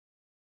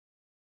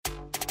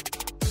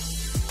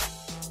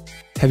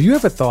Have you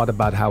ever thought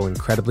about how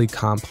incredibly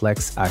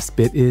complex our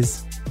spit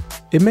is?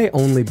 It may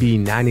only be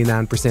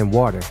 99%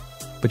 water,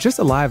 but your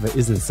saliva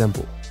isn't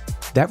simple.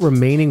 That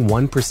remaining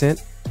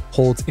 1%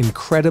 holds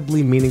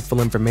incredibly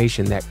meaningful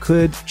information that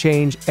could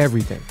change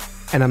everything.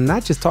 And I'm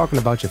not just talking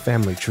about your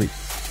family tree.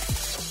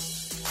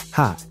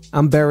 Hi,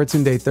 I'm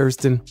Baratunde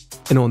Thurston,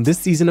 and on this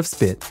season of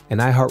Spit, an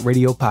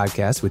iHeartRadio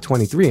podcast with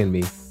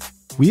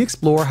 23andMe, we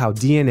explore how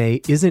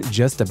DNA isn't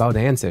just about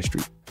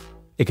ancestry.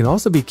 It can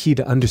also be key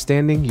to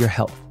understanding your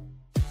health.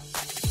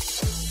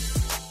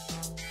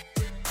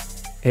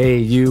 Hey,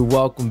 you,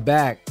 welcome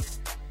back.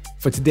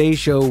 For today's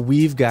show,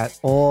 we've got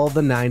all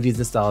the 90s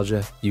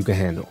nostalgia you can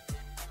handle.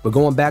 We're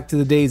going back to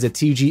the days of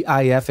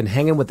TGIF and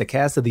hanging with the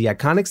cast of the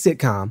iconic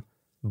sitcom,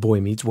 Boy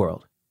Meets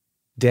World.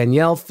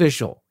 Danielle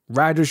Fishel,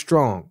 Ryder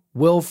Strong,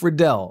 Will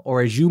Friedle,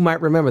 or as you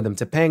might remember them,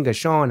 Topanga,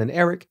 Sean, and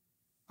Eric,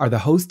 are the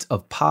hosts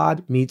of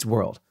Pod Meets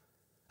World,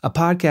 a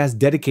podcast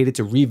dedicated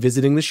to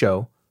revisiting the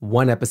show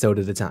one episode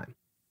at a time.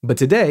 But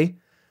today,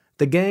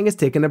 the gang is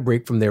taking a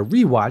break from their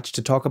rewatch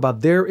to talk about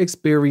their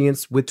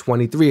experience with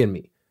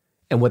 23andMe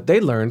and what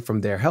they learned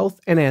from their health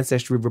and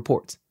ancestry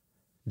reports.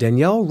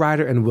 Danielle,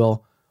 Ryder, and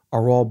Will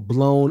are all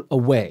blown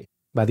away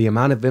by the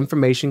amount of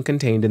information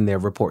contained in their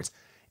reports,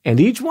 and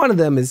each one of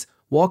them is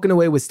walking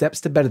away with steps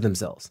to better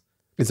themselves.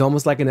 It's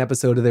almost like an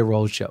episode of their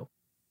old show.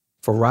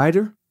 For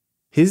Ryder,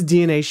 his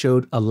DNA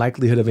showed a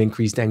likelihood of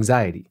increased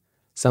anxiety,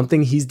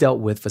 something he's dealt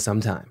with for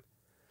some time.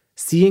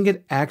 Seeing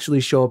it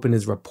actually show up in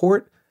his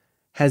report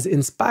has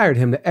inspired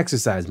him to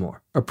exercise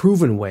more, a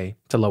proven way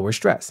to lower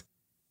stress.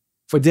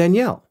 For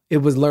Danielle,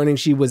 it was learning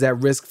she was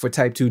at risk for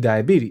type 2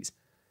 diabetes.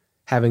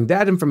 Having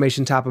that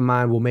information top of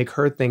mind will make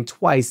her think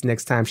twice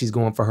next time she's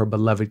going for her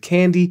beloved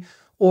candy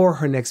or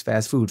her next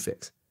fast food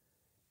fix.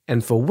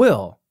 And for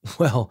Will,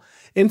 well,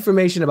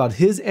 information about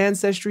his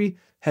ancestry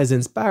has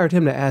inspired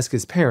him to ask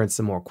his parents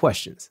some more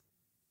questions.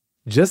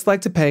 Just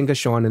like Topanga,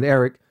 Sean, and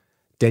Eric,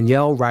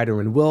 Danielle,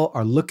 Ryder, and Will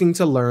are looking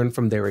to learn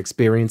from their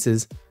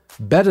experiences,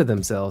 better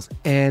themselves,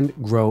 and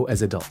grow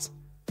as adults.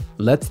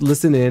 Let's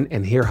listen in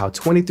and hear how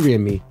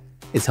 23andMe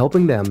is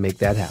helping them make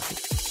that happen.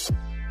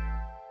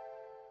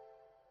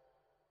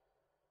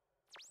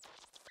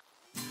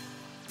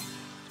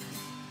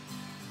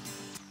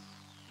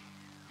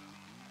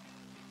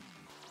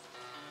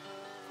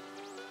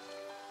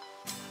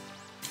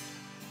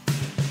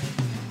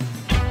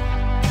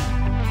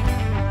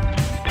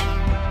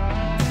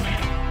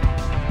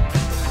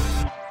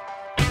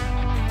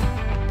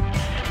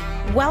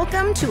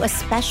 Welcome to a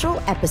special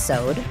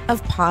episode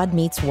of Pod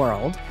Meets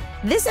World.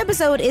 This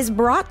episode is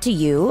brought to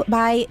you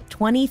by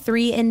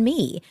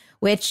 23andMe,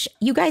 which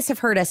you guys have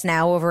heard us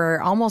now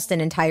over almost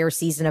an entire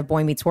season of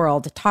Boy Meets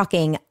World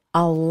talking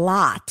a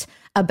lot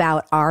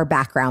about our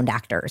background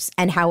actors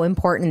and how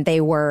important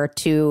they were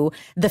to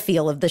the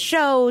feel of the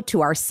show,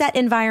 to our set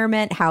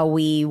environment, how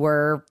we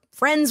were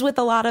friends with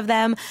a lot of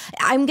them.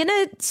 I'm going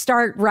to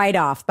start right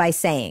off by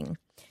saying,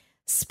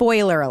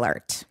 spoiler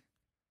alert,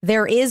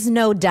 there is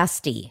no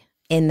Dusty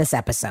in this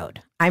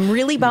episode. I'm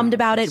really bummed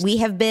about it. We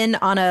have been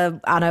on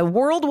a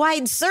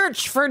worldwide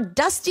search for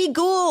Dusty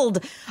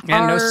Gould.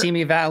 And no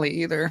Simi Valley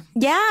either.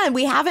 Yeah, and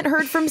we haven't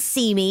heard from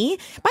Simi.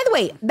 By the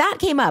way, that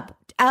came up.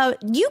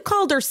 You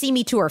called her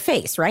Simi to her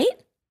face, right?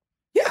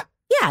 Yeah.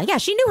 Yeah.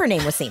 She knew her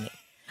name was Simi.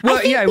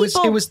 Well, yeah, it was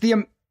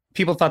the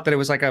people thought that it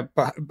was like a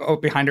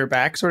behind her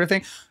back sort of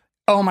thing.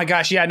 Oh my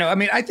gosh, yeah, no, I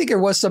mean, I think there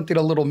was something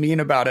a little mean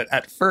about it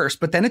at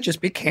first, but then it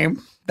just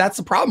became, that's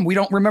the problem. We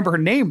don't remember her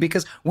name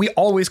because we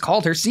always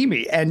called her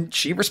Simi, and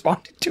she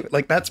responded to it.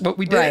 Like, that's what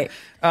we did.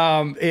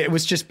 Right. It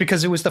was just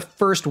because it was the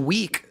first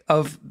week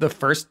of the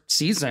first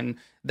season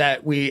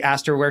that we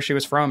asked her where she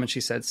was from, and she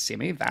said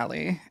Simi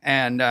Valley.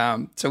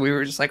 And so we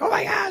were just like, oh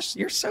my gosh,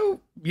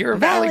 you're a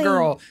Valley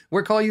girl.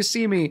 We're calling you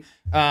Simi.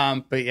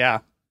 But yeah,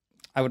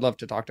 I would love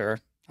to talk to her.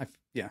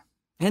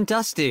 And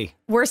Dusty.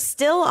 We're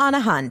still on a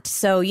hunt,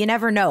 so you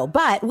never know.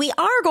 But we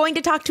are going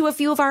to talk to a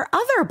few of our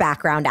other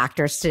background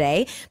actors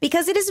today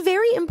because it is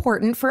very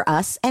important for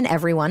us and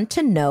everyone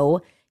to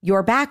know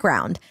your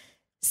background.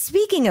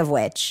 Speaking of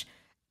which,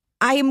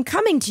 I am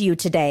coming to you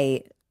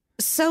today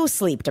so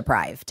sleep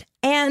deprived.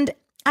 And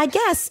I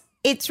guess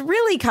it's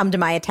really come to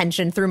my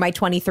attention through my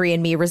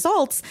 23andMe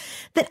results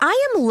that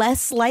I am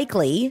less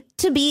likely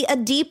to be a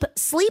deep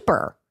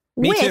sleeper.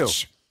 Me too.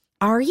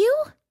 Are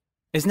you?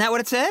 Isn't that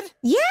what it said?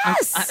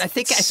 Yes. I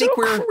think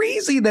we're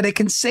crazy that it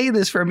can say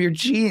this from your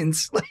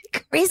genes.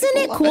 Like, isn't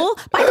it cool?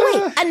 By the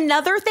way,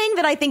 another thing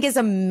that I think is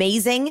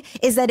amazing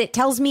is that it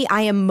tells me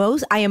I am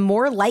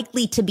more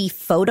likely to be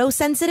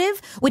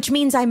photosensitive, which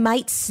means I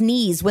might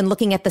sneeze when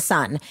looking at the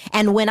sun.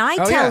 And when I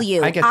tell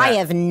you, I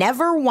have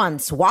never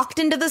once walked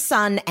into the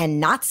sun and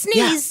not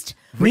sneezed.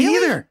 Yeah. Me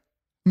neither.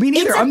 Me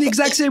neither. I'm the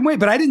exact same way,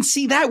 but I didn't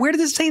see that. Where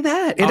did it say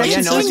that?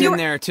 It's in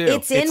there too.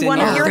 It's in one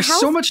of your There's house.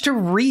 so much to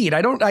read.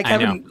 I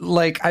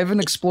haven't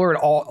explored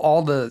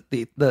all the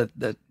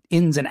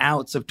ins and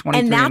outs of 23andMe.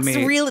 And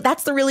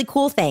that's the really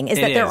cool thing is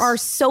that there are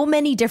so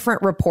many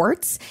different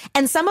reports,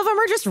 and some of them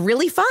are just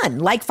really fun,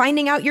 like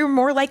finding out you're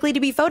more likely to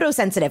be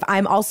photosensitive.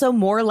 I'm also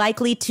more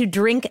likely to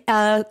drink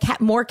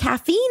more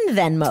caffeine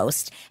than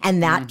most,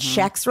 and that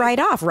checks right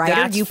off.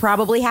 Ryder, you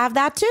probably have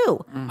that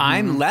too.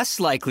 I'm less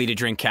likely to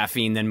drink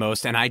caffeine than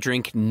most, and I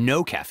drink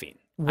no caffeine.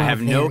 I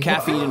have no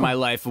caffeine in my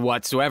life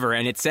whatsoever,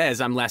 and it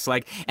says I'm less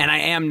and I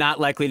am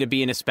not likely to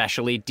be an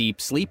especially deep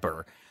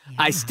sleeper. Yeah.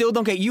 I still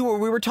don't get we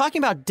were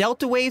talking about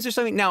delta waves or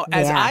something. Now,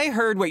 as I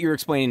heard what you were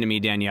explaining to me,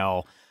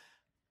 Danielle,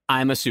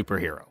 I'm a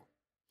superhero.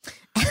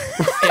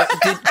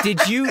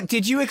 Did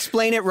you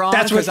explain it wrong?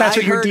 That's what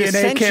your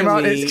DNA came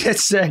out. It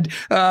said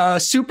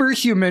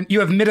superhuman. You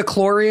have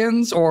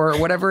midichlorians or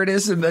whatever it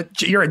is, and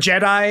you're a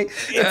Jedi.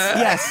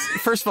 Yes.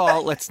 First of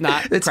all, let's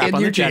not it's crap in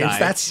on your the genes.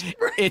 Jedi.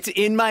 It's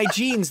in my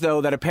genes,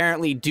 though, that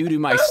apparently due to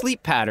my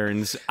sleep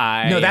patterns,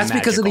 that's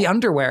because of the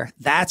underwear.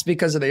 That's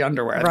because of the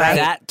underwear. Right.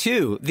 That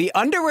too. The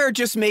underwear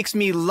just makes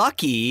me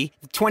lucky.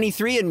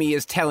 23andMe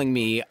is telling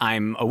me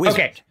I'm a wizard.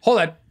 Okay, hold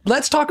on.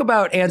 Let's talk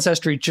about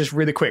Ancestry just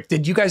really quick.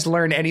 Did you guys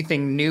learn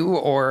anything new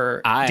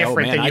or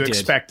different than you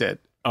expected?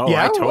 Oh,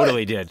 yeah? I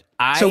totally did.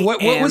 So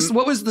what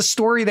was the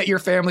story that your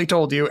family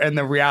told you and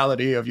the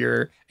reality of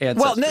your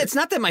ancestry? Well, no, it's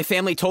not that my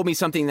family told me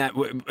something that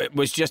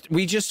was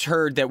we just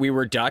heard that we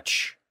were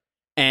Dutch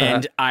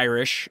and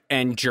Irish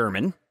and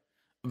German,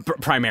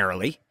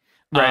 primarily.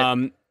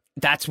 Right.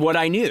 That's what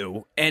I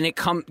knew. And it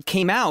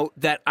came out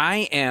that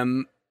I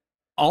am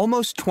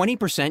almost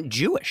 20%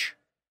 Jewish.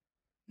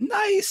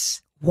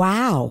 Nice.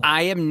 Wow.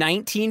 I am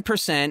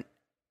 19%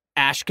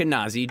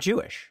 Ashkenazi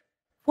Jewish.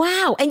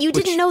 Wow. And you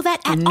didn't know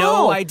that at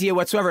all? No idea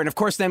whatsoever. And of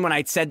course, then when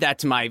I said that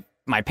to my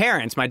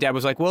parents, my dad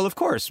was like, well, of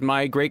course,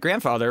 my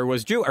great-grandfather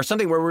was Jew or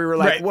something, where we were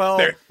like, well,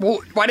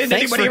 why didn't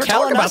anybody ever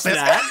talk about this?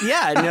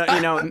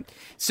 Yeah,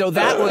 so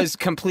that was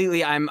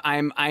completely, I am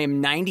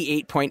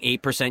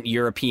 98.8%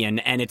 European,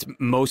 and it's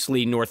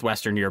mostly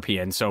Northwestern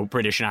European, so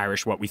British and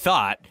Irish, what we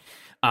thought.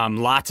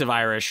 Lots of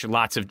Irish,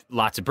 lots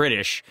of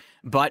British,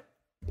 but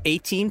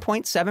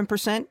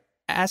 18.7%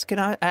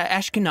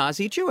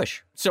 Ashkenazi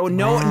Jewish. So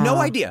no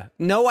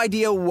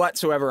idea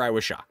whatsoever. I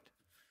was shocked.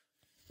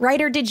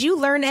 Ryder, did you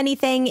learn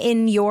anything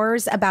in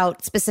yours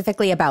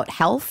specifically about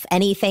health?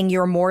 Anything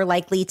you're more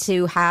likely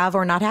to have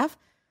or not have?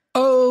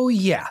 Oh,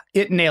 yeah.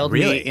 It nailed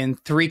me in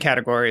 3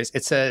 categories.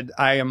 It said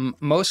I am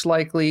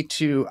likely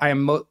to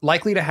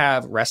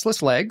have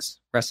restless leg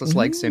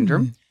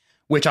syndrome,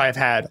 which I've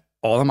had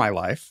all of my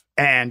life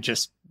and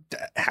just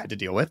had to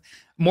deal with.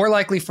 More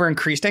likely for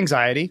increased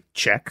anxiety,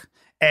 check,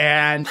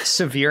 and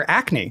severe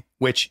acne,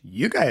 which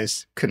you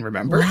guys can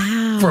remember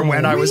from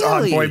when I was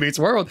on Boy Meets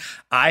World.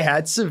 I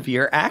had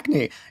severe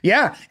acne.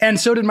 Yeah, and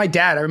so did my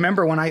dad. I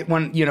remember when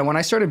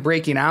I started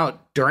breaking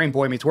out during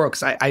Boy Meets World,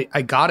 because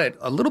I got it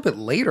a little bit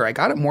later. I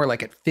got it more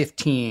like at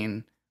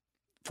 15,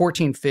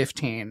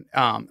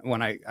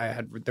 when I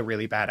had the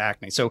really bad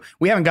acne. So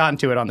we haven't gotten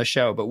to it on the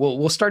show, but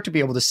we'll start to be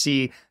able to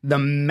see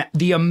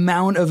the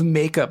amount of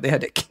makeup they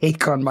had to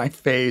cake on my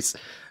face.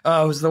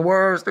 Oh, it was the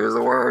worst. It was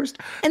the worst.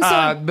 And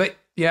so, but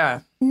yeah.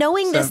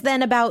 Knowing this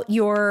then about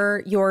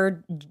your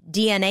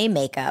DNA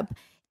makeup,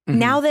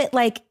 now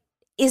that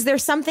is there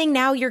something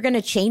now you're going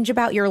to change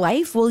about your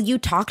life? Will you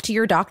talk to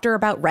your doctor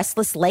about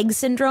restless leg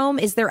syndrome?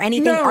 Is there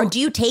anything, or do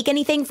you take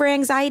anything for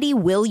anxiety?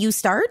 Will you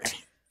start?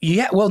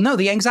 Yeah, well, no,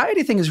 the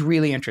anxiety thing is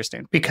really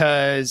interesting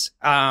because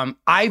I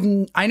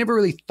never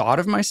really thought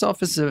of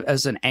myself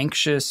as an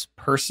anxious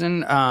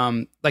person.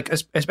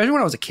 Especially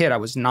when I was a kid, I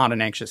was not an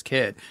anxious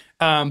kid.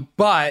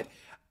 But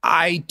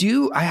I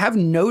have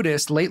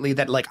noticed lately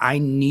that I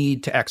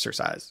need to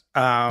exercise.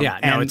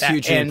 It's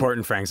hugely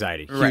important for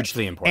anxiety.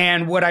 Hugely important.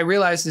 And what I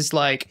realized is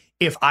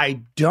if I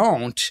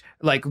don't,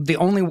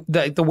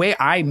 the way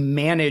I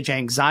manage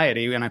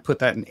anxiety, and I put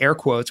that in air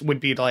quotes, would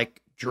be to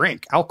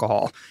drink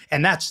alcohol,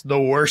 and that's the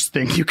worst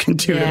thing you can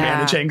do to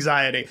manage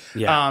anxiety.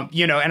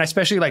 And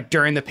especially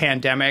during the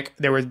pandemic,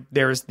 there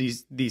was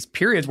these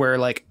periods where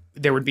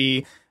there would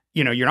be,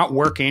 you're not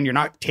working, you're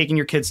not taking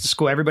your kids to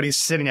school, everybody's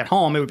sitting at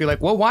home. It would be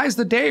well, why is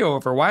the day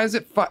over? Why is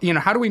it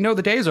how do we know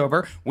the day's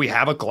over? We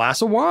have a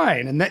glass of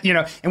wine, and that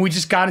and we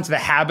just got into the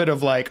habit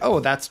of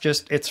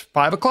it's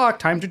 5 o'clock,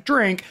 time to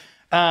drink.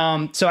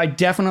 So I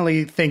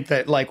definitely think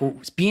that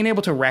being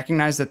able to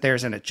recognize that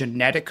there's a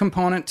genetic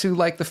component to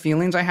the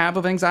feelings I have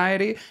of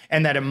anxiety,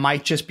 and that it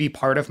might just be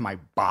part of my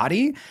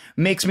body,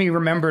 makes me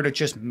remember to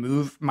just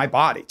move my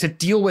body, to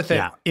deal with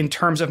it in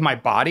terms of my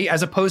body,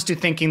 as opposed to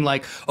thinking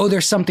oh,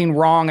 there's something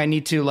wrong, I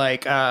need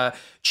to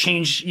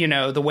change,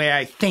 the way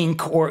I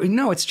think, or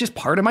no, it's just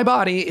part of my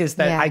body is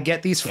that I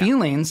get these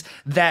feelings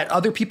that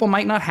other people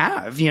might not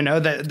have,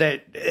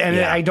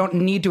 I don't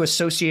need to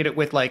associate it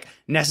with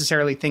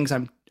necessarily things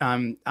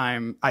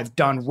I've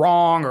done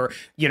wrong, or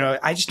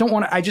I just don't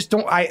want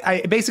to.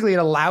 I basically, it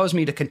allows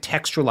me to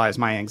contextualize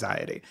my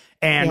anxiety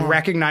and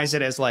recognize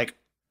it as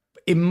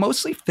a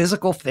mostly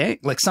physical thing,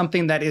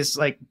 something that is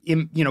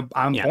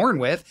I'm born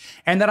with,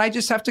 and that I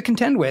just have to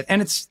contend with,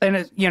 and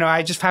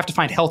I just have to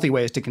find healthy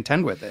ways to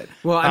contend with it.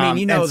 Well, I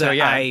mean,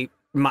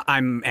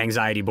 I'm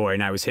anxiety boy,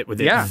 and I was hit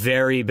with it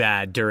very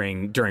bad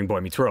during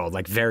Boy Meets World,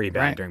 like very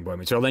bad during Boy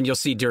Meets World. And you'll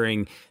see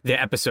during the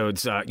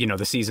episodes,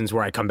 the seasons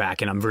where I come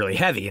back and I'm really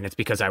heavy, and it's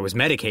because I was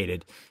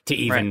medicated to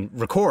even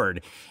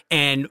record.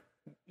 And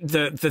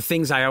the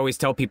things I always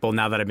tell people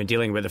now that I've been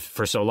dealing with it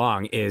for so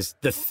long is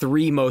the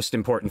three most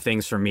important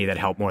things for me that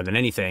help more than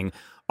anything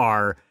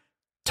are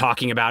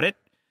talking about it,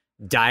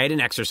 diet and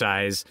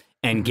exercise,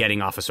 and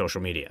getting off of social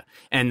media.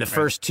 And the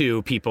first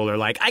two, people are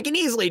like, I can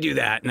easily do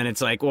that. And then it's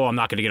like, well, I'm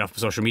not going to get off of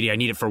social media. I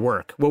need it for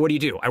work. Well, what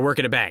do? I work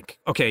at a bank.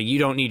 Okay, you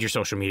don't need your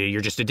social media.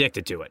 You're just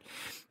addicted to it.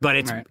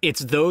 But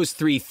it's those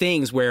three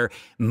things where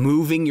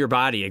moving your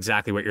body,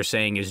 exactly what you're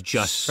saying, is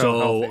just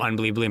so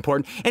unbelievably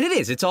important. And it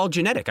is. It's all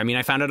genetic. I mean,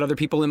 I found out other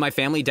people in my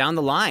family down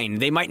the line,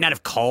 they might not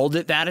have called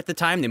it that at the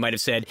time. They might have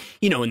said,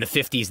 in the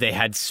 50s, they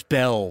had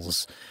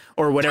spells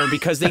or whatever,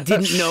 because they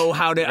didn't know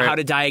how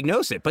to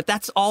diagnose it. But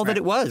that's all that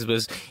it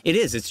was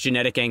it's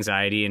genetic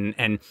anxiety.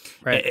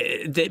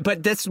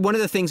 But that's one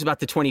of the things about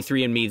the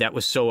 23andMe that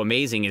was so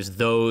amazing is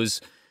those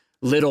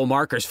little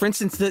markers. For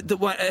instance,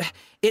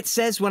 it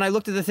says, when I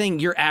looked at the thing,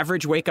 your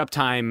average wake up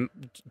time,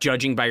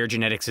 judging by your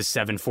genetics, is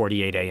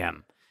 7:48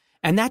 a.m.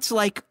 And that's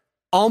like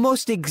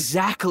almost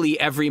exactly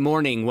every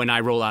morning when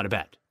I roll out of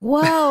bed.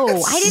 Whoa,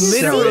 I didn't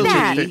see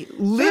that.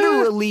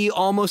 Literally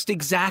almost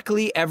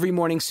exactly every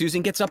morning.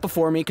 Susan gets up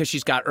before me because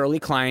she's got early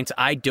clients.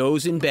 I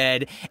doze in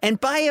bed. And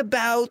by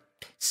about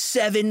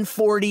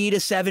 7:40 to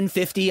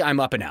 7:50, I'm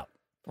up and out.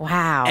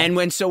 Wow. And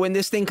when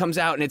this thing comes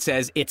out and it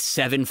says it's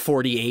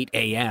 7:48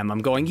 a.m., I'm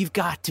going, you've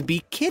got to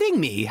be kidding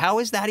me. How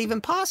is that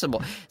even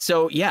possible?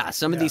 So,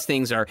 some of these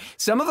things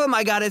some of them,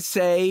 I got to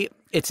say,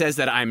 it says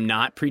that I'm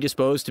not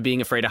predisposed to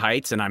being afraid of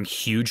heights, and I'm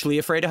hugely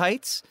afraid of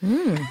heights.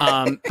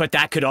 But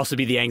that could also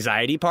be the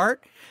anxiety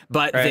part.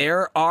 But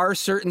there are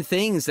certain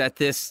things that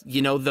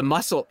the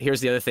muscle, here's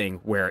the other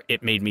thing where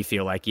it made me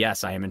feel like,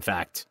 yes, I am in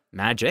fact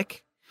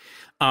magic.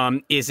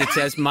 It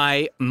says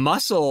my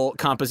muscle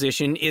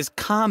composition is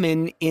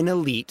common in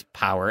elite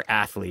power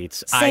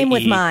athletes. Same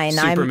with mine.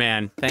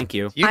 Superman. Thank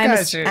you.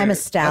 I'm a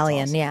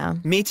stallion. Awesome. Yeah.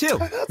 Me too.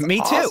 Me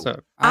too.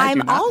 Awesome.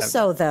 I'm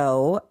also,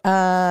 though,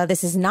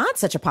 this is not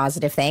such a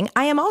positive thing.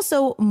 I am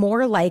also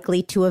more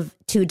likely to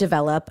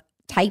develop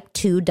type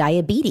 2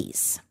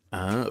 diabetes.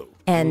 Oh.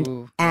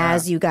 And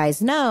as you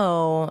guys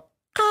know,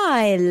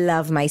 I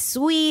love my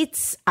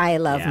sweets. I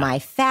love my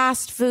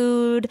fast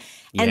food.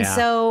 And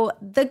so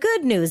the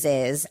good news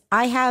is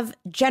I have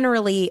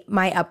generally,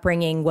 my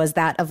upbringing was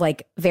that of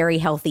like very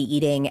healthy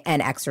eating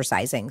and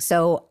exercising.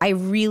 So I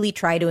really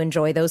try to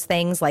enjoy those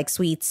things like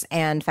sweets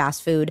and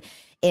fast food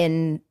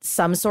in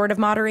some sort of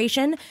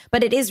moderation.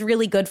 But it is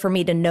really good for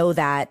me to know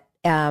that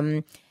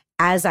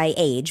as I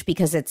age,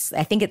 because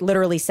I think it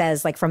literally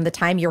says like from the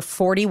time you're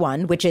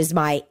 41, which is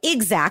my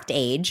exact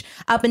age,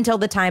 up until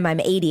the time I'm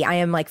 80, I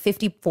am like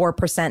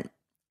 54%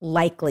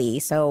 likely.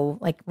 So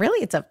like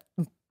really it's a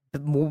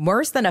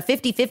worse than a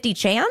 50-50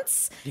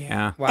 chance.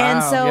 Yeah. Wow.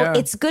 And so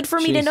it's good for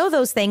me to know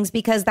those things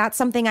because that's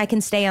something I can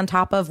stay on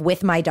top of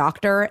with my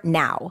doctor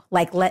now.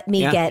 Like, let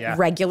me get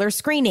regular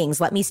screenings.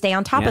 Let me stay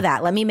on top of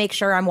that. Let me make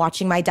sure I'm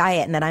watching my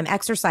diet and that I'm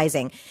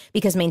exercising,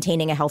 because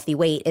maintaining a healthy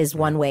weight is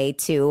one way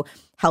to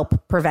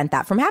help prevent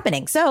that from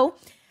happening. So,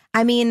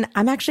 I mean,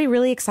 I'm actually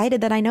really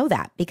excited that I know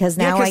that, because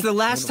now because the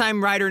last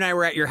time Ryder and I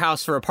were at your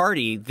house for a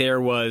party,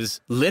 there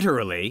was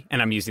literally, and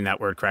I'm using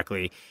that word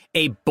correctly,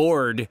 a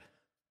board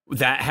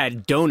that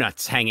had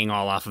donuts hanging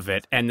all off of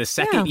it. And the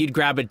second you'd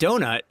grab a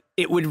donut,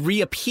 it would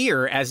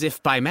reappear as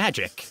if by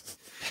magic.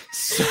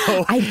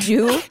 So I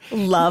do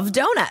love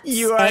donuts.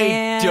 You are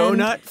a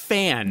donut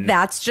fan.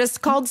 That's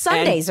just called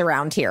Sundays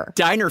around here.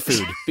 Diner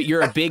food. But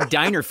you're a big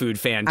diner food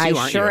fan too,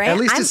 aren't you? At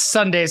least it's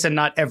Sundays and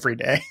not every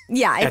day.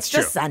 Yeah, it's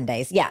just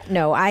Sundays. Yeah,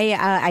 no,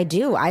 I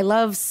do. I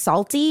love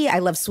salty. I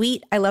love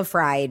sweet. I love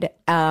fried.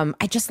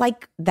 I just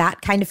like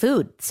that kind of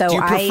food. So do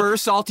you prefer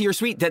salty or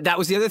sweet? That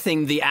was the other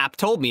thing the app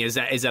told me is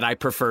that I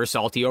prefer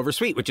salty over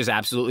sweet, which is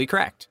absolutely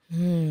correct.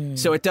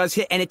 So it does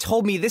hit, and it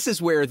told me, this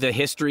is where the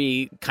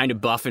history kind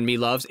of buff in me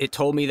loves. It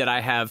told me that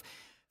I have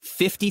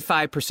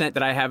 55%,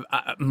 that I have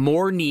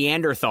more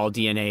Neanderthal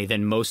DNA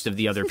than most of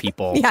the other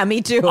people. Yeah,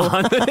 me too.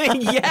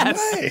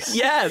 Yes.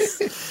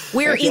 Yes.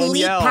 We're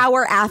elite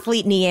power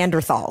athlete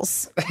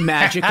Neanderthals.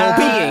 Magical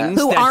beings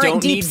who that aren't don't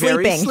deep need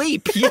sleeping. very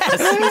sleep.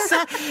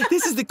 Yes.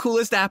 This is the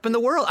coolest app in the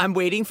world. I'm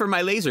waiting for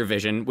my laser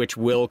vision, which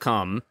will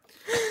come.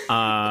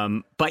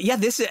 But yeah,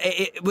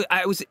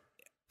 I was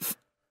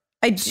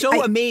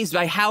amazed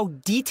by how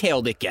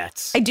detailed it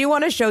gets. I do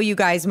want to show you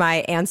guys my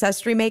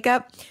ancestry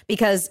makeup,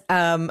 because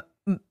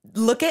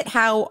look at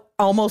how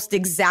almost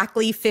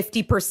exactly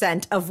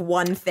 50% of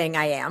one thing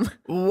I am.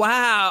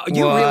 Wow,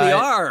 you really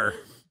are.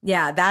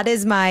 Yeah, that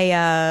is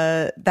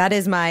my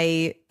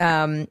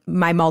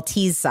my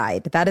Maltese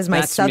side. That is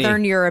my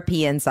Southern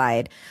European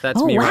side.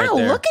 That's me right there.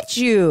 Wow, look at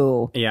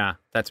you. Yeah,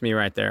 that's me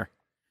right there.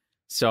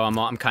 So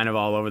I'm kind of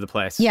all over the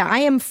place. Yeah, I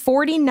am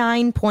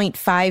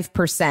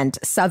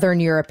 49.5% Southern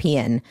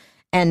European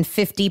and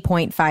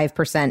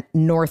 50.5%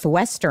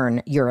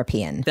 Northwestern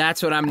European.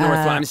 That's what I'm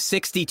I'm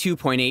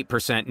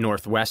 62.8%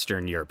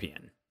 Northwestern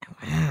European.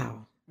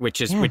 Wow. which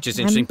is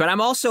interesting. But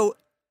I'm also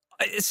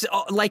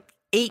like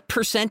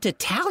 8%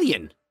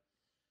 Italian.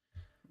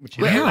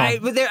 I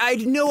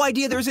had no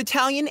idea there was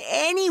Italian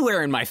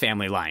anywhere in my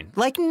family line.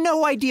 Like,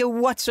 no idea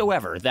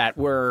whatsoever that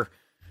we're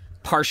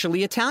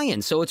partially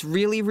Italian. So it's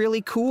really,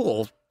 really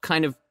cool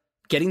kind of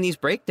getting these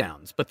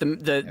breakdowns. But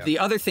the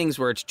other things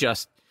where it's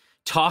just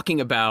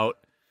talking about,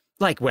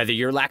 like, whether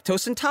you're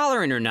lactose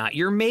intolerant or not,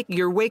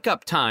 your wake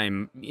up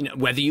time,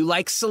 whether you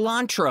like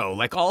cilantro,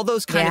 like all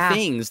those kind of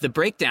things, the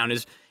breakdown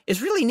is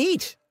really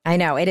neat. I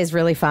know, it is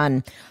really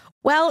fun.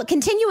 Well,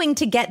 continuing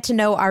to get to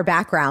know our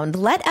background,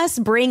 let us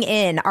bring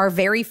in our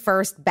very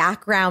first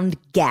background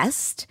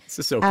guest. This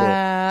is so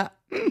cool.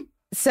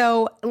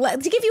 So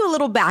to give you a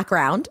little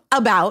background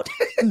about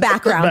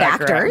background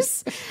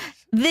actors,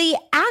 the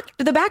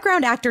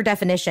background actor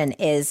definition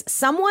is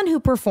someone who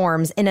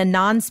performs in a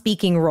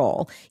non-speaking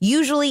role,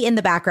 usually in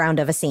the background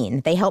of a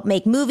scene. They help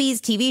make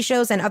movies, TV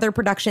shows, and other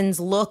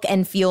productions look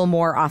and feel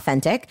more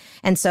authentic.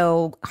 And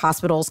so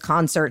hospitals,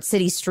 concerts,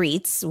 city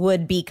streets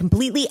would be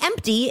completely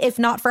empty if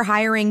not for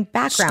hiring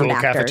background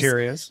actors.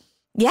 Cafeterias.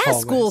 Yeah,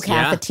 hallways. school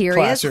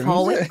cafeterias,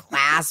 Classrooms.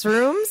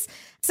 classrooms.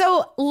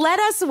 So let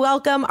us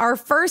welcome our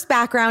first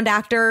background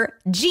actor,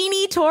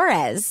 Jeannie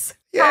Torres.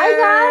 Yay. Hi,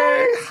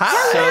 guys.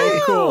 Hi.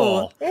 So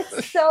cool.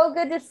 It's so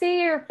good to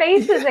see your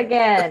faces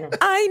again.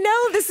 I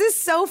know, this is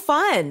so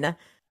fun.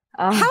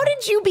 How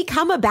did you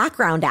become a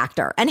background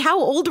actor and how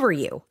old were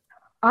you?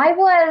 I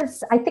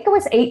think I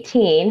was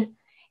 18,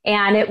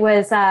 and it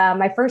was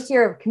my first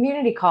year of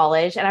community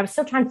college, and I was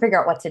still trying to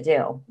figure out what to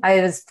do. I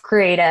was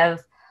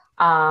creative.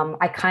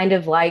 I kind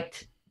of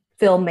liked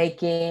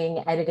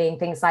filmmaking, editing,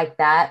 things like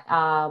that.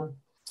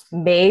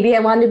 Maybe I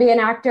wanted to be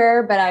an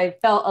actor, but I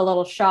felt a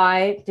little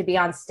shy to be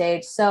on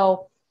stage.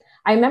 So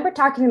I remember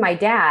talking to my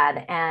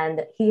dad,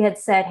 and he had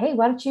said, hey,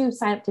 why don't you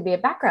sign up to be a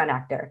background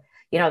actor?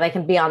 They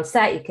can be on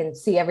set. You can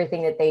see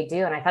everything that they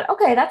do. And I thought,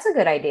 okay, that's a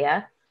good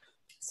idea.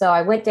 So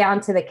I went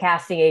down to the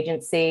casting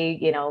agency,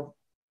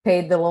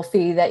 paid the little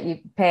fee that you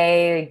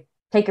pay,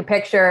 take your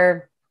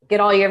picture, get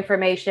all your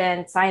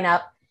information, sign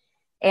up.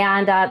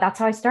 And that's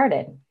how I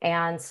started.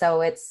 And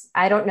so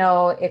I don't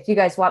know if you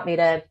guys want me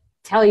to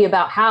tell you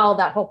about how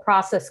that whole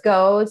process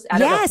goes. I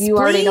don't know if you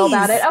already know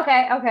about it.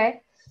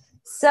 Okay.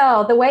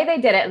 So the way they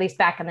did it, at least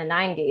back in the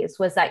 90s,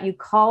 was that you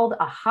called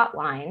a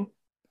hotline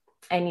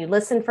and you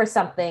listened for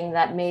something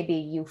that maybe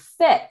you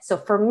fit. So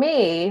for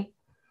me,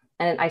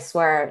 and I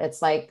swear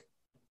it's like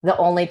the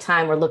only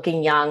time we're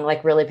looking young,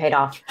 like really paid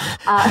off.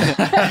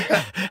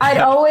 I'd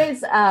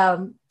always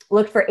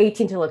looked for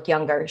 18 to look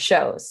younger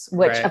shows,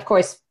 which of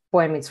course,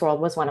 Boy Meets World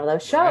was one of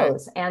those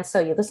shows. Right. And so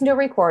you listen to a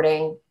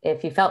recording.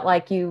 If you felt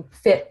like you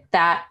fit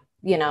that,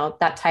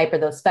 that type or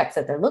those specs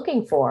that they're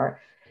looking for,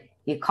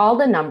 you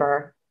called a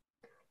number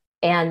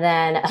and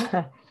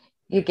then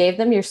you gave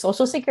them your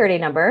social security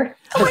number.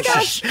 Oh my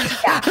gosh.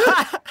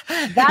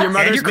 Your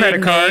mother's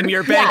credit card,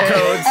 your bank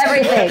codes.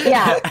 Everything.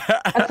 Yeah.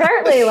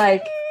 Apparently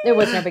it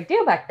wasn't a big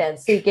deal back then.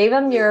 So you gave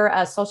them your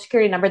social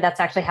security number. That's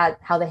actually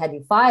how they had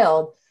you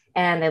filed.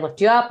 And they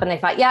looked you up and they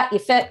thought, yeah, you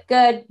fit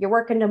good. You're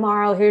working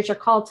tomorrow. Here's your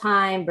call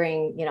time.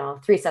 Bring,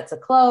 3 sets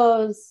of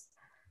clothes.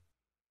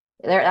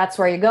 That's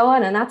where you're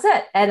going. And that's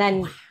it. And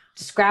then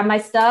just grab my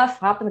stuff,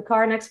 hop in the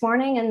car next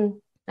morning and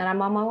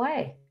I'm on my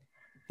way.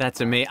 That's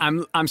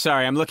amazing. I'm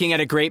sorry. I'm looking at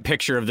a great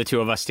picture of the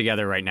two of us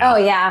together right now. Oh,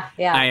 yeah.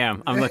 Yeah. I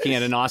am. I'm looking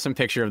at an awesome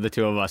picture of the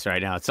two of us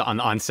right now. It's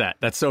on set.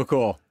 That's so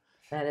cool.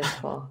 That is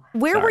cool.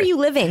 Where were you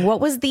living?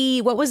 What was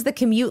the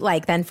commute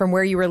like then from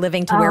where you were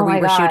living to where we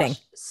were shooting?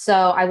 So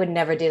I would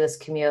never do this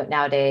commute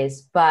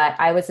nowadays, but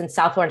I was in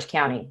South Orange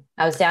County.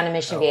 I was down in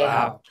Mission Viejo.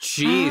 Wow.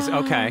 Jeez.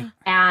 Okay.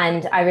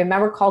 And I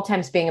remember call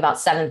times being about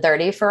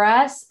 7:30 for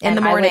us. In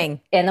the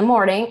morning.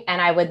 And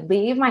I would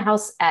leave my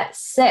house at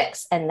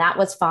 6 and that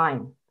was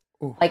fine.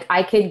 Ooh. Like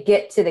I could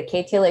get to the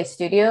KTLA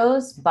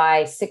studios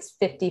by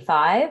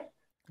 6:55.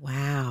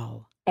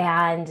 Wow.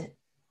 And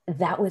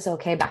that was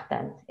okay back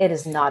then. It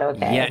is not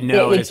okay. Yeah,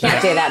 no, you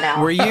can't do that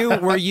now. Were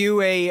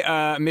you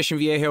a Mission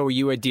Viejo? Were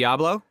you a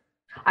Diablo?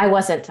 I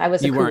wasn't. I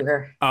was a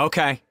Cougar. Oh,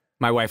 okay.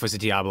 My wife was a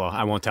Diablo.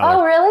 I won't tell her.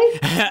 Oh, really?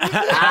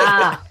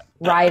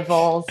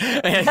 Rivals.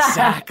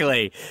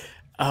 Exactly.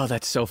 Oh,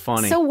 that's so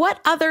funny. So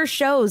what other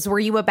shows were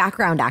you a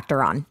background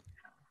actor on?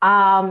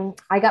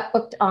 I got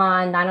booked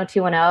on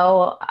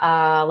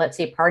 90210. Let's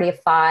see, Party of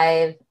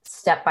Five,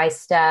 Step by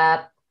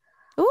Step.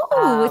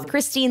 Ooh, with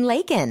Christine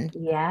Lakin.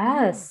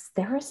 Yes,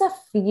 there was a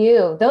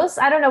few. Those,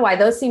 I don't know why,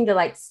 those seem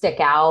to stick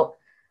out.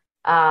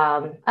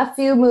 A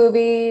few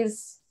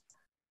movies.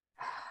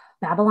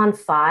 Babylon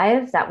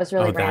 5, that was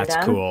really random.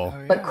 That's cool.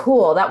 But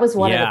cool. That was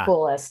one of the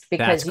coolest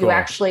because cool. you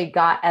actually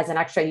got, as an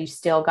extra, you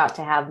still got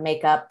to have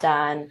makeup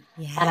done.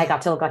 Yeah. And I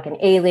got to look like an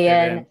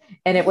alien.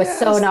 And it was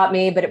so not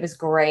me, but it was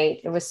great.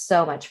 It was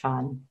so much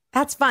fun.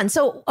 That's fun.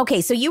 So,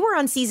 okay, so you were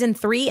on season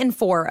 3 and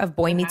 4 of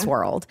Boy Meets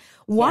World.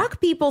 Walk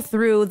people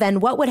through then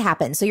what would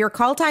happen. So your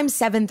call time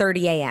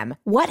 7:30 a.m.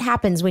 What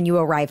happens when you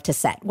arrive to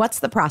set? What's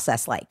the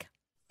process like?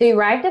 So you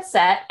arrived at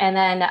set, and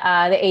then the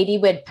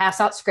AD would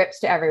pass out scripts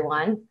to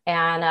everyone,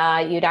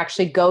 and you'd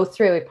actually go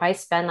through. We'd probably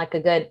spend like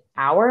a good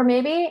hour,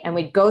 maybe, and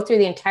we'd go through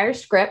the entire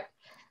script.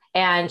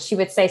 And she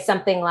would say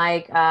something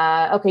like,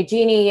 "Okay,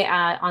 Jeannie,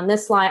 on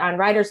this line, on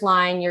writer's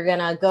line, you're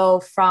gonna go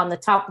from the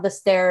top of the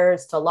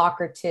stairs to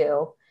locker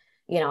 2,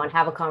 and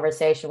have a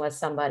conversation with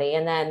somebody.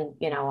 And then,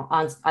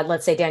 on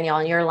let's say Danielle,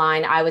 on your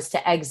line, I was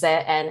to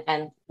exit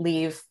and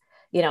leave,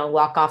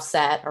 walk off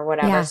set or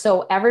whatever. Yeah.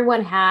 So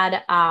everyone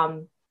had."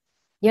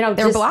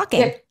 They're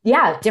blocking.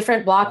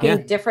 Different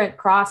blocking, different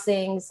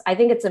crossings. I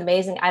think it's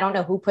amazing. I don't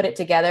know who put it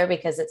together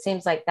because it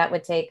seems like that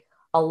would take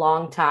a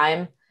long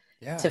time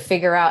to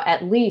figure out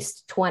at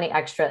least 20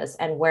 extras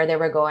and where they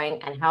were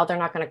going and how they're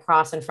not going to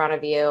cross in front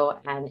of you.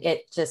 And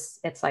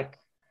it's like,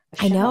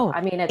 I know.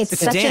 I mean, it's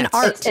such an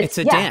art. It's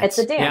a dance. It's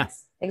a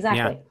dance. Yeah.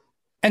 Exactly. Yeah.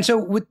 And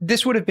so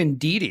this would have been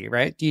Dee Dee,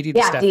 right? Dee Dee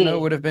Stefano Dee Dee.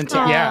 would have been.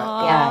 Yeah.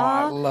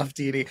 I love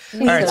Dee Dee.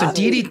 All right, so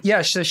Dee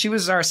Dee, so she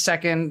was our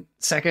second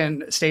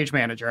stage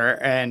manager,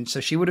 and so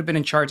she would have been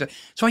in charge of.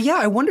 So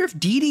I wonder if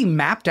Dee Dee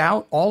mapped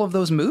out all of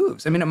those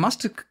moves. I mean, it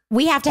must have.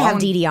 We have to have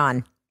Dee Dee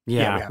on.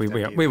 Yeah, we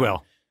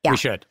will. Yeah. We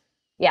should.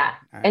 Yeah.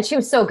 And she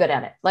was so good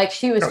at it. Like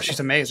she's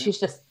amazing. She's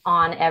just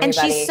on everybody. And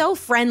she's so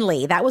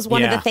friendly. That was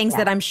one of the things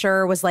that I'm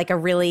sure was like a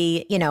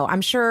really,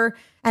 I'm sure,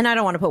 and I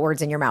don't want to put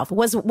words in your mouth.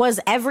 Was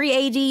every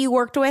AD you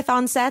worked with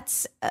on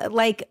sets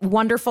like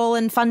wonderful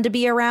and fun to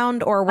be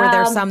around, or were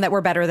there some that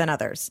were better than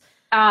others?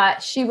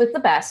 She was the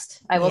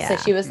best. I will say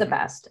she was the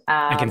best.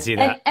 I can see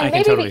that. And I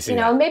maybe, can totally see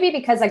that. Maybe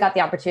because I got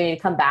the opportunity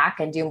to come back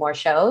and do more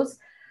shows.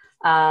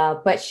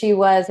 But she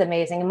was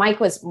amazing. Mike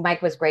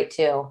was great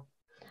too.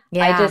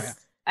 Yeah.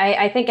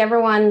 I think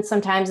everyone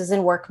sometimes is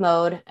in work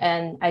mode.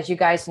 And as you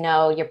guys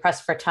know, you're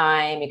pressed for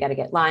time. You got to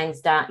get lines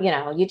done.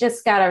 You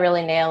just got to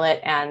really nail it.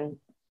 And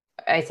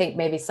I think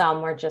maybe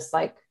some were just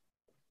like,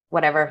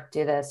 whatever,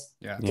 do this,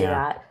 do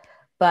that.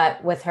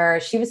 But with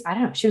her, she was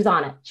on it. She was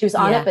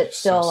on it, but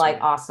still like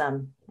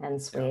awesome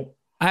and sweet.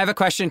 I have a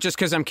question just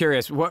because I'm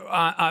curious. What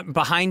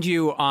behind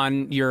you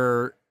on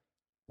your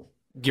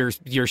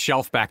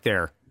shelf back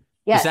there?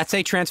 Yes. Does that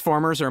say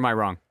Transformers or am I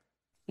wrong?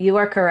 You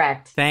are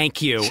correct.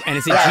 Thank you. And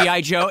is it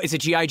G.I. Joe? Is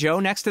it G.I. Joe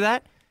next to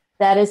that?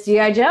 That is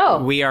G.I.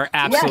 Joe. We are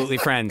absolutely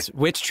friends.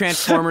 Which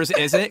Transformers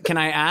is it? Can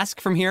I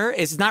ask from here?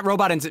 It's not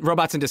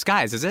Robots in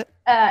Disguise, is it?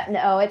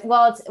 No.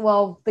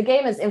 The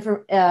game is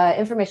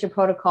Information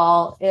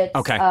Protocol. It's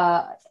okay.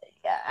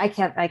 I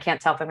can't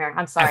tell from here.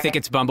 I'm sorry. I think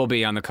it's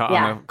Bumblebee on the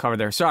cover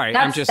there. Sorry,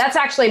 that's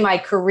actually my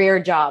career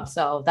job.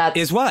 So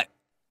that's what?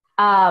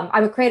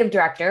 I'm a creative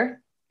director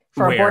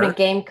for Where? a board and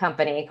game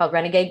company called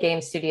Renegade Game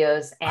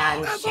Studios,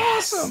 and that's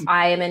awesome.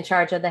 I am in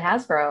charge of the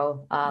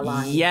Hasbro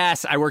line.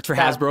 Yes, I worked for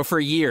Hasbro for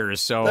years,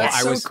 so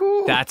that's I was. So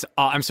cool. That's.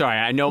 I'm sorry.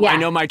 I know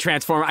my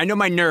Transformer. I know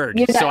my nerd.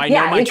 You so I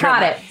know my. You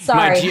caught it. Sorry.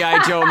 My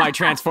GI Joe, my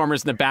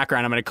Transformers in the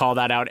background. I'm going to call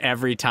that out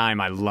every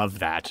time. I love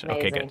that. Amazing.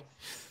 Okay, good.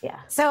 Yeah.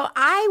 So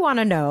I want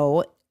to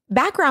know: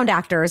 background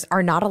actors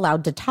are not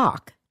allowed to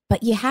talk,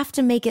 but you have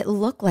to make it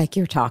look like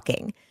you're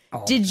talking.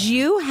 Oh, Did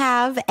you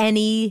have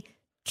any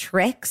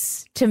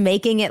tricks to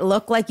making it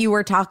look like you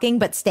were talking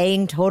but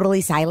staying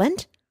totally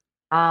silent?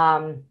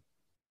 No,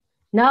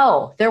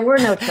 there were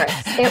no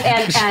tricks.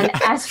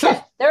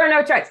 There were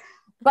no tricks.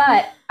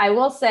 But I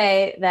will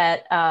say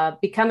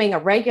that becoming a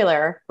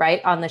regular,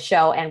 right, on the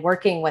show and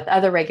working with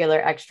other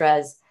regular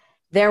extras,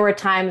 there were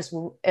times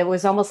it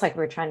was almost like we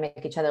were trying to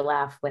make each other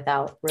laugh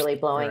without really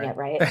blowing it,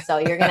 right? So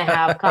you're going to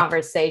have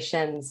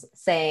conversations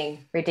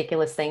saying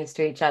ridiculous things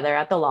to each other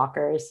at the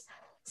lockers,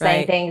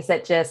 saying things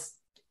that just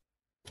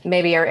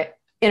maybe are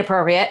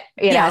inappropriate.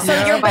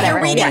 So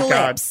you're reading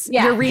lips.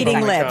 Yeah. You're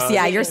reading lips.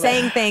 Yeah, you're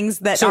saying things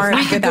that aren't. So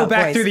if we could go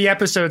back voice. through the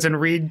episodes and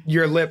read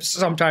your lips,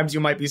 sometimes you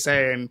might be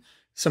saying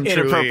some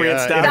Inappropriate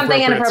stuff.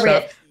 Something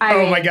inappropriate.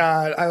 Oh my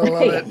God, I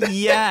love it.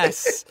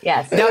 Yes.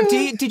 Yes. Now,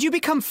 did you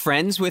become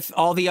friends with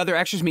all the other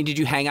extras? I mean, did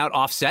you hang out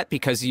offset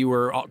because you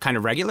were all kind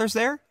of regulars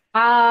there?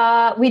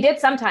 We did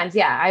sometimes.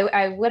 Yeah,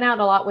 I went out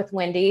a lot with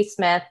Wendy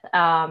Smith,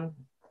 and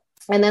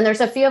then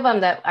there's a few of them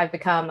that I've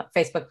become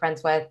Facebook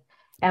friends with.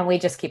 And we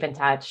just keep in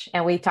touch,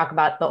 and we talk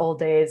about the old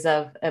days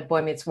of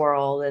Boy Meets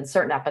World and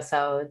certain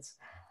episodes.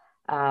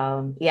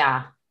 And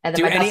then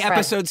do any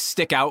episodes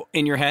stick out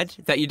in your head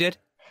that you did?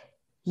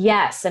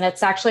 Yes, and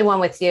it's actually one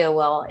with you,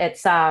 Will.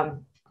 It's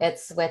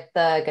with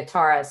the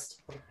guitarist.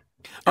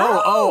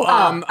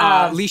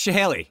 Leisha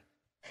Haley.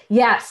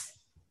 Yes.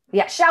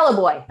 Yeah, Shallow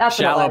Boy. That's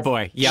Shallow what it was.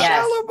 Boy. Yeah,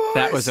 Yes.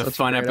 That was a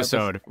fun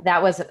episode.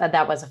 That was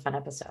a fun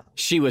episode.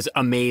 She was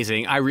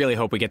amazing. I really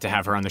hope we get to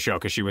have her on the show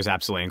because she was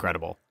absolutely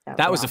incredible.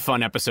 That was a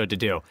fun episode to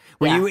do.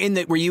 Were you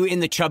in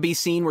the chubby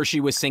scene where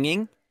she was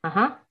singing?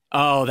 Uh-huh.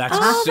 Oh, that's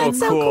so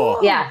cool.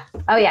 Yeah.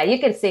 Oh yeah, you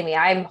can see me.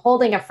 I'm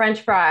holding a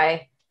French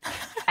fry,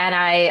 and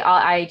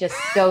I just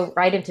go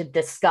right into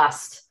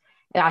disgust.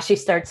 She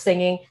starts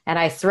singing, and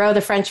I throw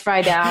the French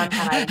fry down,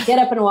 and I get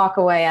up and walk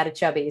away out of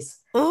Chubby's.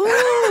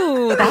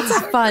 Ooh, that's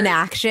a fun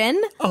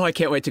action. Oh, I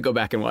can't wait to go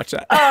back and watch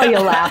that. Oh,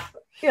 you'll laugh.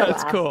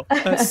 That's cool.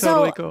 That's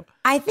totally cool.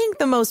 I think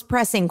the most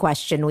pressing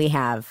question we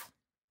have,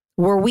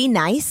 were we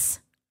nice?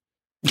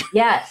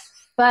 Yes.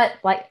 but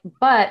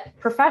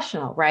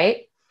professional,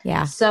 right?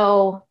 Yeah.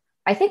 So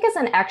I think as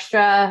an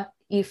extra,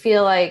 you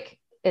feel like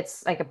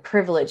it's like a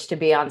privilege to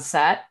be on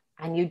set,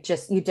 and you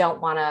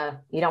don't want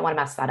to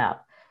mess that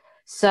up.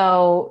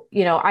 So,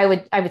 I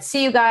would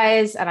see you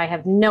guys, and I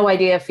have no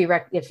idea if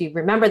you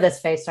remember this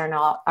face or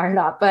not,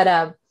 but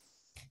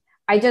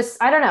I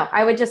don't know.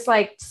 I would just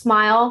like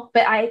smile,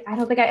 but I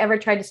don't think I ever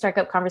tried to strike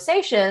up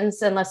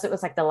conversations unless it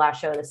was like the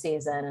last show of the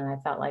season. And I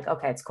felt like,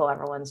 okay, it's cool.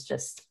 Everyone's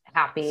just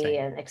happy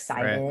and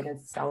excited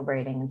and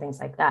celebrating and things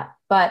like that.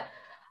 But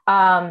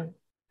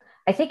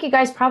I think you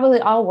guys probably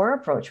all were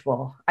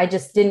approachable. I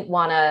just didn't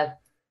want to,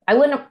 I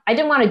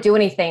didn't want to do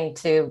anything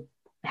to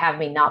have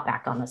me not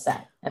back on the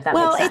set. If that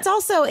makes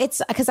sense.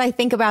 It's because I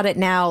think about it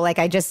now, like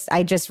I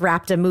just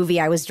wrapped a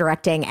movie I was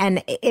directing,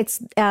 and it's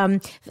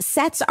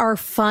sets are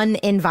fun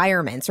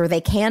environments, or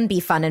they can be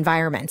fun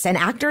environments, and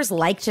actors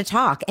like to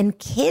talk and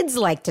kids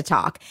like to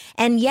talk.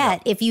 And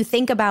yet, if you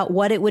think about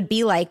what it would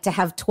be like to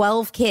have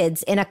 12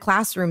 kids in a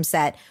classroom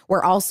set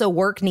where also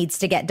work needs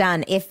to get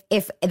done, if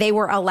they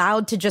were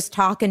allowed to just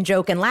talk and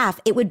joke and laugh,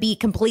 it would be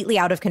completely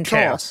out of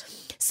control.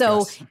 Chaos.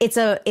 So it's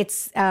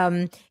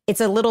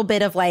a little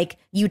bit of like,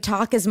 you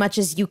talk as much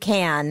as you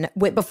can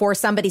before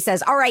somebody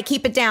says, all right,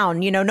 keep it down.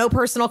 No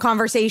personal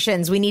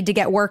conversations. We need to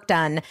get work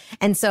done.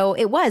 And so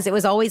it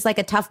was always like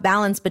a tough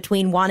balance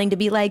between wanting to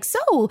be like,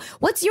 so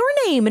what's your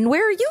name and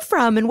where are you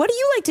from? And what do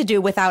you like to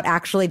do, without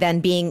actually then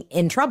being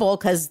in trouble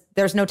because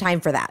there's no time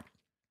for that.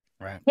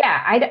 Right.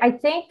 Yeah. I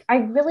think I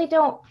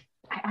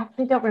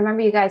actually don't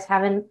remember you guys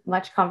having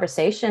much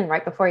conversation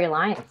right before your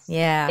lines.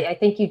 Yeah. I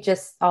think you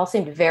just all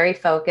seemed very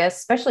focused,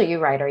 especially you,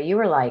 Ryder. You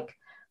were like,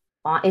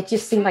 it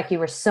just seemed like you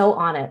were so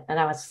on it. And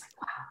I was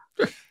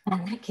like, wow,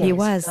 man, that kid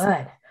is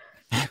good.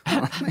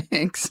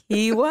 Thanks.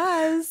 He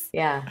was.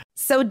 Yeah.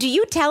 So do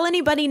you tell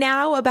anybody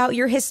now about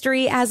your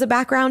history as a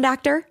background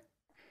actor?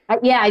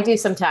 Yeah, I do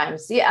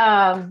sometimes.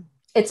 Yeah.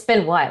 It's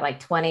been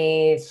like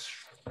 20,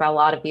 for a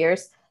lot of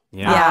years.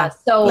 Yeah.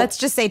 So let's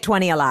just say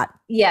 20 a lot.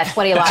 Yeah,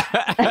 20 a lot.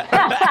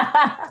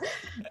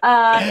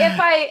 If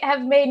I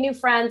have made new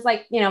friends,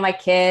 like, my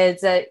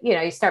kids,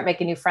 you start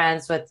making new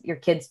friends with your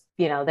kids,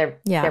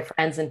 their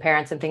friends and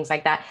parents and things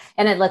like that.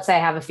 And then let's say I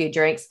have a few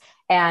drinks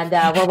and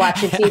we're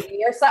watching TV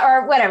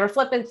or whatever,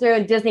 flipping through,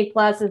 and Disney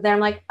Plus is there. I'm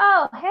like,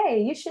 oh,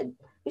 hey, you should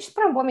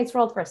put on Boy Meets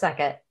World for a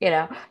second,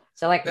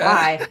 So like,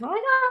 why? I'm like,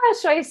 oh, I'll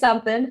show you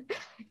something,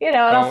 and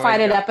I'll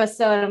find an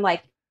episode and I'm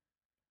like,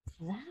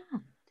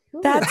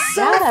 that's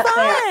so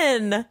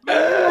fun.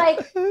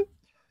 Like,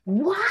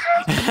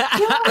 what?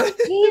 You're on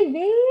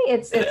TV?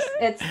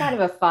 It's kind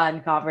of a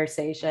fun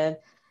conversation.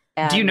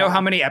 And, do you know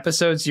how many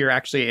episodes you're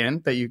actually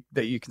in that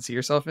you can see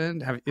yourself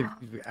in? Have you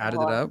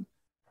added it up?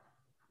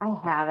 I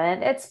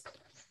haven't. It's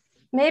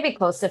maybe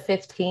close to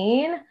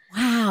 15.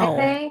 Wow. I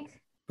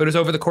think. But it was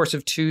over the course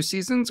of 2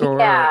 seasons, or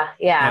yeah.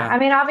 I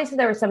mean, obviously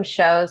there were some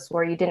shows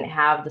where you didn't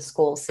have the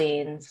school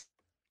scenes.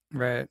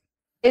 Right.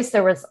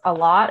 There was a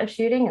lot of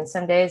shooting, and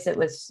some days it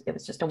was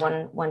just a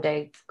one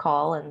day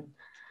call and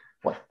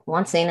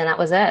one scene, and that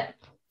was it.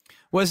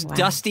 Was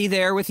Dusty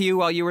there with you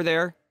while you were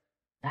there?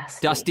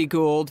 Dusty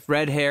Gould,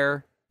 red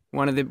hair,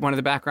 one of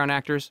the background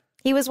actors.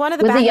 He was one of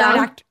the background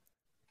actors.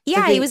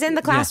 Yeah, he was in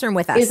the classroom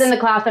with us. He was in the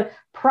classroom,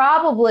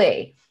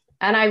 probably.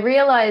 And I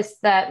realized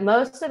that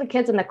most of the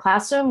kids in the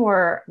classroom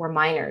were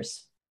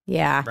minors.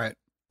 Yeah. Right.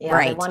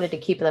 Yeah, They wanted to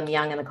keep them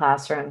young in the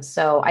classroom.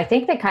 So I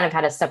think they kind of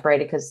had us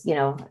separated because,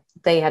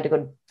 they had to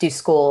go do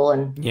school,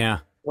 and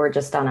we're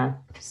just on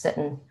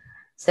sitting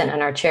in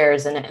our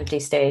chairs in an empty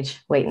stage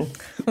waiting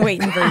for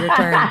your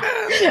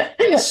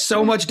turn.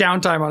 So much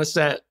downtime on a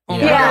set. Oh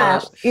my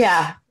gosh.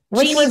 Yeah.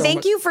 Jeannie,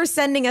 thank you for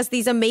sending us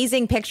these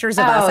amazing pictures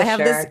of us. I have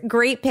this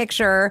great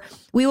picture.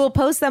 We will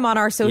post them on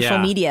our social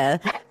media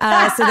so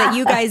that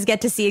you guys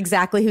get to see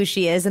exactly who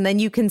she is. And then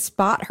you can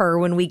spot her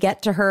when we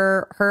get to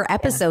her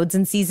episodes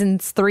in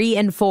seasons 3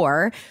 and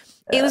 4.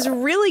 It was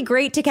really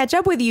great to catch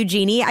up with you,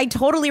 Jeannie. I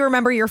totally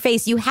remember your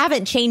face. You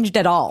haven't changed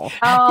at all.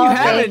 Oh,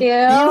 thank you. You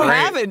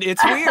haven't.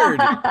 It's weird.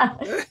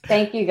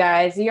 Thank you,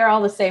 guys. You're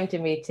all the same to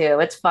me, too.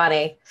 It's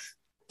funny.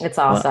 It's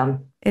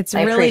awesome. It's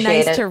really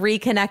nice to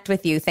reconnect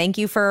with you. Thank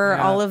you for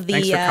all of the...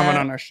 Thanks for coming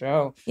on our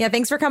show. Yeah,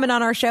 thanks for coming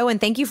on our show.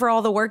 And thank you for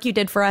all the work you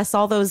did for us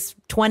all those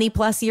 20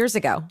 plus years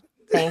ago.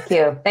 Thank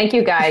you. Thank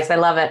you, guys. I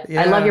love it.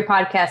 Yeah. I love your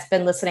podcast.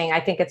 Been listening. I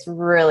think it's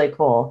really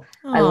cool.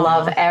 Aww. I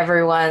love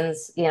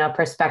everyone's,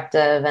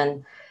 perspective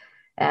and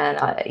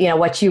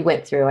what you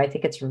went through. I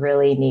think it's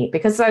really neat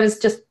because I was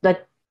just a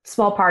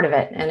small part of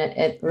it. And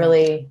it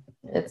really,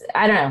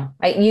 I don't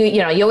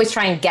know. You always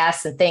try and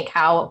guess and think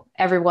how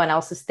everyone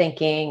else is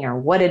thinking or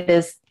what it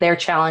is, their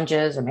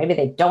challenges, or maybe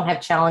they don't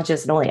have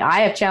challenges and only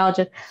I have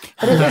challenges,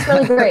 but it was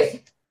really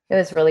great. It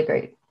was really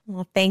great.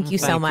 Well, thank you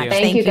so much.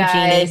 Thank you, guys.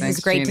 Jeannie. It was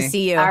great to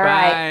see you. All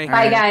right.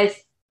 Bye,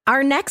 guys.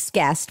 Our next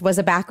guest was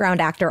a background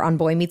actor on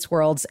Boy Meets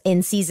World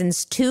in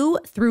seasons 2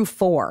 through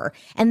 4.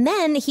 And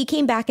then he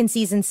came back in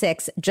season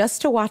 6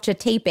 just to watch a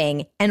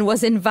taping and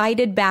was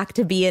invited back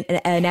to be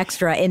an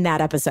extra in that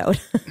episode.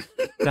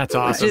 That's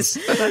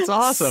awesome. That's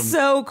awesome.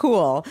 So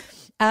cool.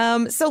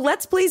 So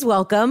let's please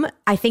welcome,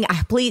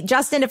 please,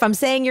 Justin, if I'm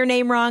saying your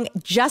name wrong,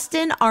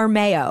 Justin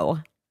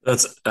Armao.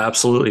 That's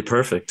absolutely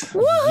perfect.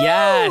 Woo-hoo!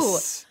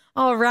 Yes.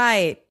 All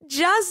right.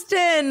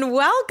 Justin,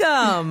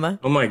 welcome.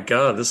 Oh my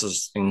God, this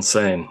is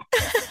insane.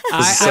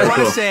 I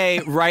want to say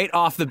right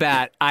off the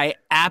bat, I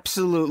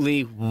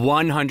absolutely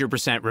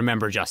 100%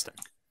 remember Justin.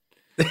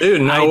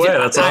 Dude, no way.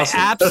 That's awesome.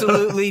 I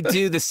absolutely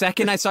do. The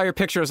second I saw your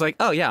picture, I was like,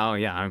 oh, yeah,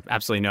 I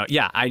absolutely know.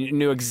 Yeah, I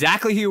knew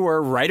exactly who you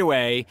were right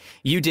away.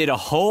 You did a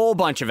whole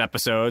bunch of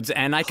episodes,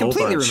 and I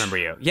completely remember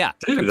you. Yeah.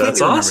 Dude,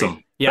 that's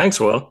awesome. Yeah. Thanks,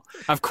 Will.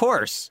 Of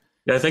course.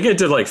 Yeah, I think I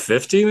did like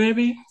 50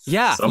 maybe.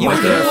 Yeah,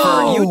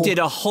 you did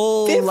a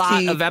whole 50.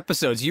 Lot of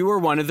episodes. You were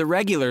one of the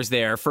regulars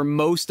there for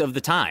most of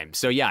the time.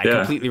 So yeah, I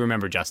completely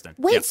remember Justin.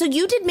 Wait, so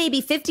you did maybe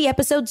 50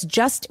 episodes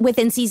just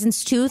within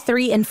seasons 2,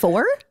 3, and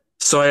 4?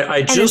 So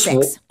I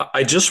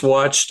just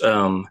watched.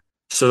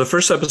 So the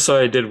first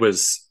episode I did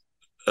was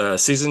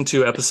season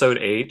 2, episode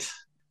 8,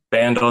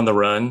 Band on the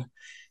Run,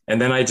 and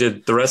then I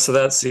did the rest of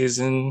that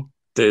season.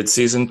 Did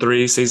season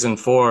 3, season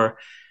 4.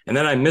 And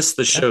then I missed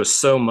the show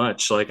so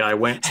much. Like I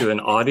went to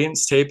an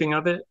audience taping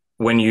of it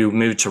when you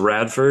moved to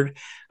Radford.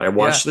 I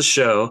watched the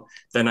show.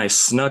 Then I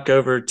snuck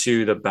over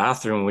to the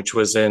bathroom, which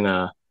was in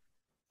a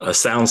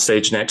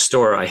soundstage next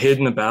door. I hid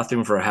in the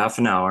bathroom for a half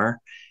an hour,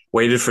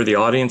 waited for the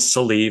audience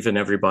to leave and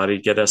everybody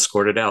get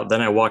escorted out.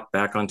 Then I walked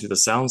back onto the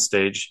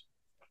soundstage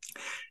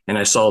and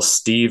I saw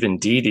Steve and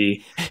Dee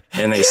Dee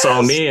and they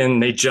saw me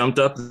and they jumped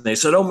up and they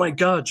said, "Oh my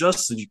God,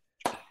 Justin,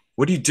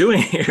 what are you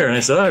doing here?" And I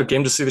said, "Oh, I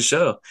came to see the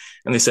show."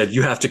 And they said,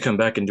 "You have to come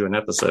back and do an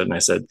episode." And I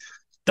said,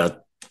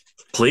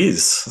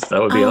 please,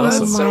 that would be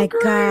awesome. Oh my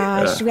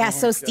gosh. Yeah.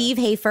 So Steve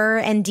Hafer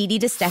and Dee Dee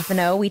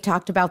DeStefano, we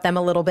talked about them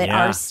a little bit,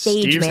 our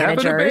stage Steve's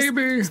managers. Having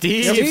a baby.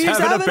 Steve's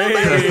having a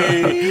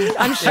baby.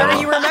 I'm sure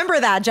you remember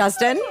that,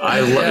 Justin.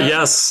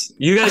 Yes.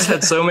 You guys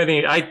had so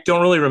many, I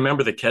don't really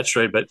remember the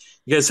catchphrase, but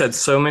you guys had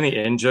so many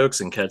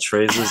in-jokes and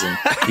catchphrases,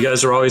 and you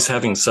guys are always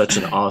having such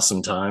an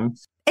awesome time.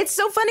 It's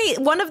so funny.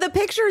 One of the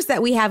pictures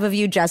that we have of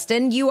you,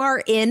 Justin, you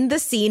are in the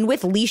scene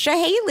with Leisha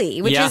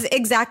Haley, which is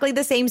exactly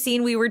the same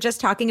scene we were just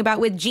talking about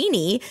with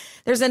Jeannie.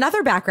 There's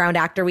another background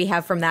actor we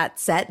have from that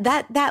set.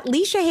 That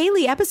Leisha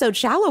Haley episode,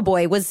 Shallow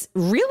Boy, was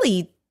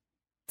really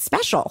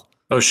special.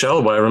 Oh,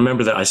 Shallow Boy. I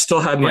remember that. I still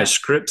had my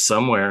script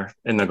somewhere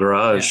in the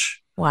garage.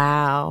 Yeah.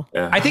 Wow.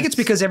 Yeah. I think it's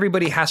because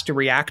everybody has to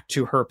react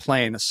to her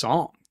playing a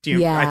song.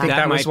 I think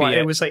that was why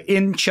it was like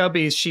in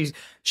Chubby's.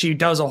 She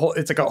does a whole.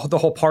 It's like the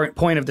whole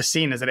point of the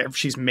scene is that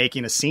she's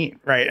making a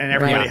scene, right? And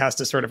everybody has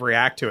to sort of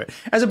react to it,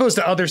 as opposed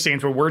to other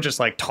scenes where we're just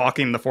like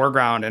talking in the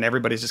foreground and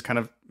everybody's just kind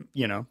of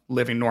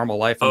living normal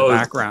life in the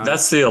background.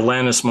 That's the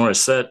Alanis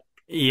Morissette.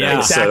 Yeah,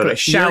 exactly.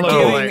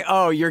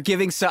 You're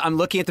giving. I'm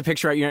looking at the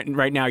picture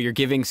right now. You're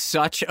giving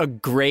such a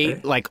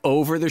great, like,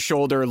 over the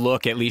shoulder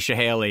look at Leisha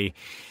Haley.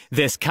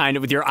 This kind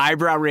of with your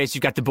eyebrow raised.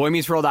 You've got the Boy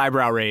Meets World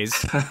eyebrow raise,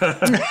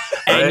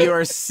 and you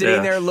are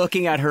sitting there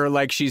looking at her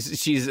like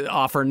she's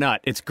off her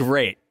nut. It's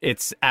great.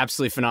 It's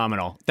absolutely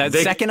phenomenal.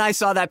 Second I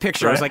saw that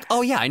picture, I was like,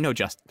 oh yeah, I know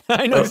Justin.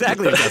 I know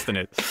exactly who Justin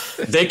is.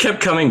 They kept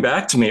coming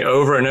back to me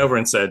over and over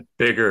and said,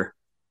 "Bigger,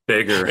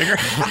 bigger,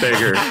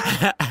 bigger."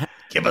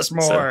 Give us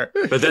more.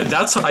 So, but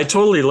that's I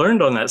totally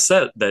learned on that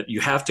set that you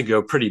have to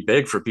go pretty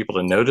big for people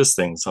to notice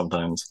things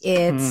sometimes.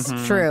 It's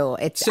true.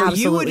 It's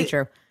absolutely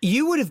true.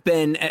 You would have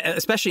been,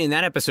 especially in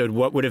that episode,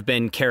 what would have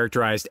been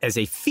characterized as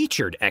a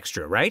featured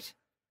extra, right?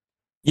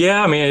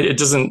 Yeah, I mean,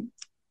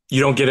 you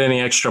don't get any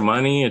extra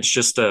money. It's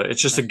just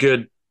a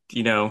good,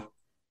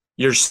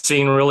 you're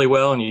seen really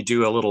well and you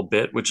do a little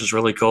bit, which is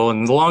really cool.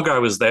 And the longer I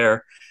was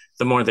there,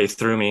 the more they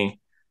threw me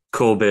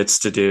cool bits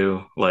to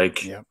do.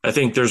 Like, I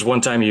think there's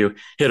one time you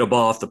hit a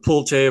ball off the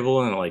pool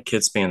table and it like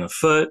hits me in the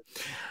foot.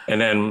 And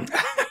then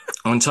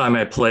one time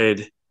I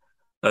played,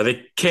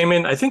 they came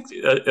in, I think,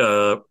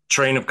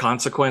 Train of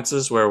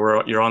Consequences,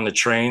 where you're on the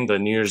train, the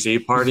New Year's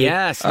Eve party.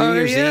 Yes, New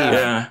Year's Eve.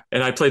 Yeah.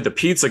 And I played the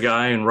pizza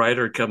guy, and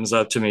Ryder comes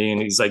up to me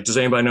and he's like, "Does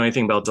anybody know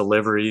anything about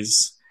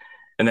deliveries?"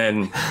 And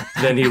then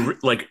he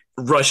like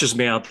rushes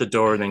me out the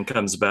door and then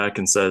comes back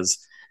and says,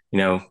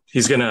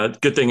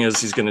 good thing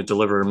is he's gonna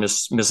deliver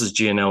Mrs.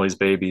 Gianelli's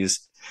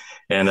babies,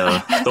 and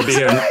they'll be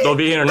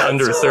here in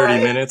under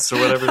 30 minutes or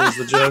whatever is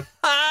the joke.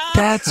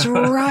 That's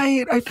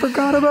right. I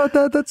forgot about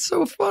that. That's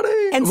so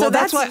funny. And so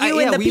that's why you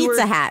in the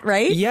Pizza Hat,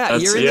 right? Yeah,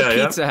 you're in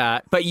the Pizza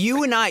Hat. But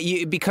you and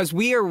I, because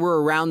we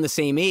were around the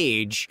same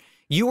age,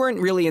 you weren't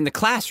really in the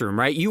classroom,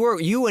 right?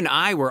 You and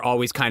I were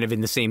always kind of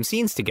in the same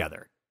scenes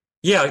together.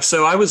 Yeah,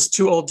 so I was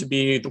too old to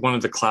be one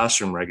of the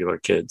classroom regular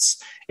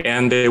kids,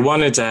 and they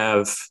wanted to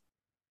have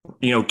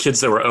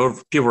kids that were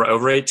people were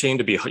over 18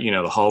 to be,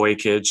 the hallway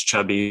kids,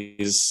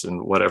 chubbies,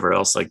 and whatever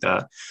else like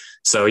that.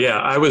 So yeah,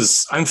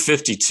 I'm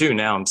 52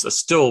 now. I'm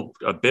still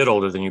a bit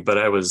older than you, but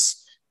I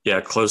was,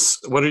 close.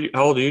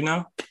 How old are you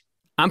now?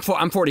 I'm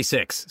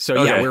 46. So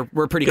okay.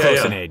 We're pretty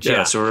close in age.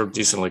 Yeah. So we're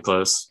decently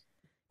close.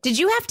 Did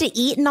you have to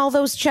eat in all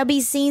those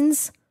chubby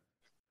scenes?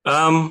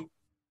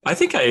 I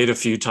think I ate a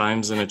few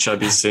times in a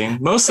chubby scene.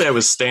 Mostly I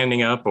was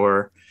standing up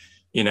or,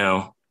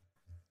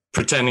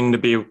 pretending to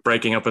be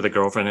breaking up with a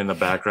girlfriend in the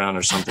background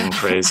or something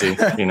crazy,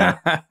 you know.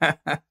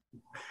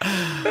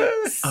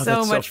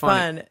 So much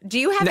fun. Do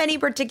you have any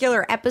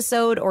particular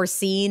episode or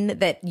scene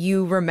that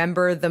you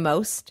remember the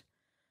most?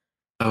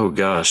 Oh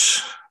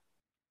gosh.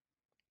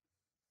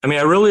 I mean,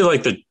 I really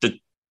like the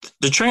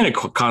Train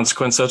of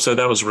Consequence episode.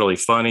 That was really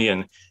funny.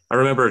 And I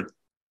remember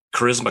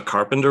Charisma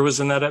Carpenter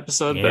was in that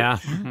episode, but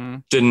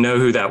didn't know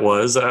who that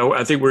was.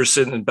 I think we were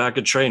sitting in the back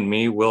of the train,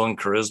 me, Will, and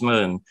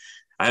Charisma, and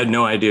I had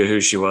no idea who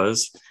she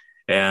was.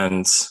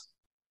 And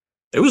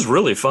it was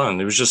really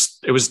fun. It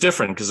was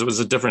different because it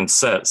was a different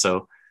set.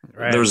 So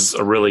there was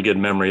a really good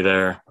memory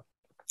there.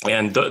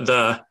 And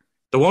the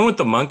one with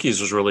the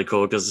monkeys was really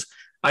cool because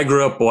I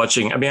grew up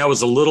watching. I mean, I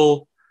was a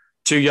little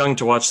too young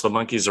to watch the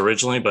Monkees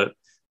originally, but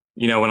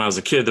you know, when I was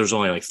a kid, there was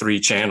only like 3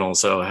 channels,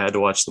 so I had to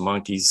watch the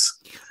Monkees.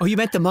 Oh, you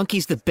meant the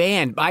Monkees, the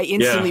band. I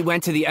instantly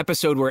went to the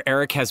episode where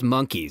Eric has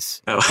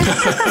monkeys. Oh.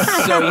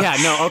 So yeah,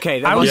 no, okay.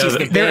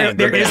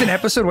 There is an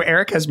episode where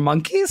Eric has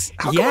monkeys?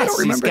 How come I don't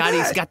remember that?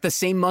 He's got the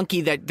same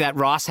monkey that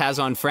Ross has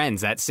on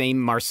Friends. That same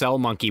Marcel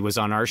monkey was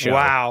on our show.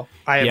 Wow.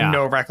 I have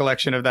no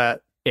recollection of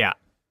that. Yeah.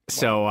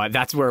 So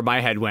that's where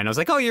my head went. I was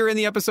like, oh, you're in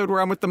the episode where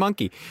I'm with the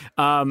monkey.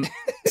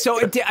 So,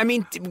 I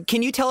mean,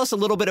 can you tell us a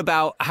little bit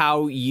about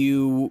how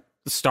you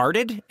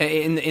started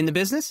in the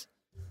business?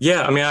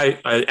 Yeah, I mean,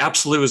 I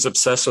absolutely was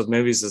obsessed with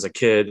movies as a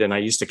kid, and I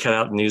used to cut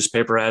out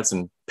newspaper ads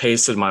and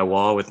pasted my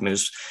wall with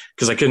movies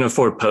because I couldn't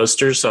afford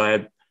posters, so I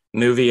had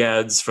movie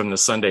ads from the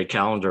Sunday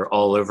calendar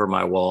all over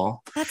my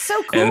wall. That's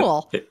so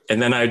cool.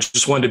 And then I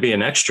just wanted to be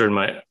an extra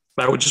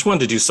I just wanted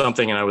to do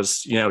something, and I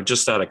was, you know,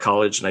 just out of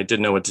college, and I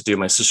didn't know what to do.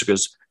 My sister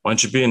goes, "Why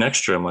don't you be an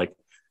extra?" I'm like,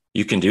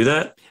 "You can do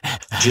that?"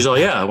 She's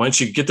like, "Yeah. Why don't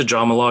you get the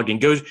drama log and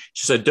go?"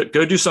 She said,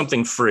 "Go do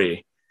something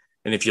free,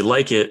 and if you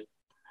like it,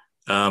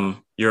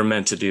 you're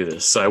meant to do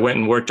this." So I went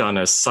and worked on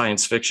a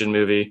science fiction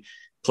movie,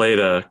 played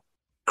a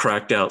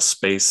cracked out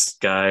space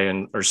guy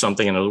or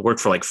something, and I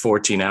worked for like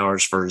 14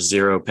 hours for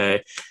 0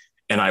 pay.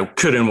 And I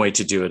couldn't wait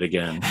to do it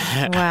again.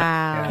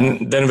 Wow.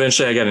 And then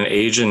eventually I got an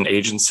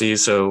agency.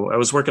 So I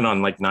was working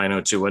on like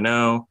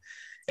 90210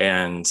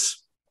 and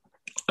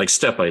like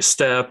Step by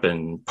Step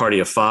and Party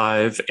of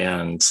Five.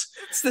 And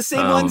it's the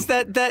same ones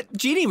that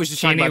Jeannie was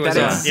just talking about.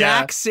 That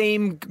exact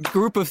same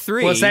group of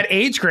 3. Well, it's that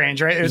age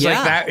range, right? It was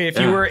like that. If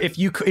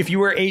you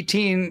were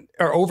 18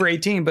 or over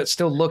 18, but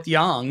still looked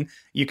young,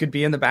 you could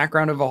be in the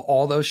background of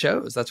all those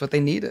shows. That's what they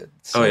needed.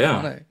 So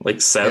funny. Like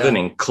Seven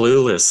and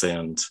Clueless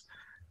and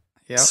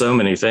so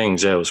many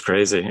things. Yeah, it was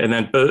crazy. And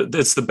then, but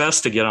it's the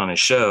best to get on a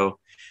show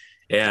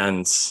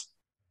and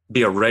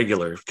be a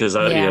regular because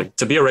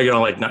to be a regular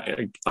on like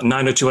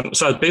 90210.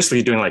 So I was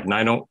basically doing like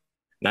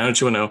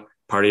 90210,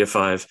 Party of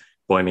Five,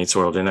 Boy Meets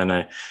World, and then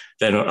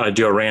I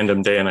do a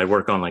random day and I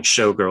work on like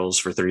Showgirls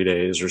for 3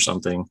 days or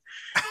something,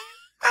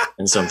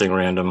 and something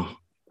random.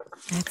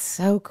 That's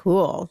so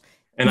cool.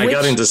 And I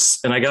got into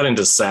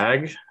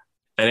SAG,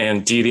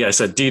 and Dee, I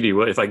said, Dee,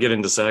 if I get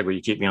into SAG, will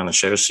you keep me on the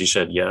show? She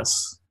said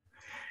yes.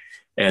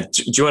 And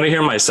do you want to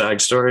hear my SAG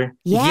story?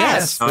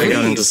 Yes. How I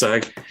got into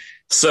SAG.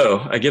 So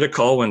I get a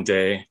call one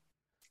day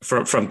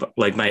from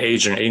like my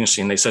agent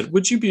agency, and they said,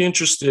 "Would you be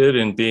interested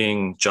in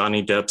being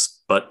Johnny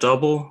Depp's butt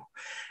double?"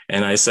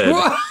 And I said,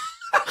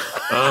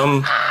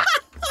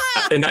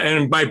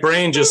 and my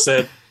brain just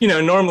said, you know,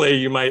 normally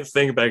you might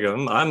think about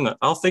it,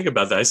 I'll think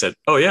about that. I said,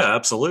 "Oh yeah,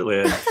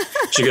 absolutely." And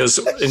she goes,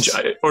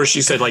 or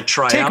she said, like,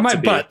 try Take out my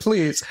to butt, be.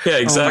 Please. Yeah,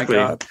 exactly.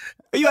 Oh my God.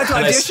 Are you at the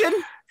audition?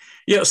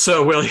 Yeah.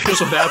 So, well, here's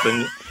what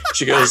happened.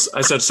 She goes,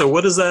 I said, "So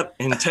what does that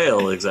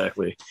entail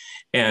exactly?"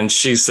 And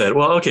she said,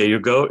 "Well, okay, you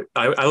go."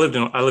 I live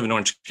in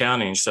Orange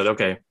County, and she said,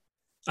 "Okay,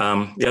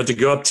 you have to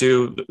go up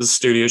to the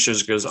studio."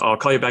 She goes, "I'll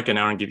call you back in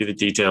an hour and give you the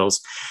details.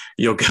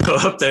 You'll go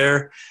up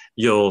there,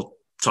 you'll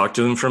talk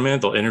to them for a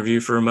minute, they'll interview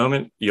for a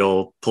moment,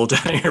 you'll pull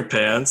down your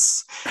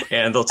pants,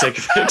 and they'll take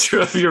a picture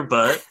of your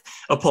butt,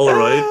 a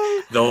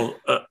Polaroid. They'll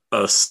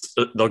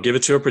give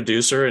it to a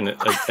producer, and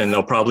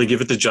they'll probably give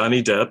it to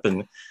Johnny Depp."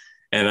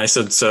 And I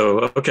said,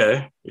 "So,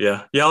 okay,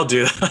 yeah, I'll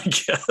do that, I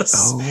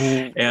guess."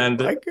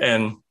 And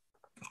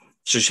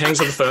she hangs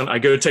up the phone. I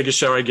go to take a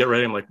shower. I get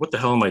ready. I'm like, "What the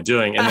hell am I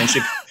doing?" And then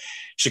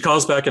she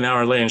calls back an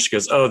hour later and she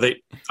goes, "Oh,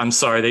 I'm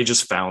sorry. They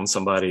just found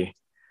somebody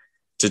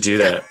to do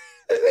that."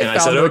 And I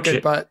said, "Okay."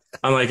 Butt.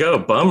 I'm like, "Oh,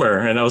 bummer."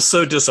 And I was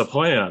so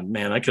disappointed.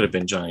 Man, I could have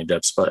been Johnny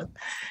Depp's butt.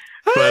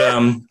 But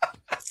how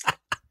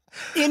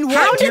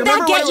did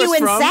that get you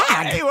in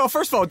SAG? Hey, well,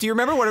 first of all, do you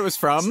remember what it was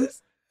from?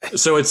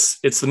 So it's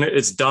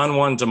Don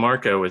Juan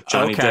DeMarco with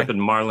Johnny Depp and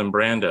Marlon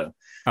Brando.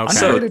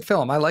 Okay. Underrated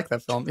film. I like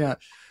that film. Yeah.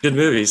 Good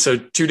movie. So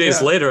 2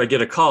 days later, I get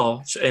a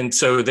call, and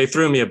so they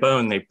threw me a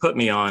bone. They put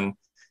me on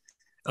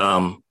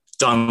Don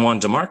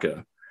Juan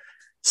DeMarco.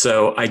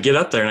 So I get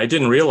up there, and I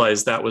didn't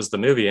realize that was the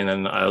movie. And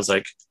then I was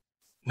like,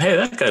 "Hey,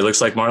 that guy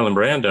looks like Marlon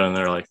Brando." And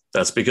they're like,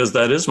 "That's because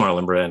that is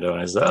Marlon Brando."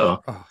 And I said,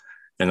 "Oh.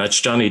 And that's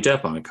Johnny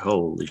Depp." I'm like,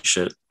 "Holy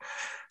shit."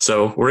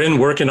 So we're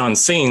working on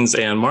scenes,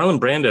 and Marlon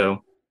Brando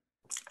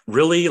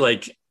really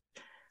like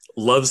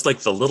loves like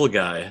the little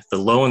guy, the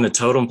low in the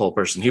totem pole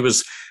person. He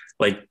was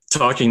like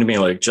talking to me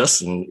like,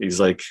 "Justin," he's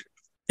like,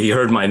 he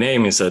heard my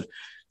name. He said,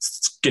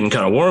 "It's getting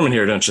kind of warm in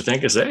here, don't you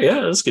think?" I said,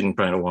 "Yeah, it's getting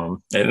kind of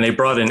warm." And they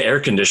brought an air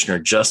conditioner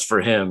just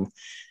for him.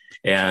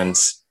 And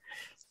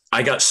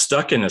I got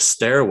stuck in a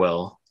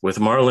stairwell with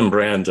Marlon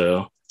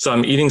Brando. So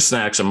I'm eating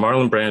snacks, and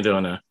Marlon Brando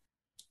and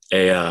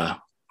a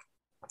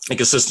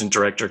assistant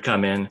director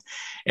come in,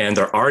 and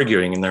they're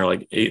arguing, and they're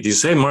like, "They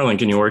say, Marlon,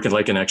 can you work in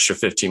like an extra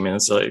 15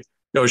 minutes?" Like,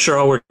 "No, sure,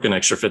 I'll work an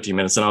extra 15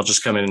 minutes, and I'll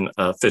just come in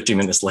 15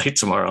 minutes late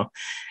tomorrow."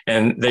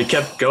 And they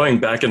kept going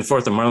back and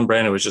forth, and Marlon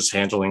Brando was just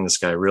handling this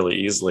guy really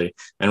easily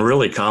and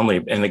really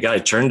calmly. And the guy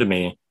turned to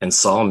me and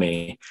saw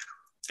me,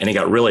 and he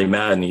got really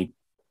mad, and he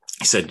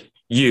said,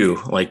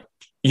 you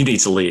need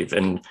to leave.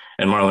 And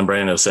Marlon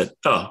Brando said,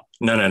 "Oh,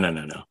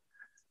 no.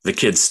 The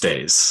kid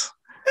stays."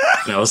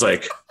 And I was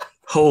like,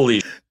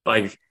 holy,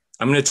 like,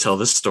 I'm going to tell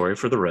this story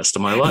for the rest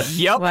of my life.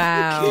 Yep.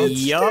 Wow.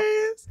 Yep.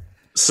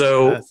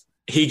 So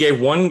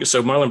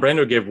so Marlon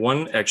Brando gave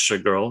one extra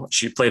girl.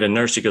 She played a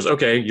nurse. He goes,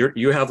 "Okay,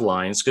 you have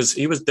lines." Cause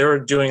they were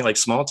doing like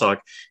small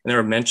talk, and they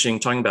were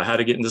talking about how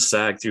to get into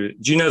SAG do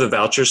you know the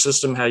voucher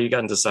system, how you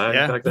got into SAG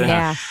back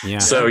then? Yeah.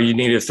 So you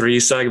needed 3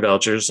 SAG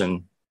vouchers,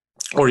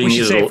 we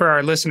should say for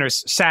our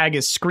listeners, SAG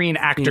is Screen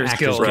Actors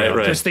Guild.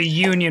 Right. It's the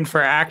union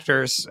for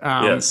actors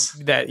yes.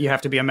 that you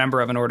have to be a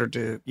member of in order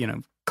to,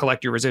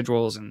 collect your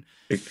residuals and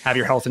have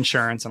your health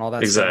insurance and all that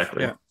stuff.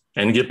 Exactly. Yeah.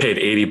 And get paid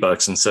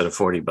 $80 instead of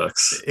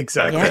 $40.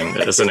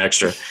 Exactly. As an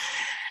extra.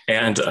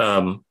 And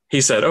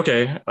he said,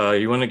 "Okay,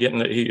 you want to get in?"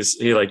 He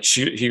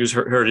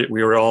heard it.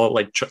 We were all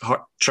like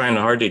trying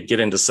hard to get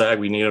into SAG.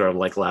 We needed our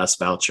like last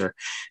voucher. And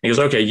he goes,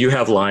 "Okay, you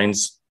have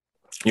lines.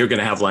 You're going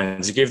to have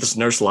lines." He gave this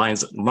nurse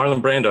lines.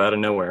 Marlon Brando out of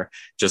nowhere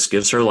just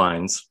gives her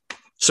lines.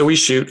 So we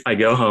shoot. I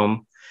go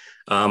home.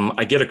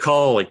 I get a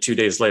call like 2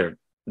 days later.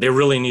 "They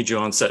really need you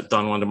on set,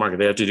 Don Juan DeMarco.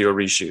 They have to do a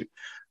reshoot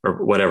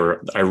or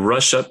whatever." I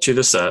rush up to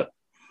the set.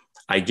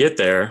 I get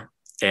there,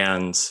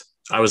 and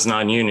I was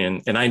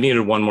non-union, and I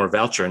needed one more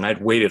voucher, and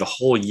I'd waited a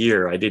whole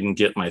year. I didn't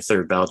get my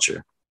 3rd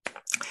voucher.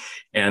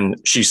 And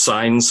she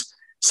signs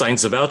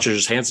the voucher,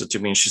 just hands it to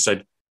me, and she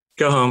said,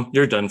 "Go home.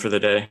 You're done for the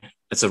day."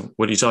 I said,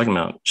 "What are you talking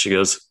about?" She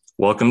goes,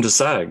 "Welcome to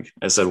SAG."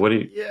 I said,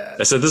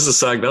 I said, "This is a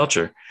SAG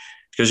voucher."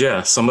 She goes,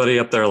 "Yeah, somebody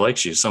up there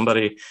likes you.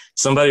 Somebody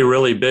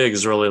really big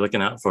is really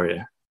looking out for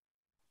you."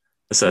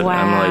 I said, wow.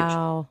 I'm like,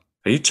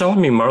 "Are you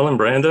telling me Marlon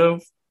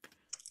Brando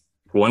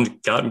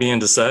got me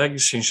into SAG?"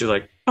 She's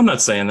like, "I'm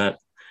not saying that.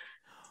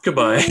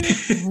 Goodbye."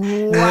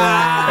 Wow. And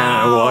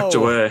I walked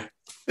away.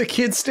 The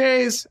kid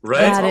stays.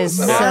 Right. That is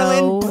so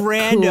Marlon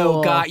Brando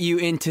cool. got you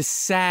into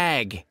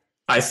SAG.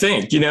 I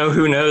think,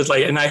 who knows?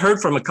 Like, and I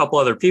heard from a couple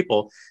other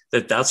people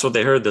that's what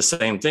they heard, the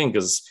same thing,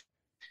 because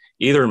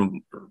either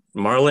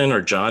Marlon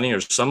or Johnny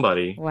or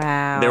somebody,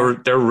 wow,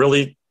 they're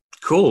really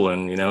cool.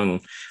 And,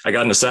 and I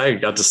got into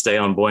SAG, got to stay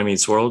on Boy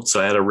Meets World.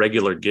 So I had a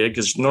regular gig,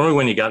 because normally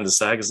when you got into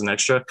SAG as an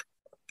extra,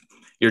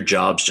 your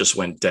jobs just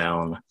went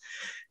down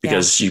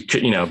because you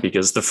could,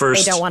 because the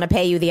first, they don't want to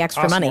pay you the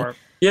extra money.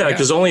 Yeah.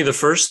 Because only the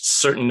first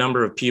certain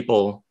number of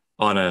people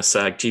on a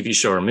SAG TV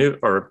show or movie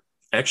or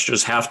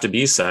extras have to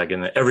be SAG,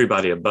 and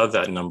everybody above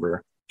that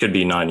number could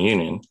be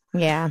non-union.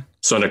 Yeah.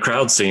 So in a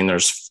crowd scene,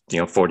 there's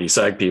 40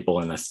 SAG people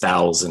and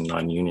 1,000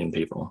 non-union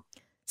people.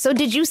 So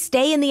did you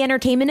stay in the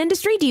entertainment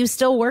industry? Do you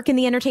still work in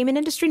the entertainment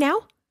industry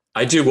now?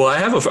 I do. Well, I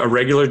have a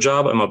regular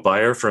job. I'm a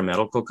buyer for a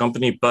medical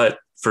company, but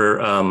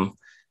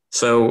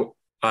so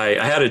I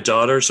had a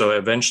daughter, so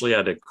eventually I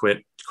had to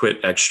quit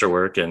extra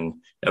work,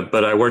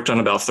 but I worked on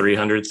about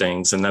 300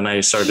 things, and then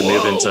I started to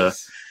move into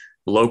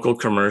local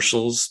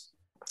commercials.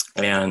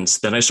 And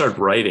then I started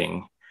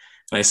writing,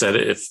 and I said,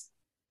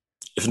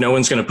 if no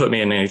one's going to put me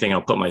in anything,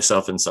 I'll put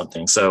myself in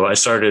something. So I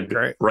started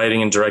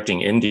writing and directing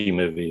indie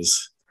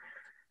movies.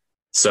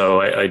 So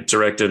I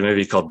directed a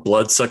movie called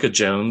Bloodsucker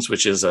Jones,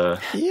 which is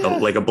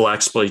like a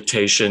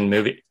blaxploitation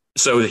movie.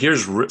 So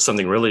here's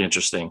something really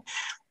interesting.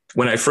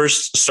 When I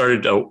first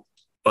started,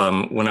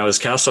 when I was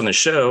cast on the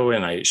show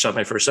and I shot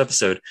my first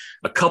episode,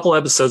 a couple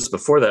episodes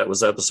before that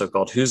was an episode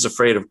called Who's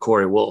Afraid of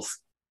Corey Wolf?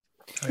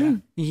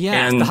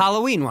 Yeah, and the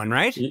Halloween one,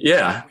 right?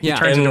 Yeah. He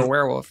turns into a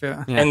werewolf,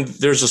 yeah. And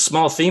there's a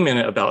small theme in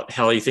it about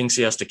how he thinks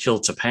he has to kill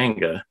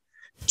Topanga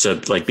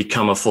to like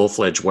become a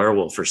full-fledged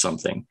werewolf or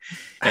something.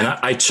 And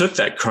I took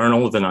that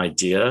kernel of an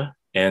idea,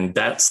 and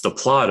that's the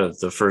plot of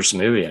the first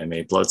movie I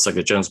made,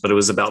 Bloodsucker Jones. But it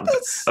was about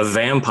a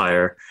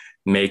vampire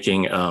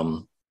making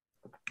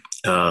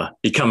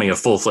becoming a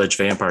full-fledged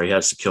vampire. He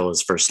has to kill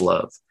his first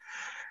love.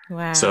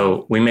 Wow.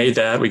 So we made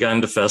that. We got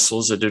into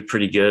festivals. It did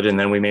pretty good. And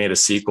then we made a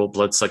sequel,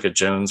 Bloodsucker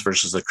Jones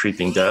versus the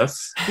Creeping Death.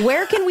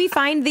 Where can we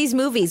find these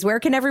movies? Where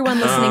can everyone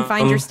listening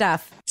find your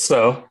stuff?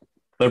 So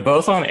they're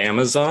both on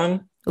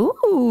Amazon.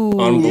 Ooh.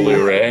 On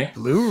Blu-ray.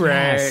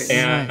 Blu-ray.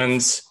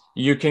 And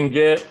you can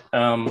get,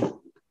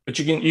 but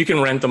you can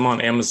rent them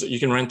on Amazon. You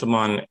can rent them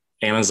on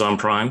Amazon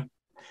Prime.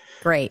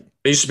 Great.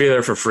 They used to be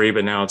there for free,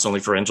 but now it's only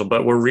for rental.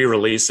 But we're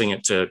re-releasing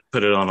it to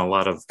put it on a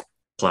lot of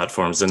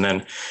platforms. And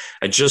then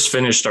I just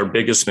finished our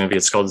biggest movie.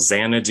 It's called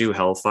Xanadu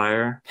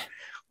Hellfire,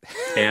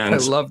 And I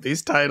love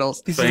these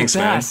titles. Thanks,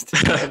 man.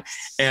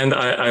 And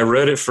I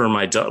wrote it for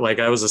my dad. Like,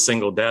 I was a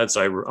single dad,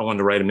 so I wanted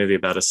to write a movie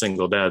about a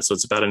single dad. So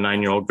it's about a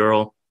 9-year-old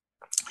girl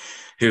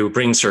who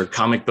brings her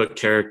comic book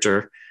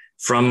character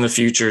from the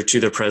future to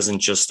the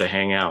present just to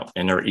hang out,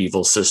 and her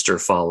evil sister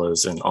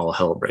follows, and all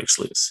hell breaks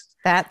loose.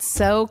 That's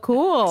so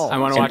cool. I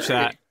want to watch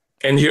that.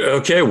 And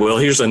well,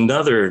 here's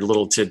another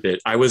little tidbit.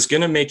 I was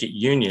going to make it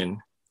union,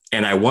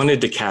 and I wanted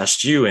to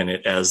cast you in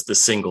it as the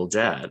single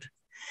dad.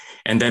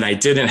 And then I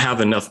didn't have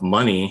enough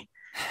money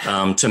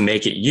to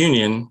make it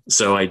union.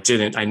 So I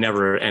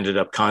never ended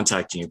up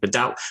contacting you. But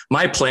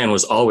my plan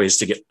was always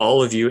to get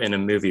all of you in a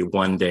movie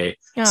one day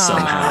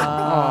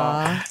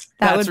somehow.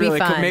 That would be really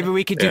fun. Cool. Maybe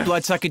we could do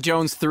Bloodsucker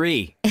Jones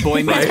 3.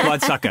 Boy Meets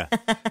Bloodsucker.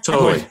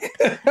 Totally.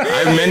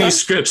 I have many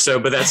scripts,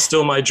 but that's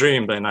still my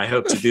dream. And I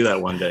hope to do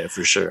that one day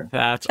for sure.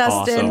 That's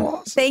Justin,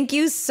 awesome. Thank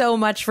you so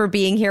much for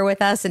being here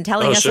with us and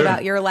telling us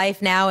about your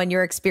life now and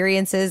your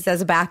experiences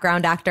as a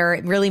background actor.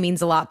 It really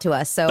means a lot to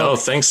us. So,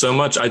 thanks so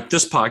much.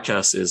 This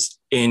podcast is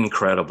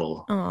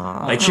incredible.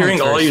 Aww. Like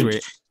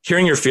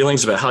hearing your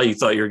feelings about how you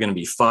thought you were going to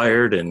be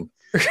fired, and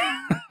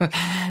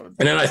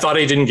then I thought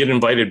I didn't get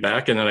invited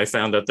back, and then I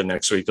found out the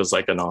next week was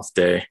like an off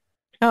day,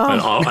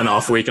 an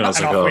off week, and I was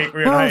like,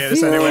 we're in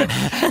hiatus anyway.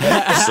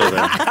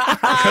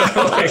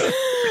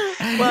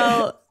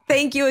 Well,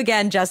 thank you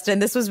again, Justin.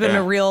 This has been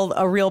a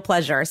real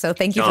pleasure. So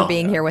thank you for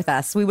being here with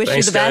us. We wish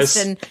you the best,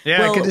 guys. and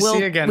good to see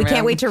you again. We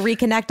can't wait to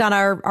reconnect on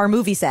our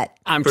movie set.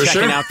 I'm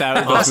checking out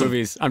those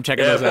movies. I'm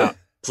checking those out.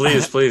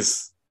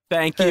 Please.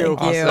 Thank you.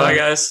 Awesome. Bye,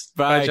 guys.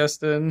 Bye,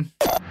 Justin.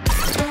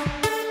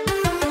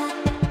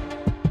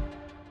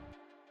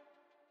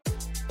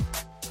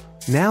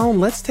 Now,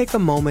 let's take a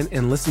moment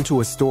and listen to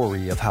a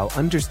story of how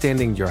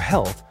understanding your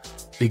health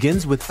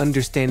begins with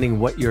understanding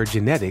what your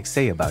genetics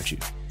say about you.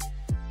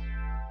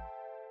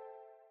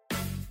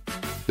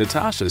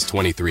 Natasha's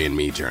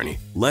 23andMe journey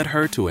led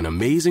her to an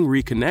amazing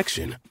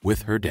reconnection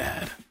with her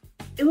dad.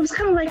 It was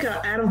kind of like an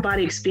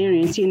out-of-body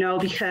experience,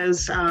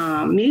 because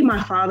meeting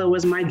my father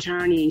was my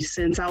journey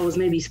since I was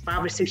maybe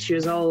 5 or 6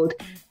 years old.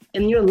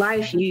 In your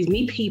life, you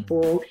meet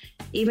people,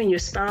 even your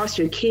spouse,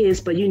 your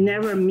kids, but you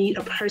never meet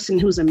a person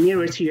who's a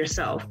mirror to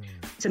yourself.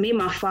 To meet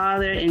my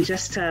father and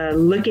just to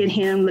look at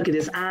him, look at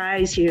his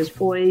eyes, hear his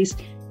voice,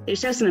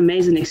 it's just an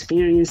amazing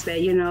experience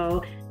that,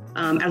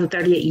 after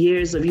 38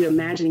 years of you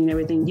imagining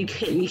everything, you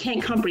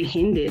can't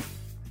comprehend it.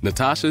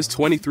 Natasha's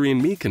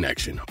 23andMe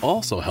connection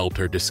also helped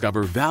her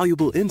discover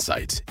valuable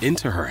insights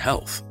into her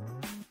health.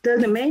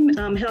 The main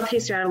health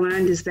history I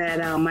learned is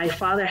that my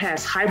father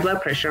has high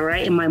blood pressure,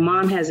 right? And my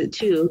mom has it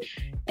too.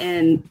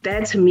 And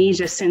that to me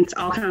just sent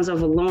all kinds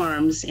of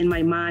alarms in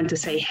my mind to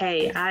say,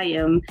 hey, I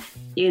am,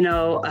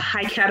 a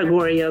high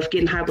category of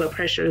getting high blood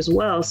pressure as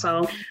well.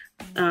 So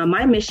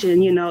my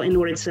mission, in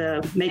order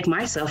to make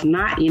myself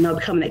not,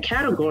 become that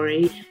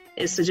category,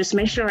 is to just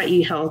make sure I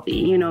eat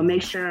healthy,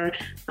 make sure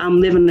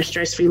I'm living a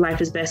stress-free life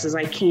as best as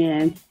I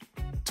can.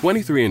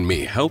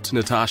 23andMe helped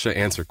Natasha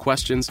answer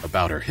questions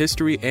about her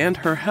history and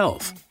her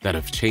health that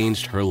have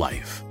changed her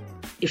life.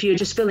 If you're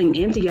just feeling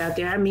empty out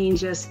there,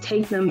 just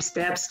take them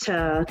steps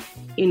to,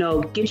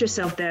 get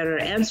yourself better,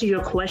 answer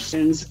your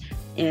questions.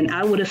 And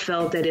I would have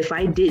felt that if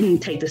I didn't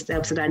take the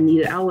steps that I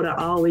needed, I would have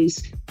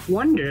always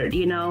wondered,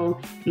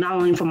 not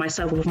only for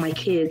myself, but for my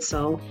kids.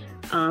 So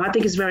I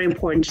think it's very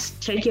important. Just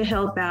check your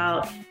health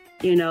out,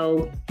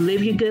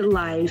 live your good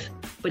life,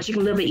 but you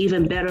can live an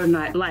even better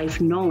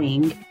life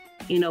knowing,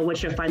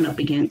 what you're fighting up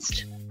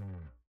against.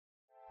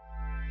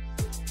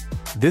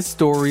 This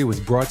story was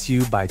brought to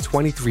you by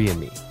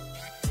 23andMe.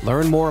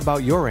 Learn more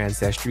about your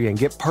ancestry and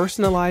get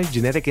personalized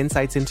genetic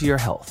insights into your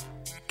health.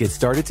 Get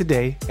started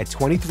today at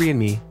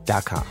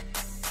 23andme.com.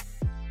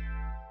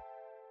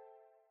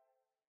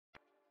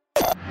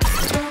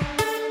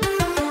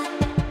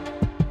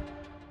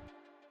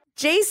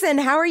 Jason,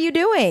 how are you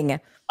doing?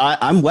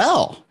 I'm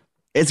well.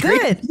 It's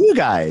great to see you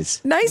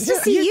guys. Nice to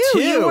see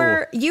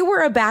you. You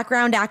were a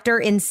background actor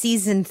in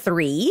season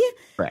 3.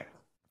 Right.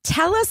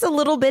 Tell us a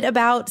little bit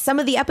about some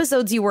of the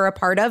episodes you were a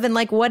part of, and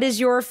what is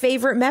your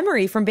favorite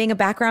memory from being a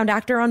background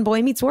actor on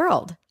Boy Meets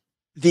World?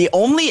 The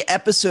only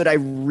episode I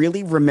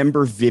really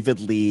remember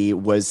vividly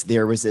was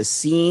there was a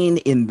scene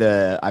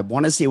I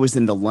want to say it was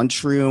in the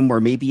lunchroom, or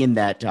maybe in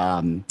that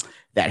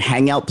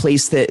hangout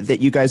place that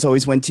you guys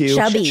always went to.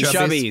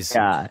 Chubby's.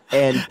 Yeah.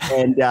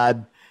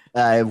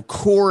 And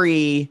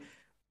Corey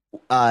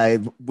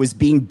was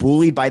being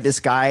bullied by this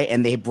guy,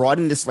 and they brought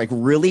in this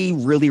really,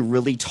 really,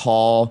 really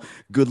tall,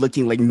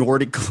 good-looking,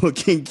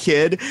 Nordic-looking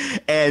kid.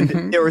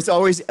 And there was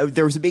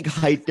a big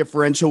height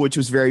differential, which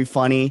was very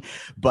funny.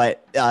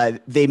 But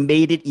they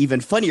made it even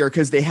funnier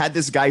because they had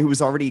this guy who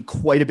was already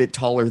quite a bit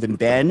taller than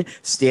Ben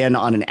stand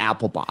on an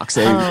apple box.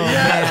 And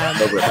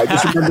I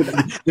just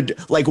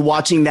remember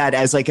watching that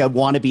as a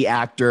wannabe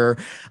actor,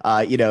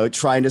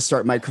 trying to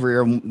start my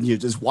career,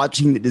 just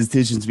watching the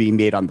decisions being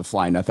made on the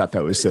fly. And I thought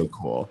that was so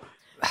cool.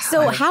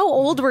 So how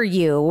old were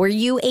you? Were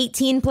you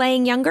 18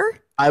 playing younger?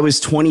 I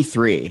was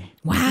 23.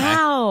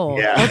 Wow.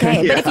 Yeah.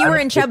 Okay. But if you were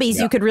in Chubby's,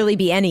 you could really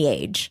be any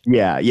age.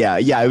 Yeah.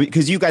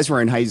 Because you guys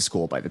were in high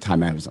school by the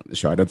time I was on the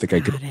show. I don't think I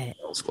could be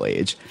middle school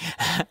age.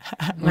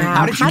 Wow.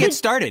 How did you get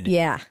started?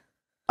 Yeah.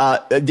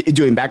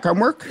 Doing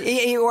background work,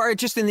 or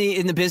just in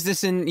the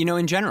business and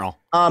in general.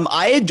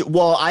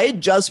 I had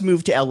just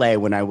moved to LA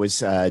when I was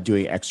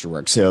doing extra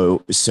work.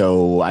 So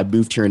I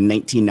moved here in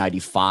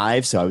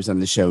 1995. So I was on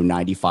the show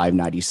 95,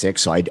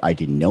 96. So I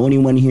didn't know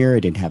anyone here.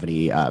 I didn't have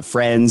any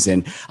friends,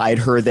 and I had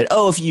heard that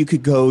if you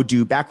could go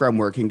do background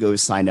work and go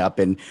sign up,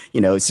 and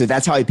so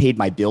that's how I paid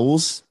my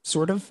bills.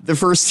 Sort of the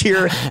first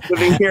year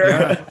living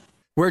here.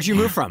 Where'd you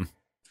move from?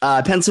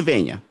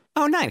 Pennsylvania.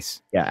 Oh,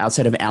 nice. Yeah,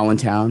 outside of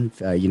Allentown,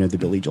 the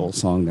Billy Joel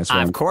song. That's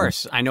where of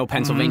course. I know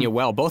Pennsylvania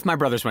well. Both my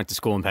brothers went to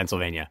school in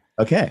Pennsylvania.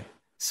 Okay.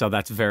 So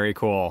that's very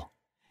cool.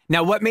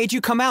 Now, what made you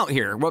come out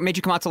here? What made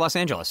you come out to Los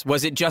Angeles?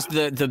 Was it just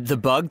the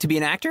bug to be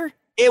an actor?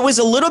 It was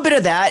a little bit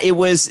of that.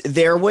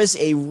 There was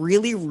a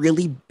really,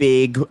 really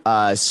big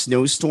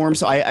snowstorm.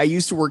 So I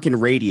used to work in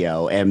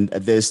radio, and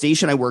the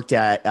station I worked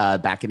at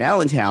back in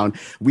Allentown,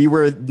 we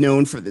were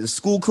known for the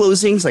school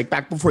closings. Like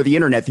back before the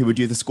internet, they would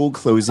do the school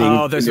closing.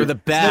 Oh, those were the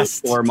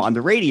best. Snowstorm on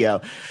the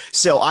radio.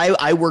 So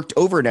I worked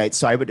overnight.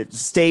 So I would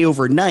stay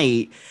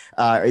overnight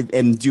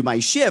and do my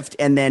shift.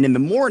 And then in the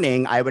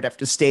morning, I would have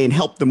to stay and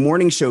help the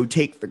morning show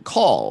take the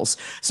calls.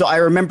 So I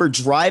remember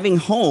driving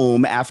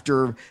home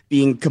after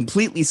being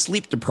completely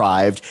sleep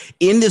deprived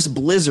in this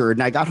blizzard.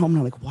 And I got home and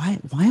I'm like,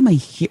 why am I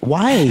here?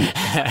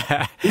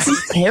 Why? This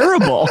is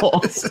terrible.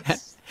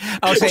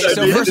 Okay,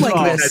 so first of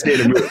all,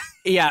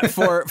 yeah,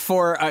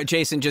 for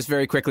Jason, just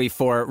very quickly,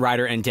 for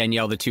Ryder and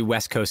Danielle, the two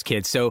West Coast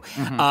kids. So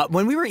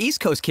when we were East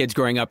Coast kids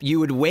growing up, you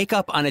would wake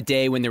up on a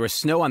day when there was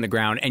snow on the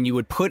ground and you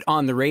would put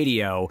on the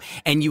radio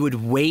and you would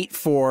wait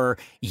for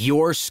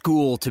your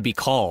school to be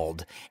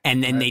called.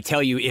 And then they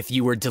tell you if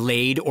you were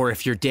delayed or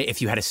if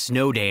you had a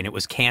snow day and it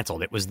was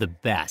canceled. It was the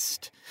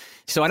best.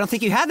 So I don't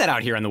think you had that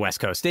out here on the West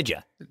Coast, did you?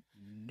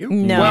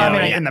 No. Well,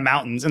 I mean, in the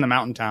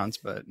mountain towns,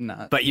 but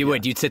not. But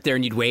you'd sit there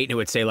and you'd wait, and it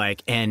would say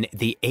like, and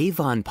the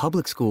Avon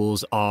public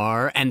schools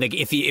are, and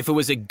if it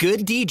was a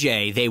good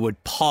DJ, they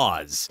would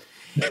pause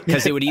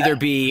because it would either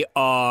be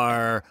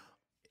are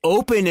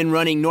open and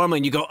running normally,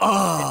 and you go,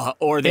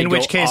 or they in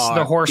which case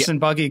the horse yeah. and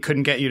buggy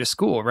couldn't get you to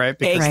school, right?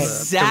 Because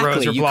exactly, the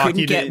roads are you blocked.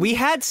 couldn't get. We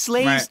had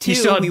sleighs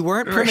too. We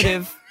weren't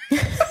primitive.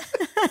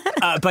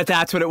 But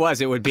that's what it was.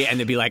 It would be, and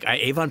they'd be like,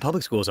 Avon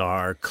public schools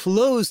are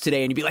closed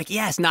today. And you'd be like,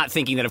 yes, not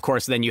thinking that, of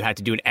course, then you had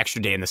to do an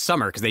extra day in the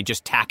summer because they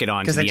just tack it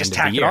on to the end of the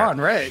year. Because they just tack it on,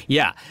 right.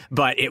 Yeah.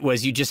 But it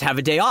was, you just have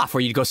a day off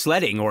where you'd go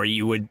sledding or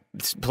you would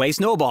play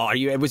snowball.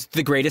 It was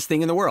the greatest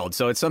thing in the world.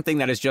 So it's something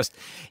that is just,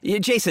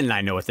 Jason and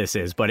I know what this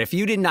is. But if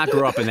you did not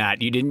grow up in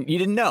that, you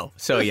didn't know.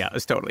 So yeah, it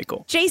was totally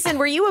cool. Jason,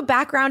 were you a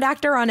background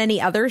actor on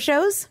any other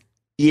shows?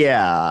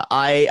 Yeah,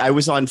 I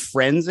was on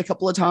Friends a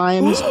couple of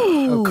times.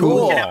 Oh,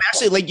 cool. And I'm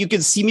actually, like, you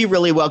could see me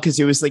really well because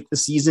it was like the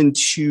season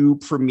 2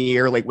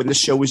 premiere, like when the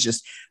show was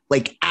just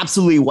like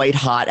absolutely white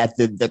hot at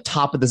the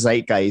top of the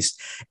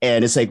zeitgeist.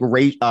 And it's like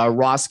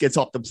Ross gets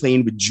off the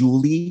plane with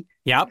Julie.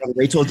 Yep. And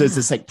Rachel does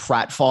this like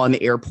pratfall in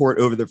the airport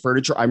over the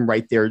furniture. I'm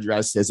right there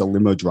dressed as a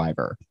limo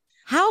driver.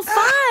 How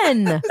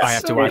fun. I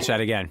have to watch that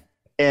again.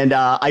 And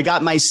I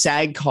got my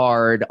SAG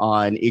card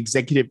on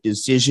Executive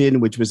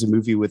Decision, which was a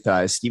movie with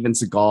Steven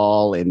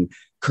Seagal and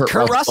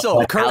Kurt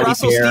Russell,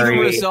 Steven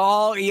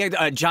Rizal,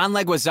 John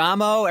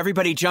Leguizamo,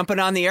 everybody jumping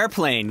on the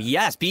airplane.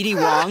 Yes, B.D.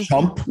 Wong.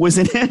 Trump was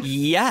in it.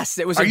 Yes,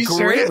 it was a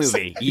great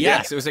movie.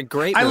 Yes, it was a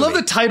great movie. I love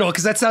the title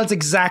because that sounds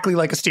exactly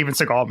like a Steven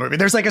Seagal movie.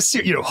 There's like a,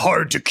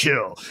 Hard to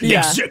Kill,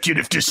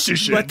 Executive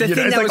Decision. But the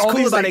thing that was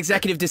cool about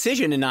Executive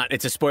Decision, and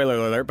it's a spoiler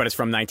alert, but it's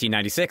from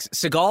 1996,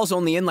 Seagal's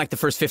only in like the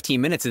first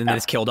 15 minutes and then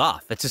it's killed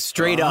off. It's a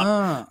straight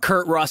up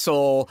Kurt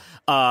Russell.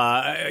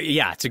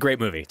 It's a great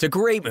movie. It's a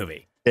great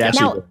movie.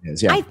 Now,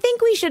 I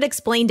think we should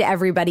explain to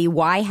everybody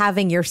why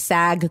having your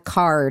SAG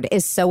card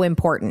is so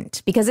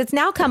important, because it's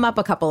now come up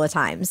a couple of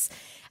times.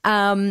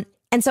 And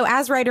so,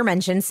 as Ryder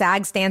mentioned,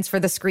 SAG stands for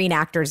the Screen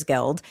Actors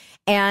Guild,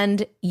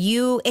 and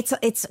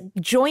it's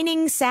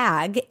joining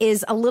SAG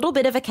is a little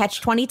bit of a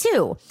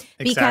catch-22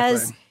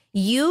 because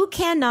you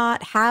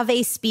cannot have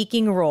a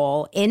speaking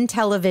role in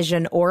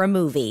television or a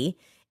movie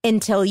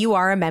until you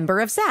are a member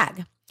of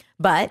SAG.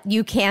 But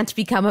you can't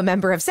become a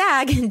member of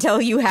SAG until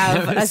you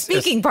have a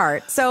speaking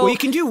part. So you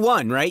can do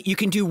one, right? You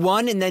can do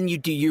one, and then you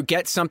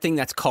get something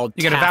that's called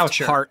you get a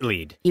voucher.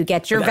 Taft-Hartley'd. You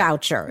get your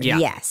voucher. Yeah.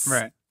 Yes.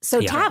 Right.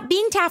 So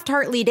being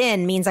Taft-Hartley'd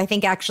in means I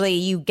think actually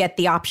you get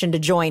the option to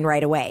join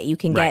right away. You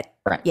can get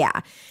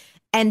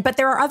but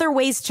there are other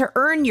ways to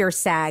earn your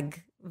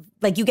SAG.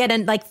 Like you get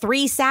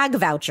 3 SAG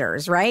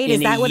vouchers, right?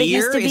 Is that what it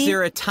used to be? Is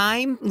there a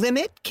time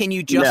limit? Can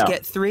you just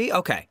get 3?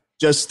 Okay.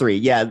 Just 3,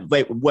 yeah.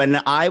 But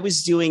when I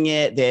was doing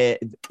it,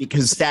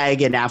 because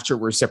SAG and AFTRA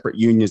were separate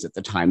unions at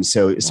the time,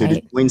 so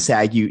to join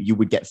SAG, you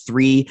would get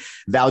 3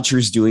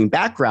 vouchers doing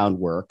background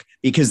work,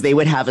 because they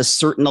would have a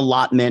certain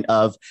allotment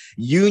of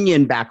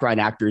union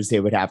background actors they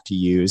would have to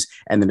use,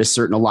 and then a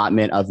certain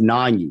allotment of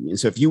non-union.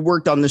 So if you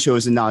worked on the show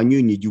as a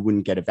non-union, you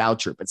wouldn't get a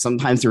voucher. But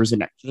sometimes there was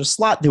an extra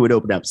slot that would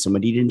open up.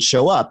 Somebody didn't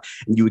show up,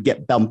 and you would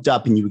get bumped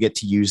up, and you would get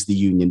to use the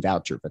union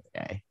voucher for the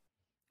day.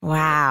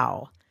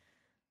 Wow.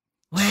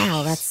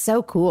 Wow, that's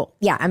so cool.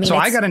 Yeah, I mean, so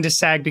I got into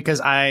SAG because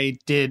I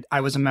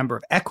was a member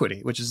of Equity,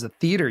 which is the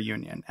theater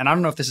union. And I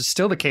don't know if this is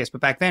still the case, but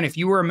back then, if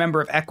you were a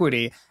member of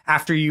Equity,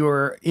 after you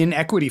were in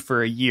Equity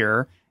for a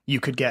year,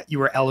 you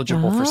were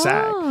eligible for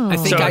SAG. I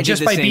think so I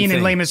just by being thing.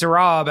 in Les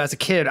Miserables as a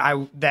kid,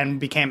 I then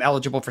became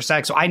eligible for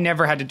SAG. So I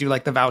never had to do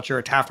like the voucher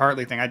or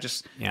Taft-Hartley thing. I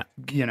just,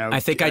 I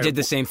think I did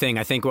the same thing.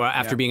 I think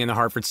after being in the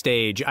Hartford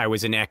stage, I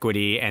was in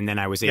Equity, and then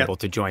I was able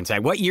to join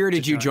SAG. What year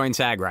did you join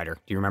SAG, Ryder?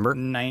 Do you remember?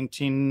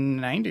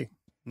 1990.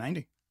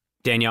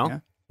 Danielle? Yeah.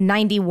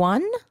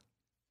 91?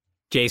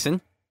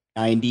 Jason?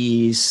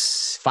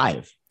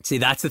 95. See,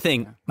 that's the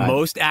thing.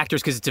 Most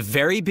actors, because it's a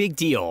very big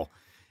deal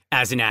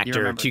as an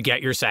actor to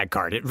get your SAG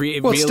card. It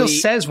really still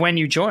says when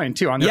you join,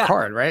 too, on your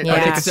card, right? Yeah.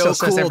 Like, it's so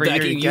cool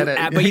that you get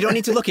it. But you don't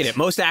need to look at it.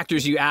 Most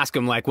actors, you ask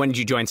them, like, when did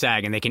you join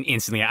SAG? And they can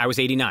instantly, I was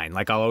 89.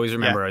 Like, I'll always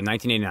remember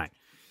 1989.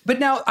 But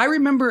now, I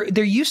remember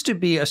there used to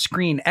be a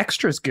Screen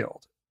Extras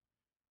Guild.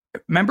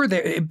 Remember,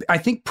 I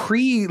think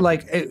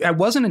it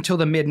wasn't until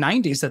the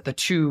mid-90s that the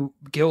two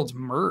guilds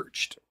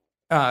merged.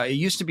 It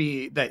used to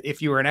be that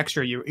if you were an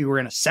extra, you were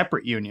in a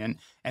separate union,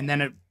 and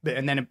then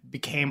it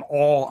became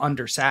all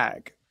under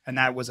SAG, and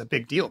that was a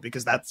big deal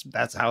because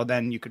that's how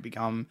then you could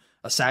become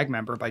a SAG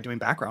member by doing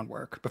background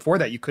work. Before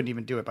that, you couldn't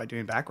even do it by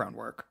doing background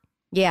work.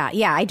 Yeah,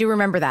 I do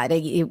remember that.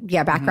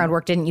 Background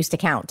work didn't used to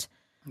count.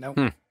 No.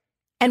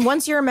 And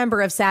once you're a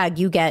member of SAG,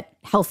 you get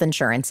health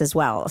insurance as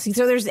well.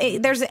 So there's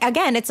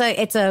again, it's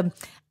a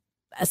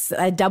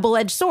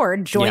double-edged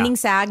sword. Joining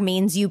SAG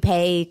means you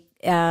pay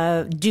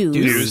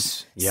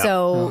dues. Yep.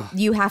 So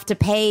you have to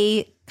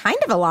pay kind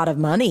of a lot of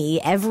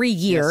money every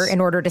year in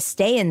order to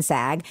stay in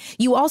SAG.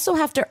 You also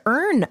have to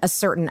earn a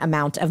certain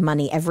amount of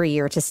money every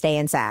year to stay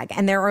in SAG.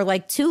 And there are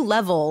like 2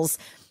 levels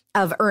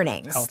of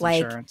earnings, health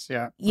like insurance,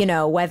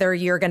 whether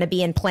you're going to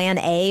be in plan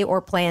A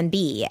or plan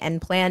B,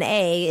 and plan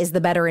A is the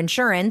better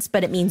insurance,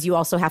 but it means you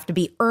also have to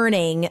be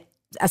earning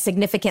a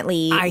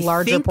significantly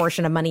larger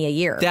portion of money a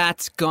year.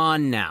 That's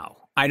gone now.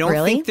 I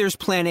don't think there's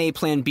plan A,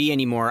 plan B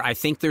anymore. I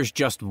think there's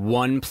just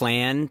one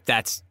plan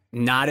that's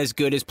not as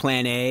good as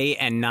plan A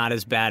and not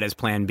as bad as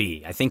plan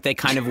B. I think they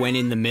kind of went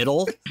in the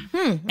middle.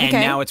 And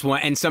now it's one,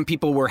 and some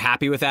people were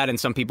happy with that and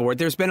some people were.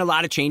 There's been a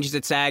lot of changes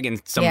at SAG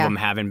and some of them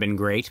haven't been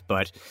great,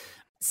 but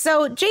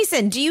So,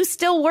 Jason, do you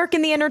still work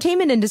in the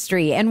entertainment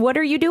industry? And what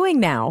are you doing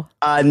now?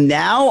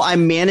 Now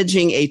I'm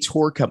managing a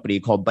tour company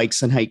called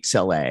Bikes and Hikes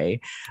LA.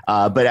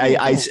 But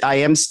I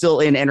am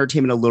still in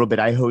entertainment a little bit.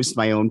 I host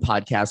my own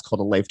podcast called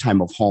A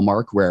Lifetime of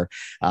Hallmark, where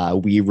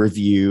we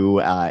review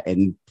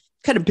and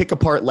kind of pick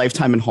apart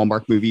Lifetime and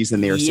Hallmark movies,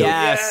 and they are so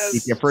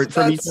different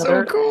from each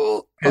other. So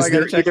cool. Because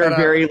they're either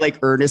very like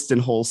earnest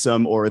and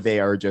wholesome, or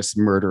they are just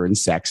murder and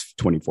sex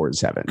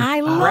 24/7. I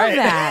love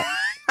that.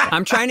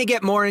 I'm trying to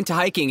get more into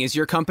hiking. Is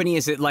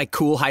it like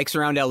cool hikes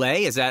around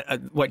LA? Is that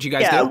what you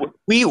guys do?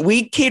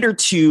 We cater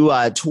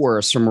to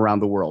tourists from around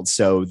the world.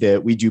 So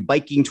we do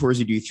biking tours.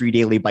 We do 3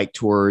 daily bike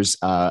tours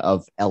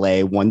of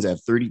LA. One's a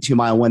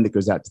 32-mile one that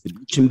goes out to the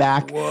beach and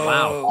back.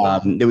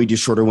 Wow. Then we do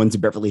shorter ones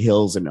in Beverly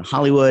Hills and in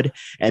Hollywood.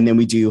 And then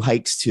we do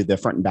hikes to the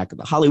front and back of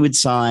the Hollywood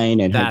sign.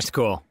 And that's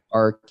cool.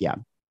 Park. Yeah.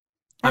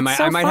 I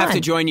might have to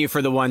join you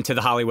for the one to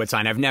the Hollywood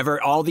sign. I've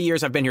never, all the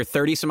years I've been here,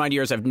 30 some odd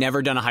years, I've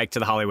never done a hike to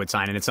the Hollywood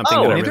sign, and it's something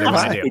that I really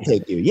want to do.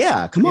 Take you.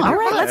 Yeah, come on. All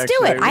right, let's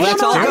do it. I've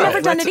never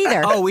done it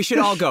either. Oh, we should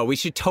all go. We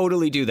should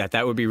totally do that.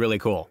 That would be really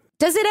cool.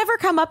 Does it ever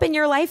come up in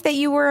your life that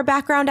you were a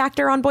background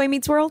actor on Boy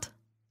Meets World?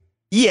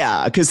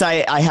 Yeah, because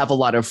I have a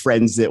lot of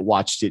friends that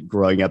watched it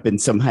growing up,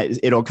 and sometimes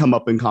it'll come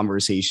up in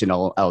conversation.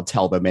 I'll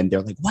tell them, and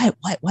they're like, what?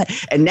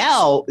 And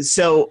now,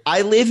 so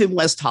I live in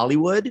West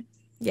Hollywood.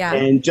 Yeah.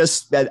 And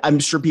just that, I'm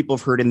sure people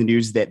have heard in the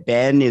news that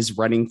Ben is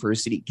running for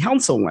city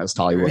council in West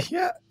Hollywood.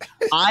 Yeah.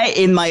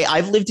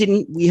 I've lived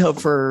in WeHo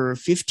for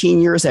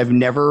 15 years. I've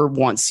never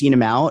once seen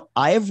him out.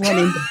 I have run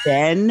into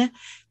Ben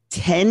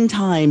 10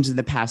 times in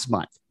the past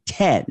month.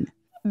 10.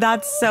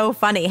 That's so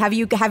funny. Have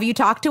you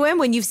talked to him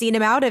when you've seen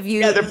him out?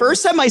 Yeah, the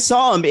first time I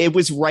saw him, it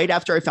was right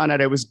after I found out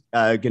I was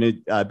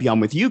going to be on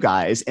with you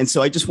guys. And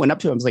so I just went up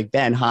to him. I was like,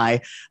 Ben, hi.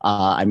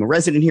 I'm a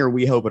resident here at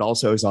WeHo, but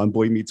also I was on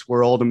Boy Meets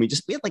World. And we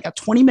had like a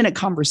 20-minute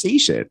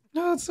conversation.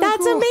 Oh, that's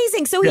cool.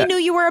 Amazing. So he knew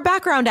you were a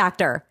background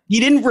actor.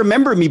 He didn't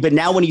remember me, but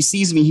now when he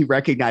sees me, he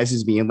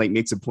recognizes me and like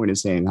makes a point of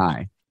saying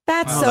hi.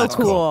 That's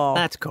cool.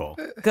 That's cool.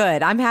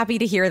 Good. I'm happy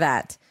to hear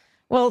that.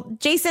 Well,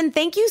 Jason,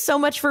 thank you so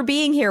much for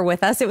being here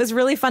with us. It was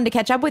really fun to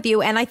catch up with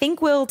you. And I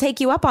think we'll take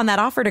you up on that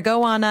offer to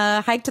go on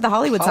a hike to the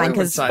Hollywood sign,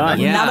 because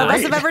none of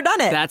us have ever done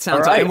it. That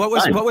sounds right. And what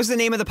was the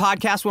name of the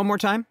podcast one more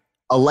time?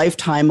 A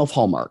Lifetime of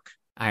Hallmark.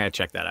 I got to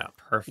check that out.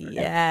 Perfect.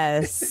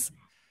 Yes.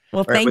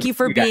 Well, thank you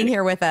for being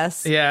here with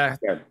us. Yeah.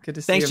 Good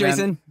to see Thanks, you, man.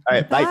 Jason. All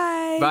right,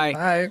 Bye.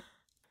 Bye.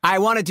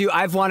 I've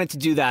wanted to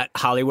do that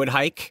Hollywood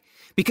hike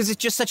because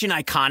it's just such an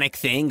iconic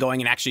thing,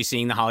 going and actually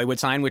seeing the Hollywood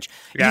sign, which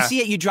you see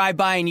it, you drive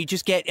by and you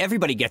just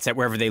everybody gets that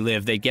wherever they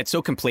live. They get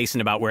so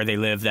complacent about where they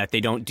live that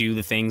they don't do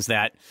the things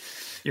that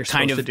you're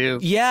supposed to do.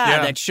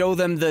 That show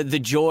them the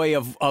joy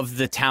of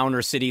the town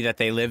or city that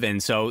they live in.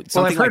 So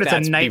something I've heard like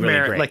it's a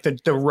nightmare. Really like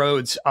the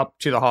roads up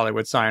to the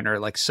Hollywood sign are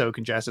like so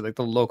congested. Like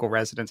the local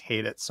residents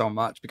hate it so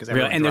much because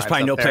and there's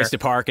probably no place to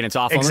park and it's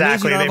awful.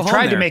 Exactly. They've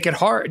tried to make it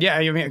hard. Yeah,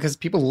 I mean, because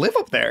people live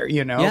up there,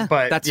 you know. Yeah,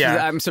 but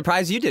I'm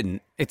surprised you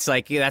didn't. It's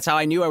like that's how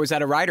I knew I was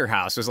at a Ryder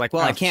house. It was like,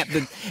 well, I can't.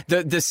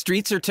 The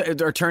streets are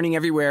turning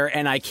everywhere,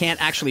 and I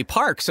can't actually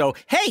park. So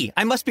hey,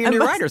 I must be near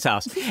Ryder's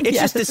house. It's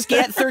just a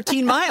scant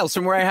 13 miles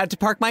from where I had to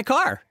park my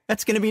car.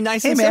 That's going to be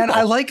nice. Hey, and man, simple.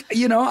 I like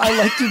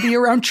to be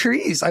around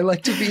trees. I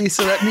like to be,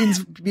 so that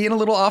means being a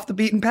little off the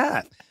beaten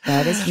path.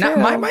 That is true.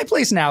 Now, my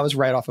place now is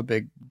right off a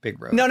big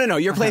road. No.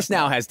 Your place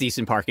now has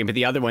decent parking, but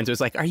the other ones, it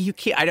was like, are you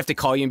kidding? I'd have to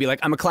call you and be like,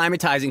 I'm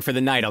acclimatizing for the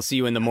night. I'll see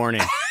you in the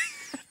morning.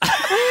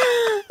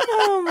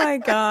 Oh my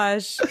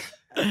gosh.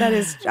 That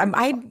is,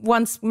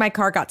 once my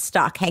car got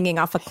stuck hanging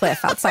off a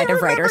cliff outside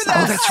of Ryder's house.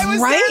 Oh,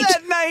 that's right.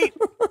 That night.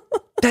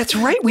 That's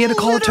right. We had to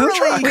call a tow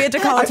truck. We had to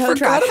call a tow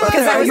truck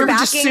because I remember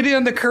just sitting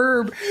on the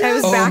curb. I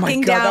was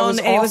backing down,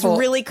 and it was awful.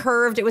 really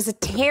curved. It was a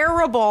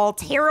terrible,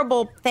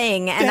 terrible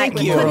thing, and I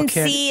couldn't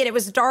see it. It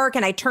was dark,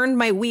 and I turned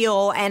my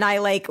wheel, and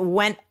I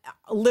went.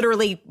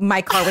 Literally,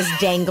 my car was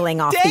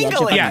dangling off the edge of the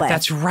cliff. Yeah,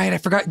 that's right. I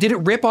forgot. Did it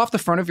rip off the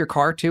front of your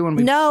car too?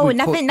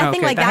 Nothing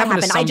like that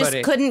happened. I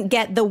just couldn't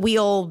get the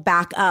wheel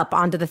back up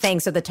onto the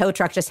thing, so the tow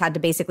truck just had to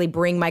basically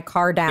bring my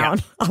car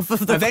down off of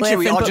the cliff. Eventually,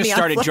 we all just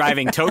started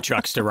driving tow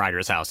trucks to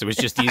Ryder's house. It was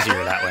just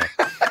easier that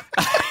way.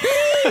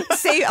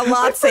 A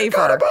lot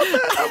safer.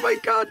 Oh my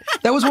god,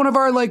 that was one of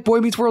our Boy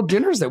Meets World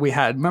dinners that we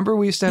had. Remember,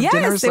 we used to have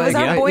dinners. Yes,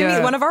 it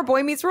was one of our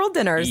Boy Meets World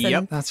dinners.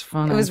 Yep, that's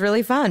fun. It was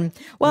really fun.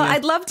 Well,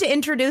 I'd love to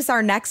introduce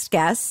our next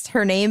guest.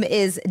 Her name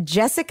is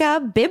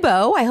Jessica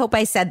Bibbo. I hope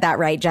I said that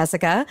right,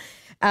 Jessica.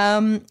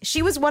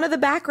 She was one of the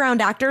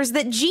background actors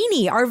that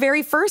Jeannie, our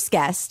very first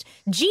guest,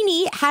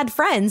 Jeannie had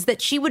friends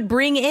that she would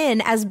bring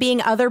in as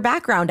being other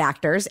background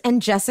actors,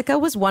 and Jessica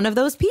was one of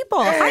those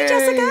people. Hey. Hi,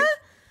 Jessica.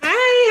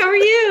 Hi, how are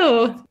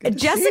you?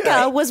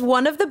 Jessica was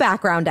one of the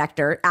background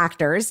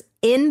actors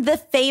in the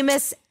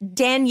famous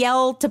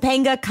Danielle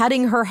Topanga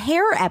cutting her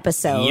hair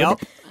episode. Yep.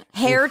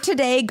 Hair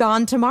Today,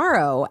 Gone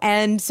Tomorrow.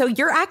 And so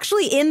you're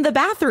actually in the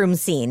bathroom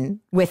scene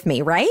with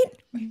me, right?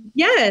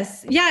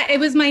 Yes. Yeah,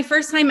 it was my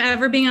first time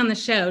ever being on the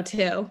show,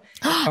 too.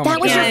 That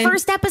was your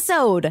first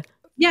episode.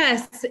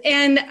 Yes.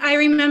 And I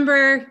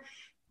remember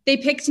they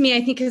picked me,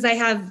 I think, because I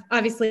have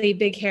obviously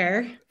big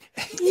hair.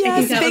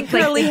 Yes, big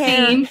curly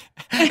hair.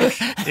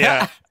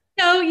 Yeah.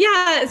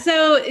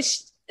 So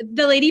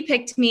the lady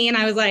picked me and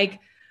I was like,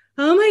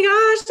 oh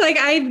my gosh,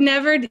 I've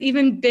never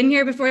even been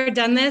here before,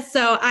 done this.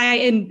 So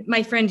and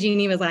my friend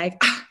Jeannie was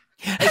like,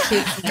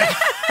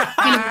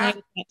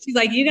 she's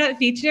like, you got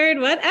featured,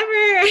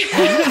 whatever.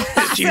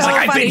 She's so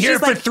I've been here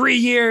for 3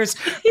 years.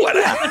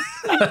 Whatever.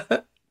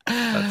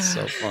 That's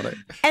so funny.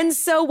 And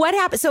so what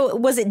happened? So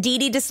was it Dee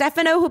Dee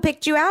DeStefano who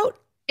picked you out?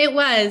 It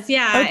was,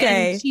 yeah.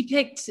 Okay. And she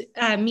picked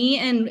me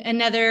and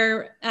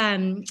another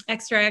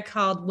extra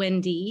called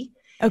Wendy.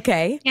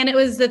 Okay. And it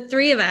was the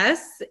three of us.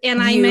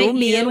 And I met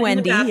you and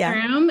Wendy in the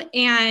bathroom.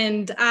 Yeah.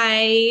 And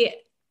I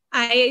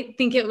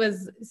think it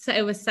was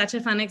such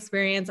a fun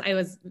experience. I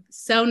was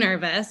so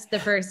nervous the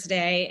first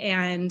day.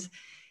 And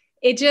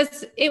it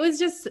was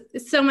just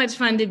so much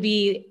fun to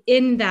be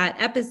in that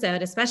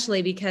episode,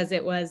 especially because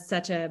it was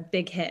such a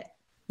big hit.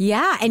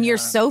 Yeah, and you're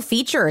so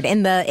featured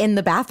in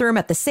the bathroom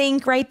at the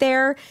sink right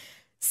there.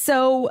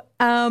 So,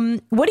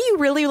 what do you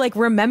really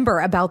remember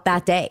about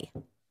that day?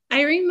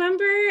 I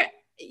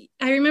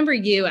remember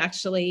you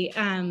actually.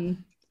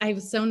 I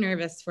was so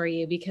nervous for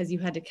you because you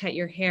had to cut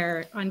your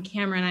hair on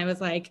camera, and I was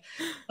like,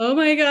 "Oh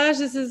my gosh,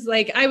 this is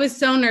I was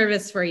so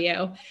nervous for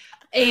you,"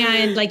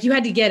 and you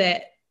had to get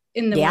it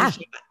in the one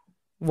shot.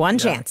 One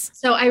chance.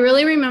 So I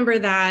really remember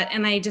that,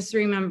 and I just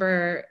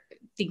remember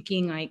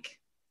thinking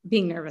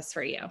being nervous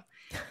for you.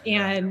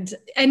 And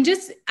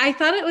just, I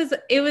thought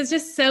it was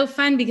just so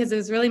fun because it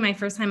was really my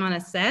first time on a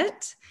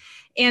set.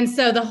 And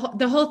so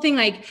the whole thing,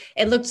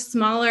 it looked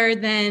smaller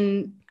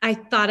than I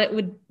thought it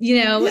would,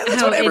 that's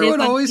how what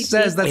everyone always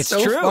says. That's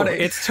so true. Funny.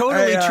 It's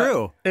totally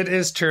true. It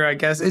is true, I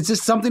guess. It's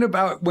just something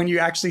about when you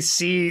actually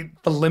see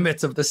the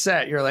limits of the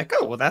set, you're like,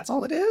 oh, well, that's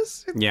all it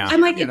is. Yeah.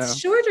 I'm it's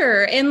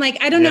shorter. And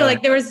I don't know,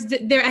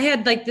 I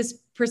had this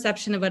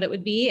perception of what it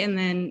would be. And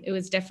then it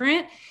was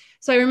different.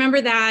 So I remember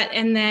that.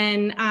 And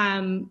then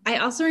I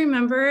also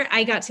remember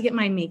I got to get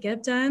my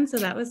makeup done. So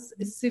that was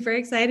super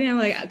exciting. I'm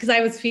because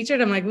I was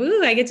featured, I'm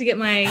woo, I get to get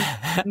my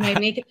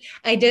makeup.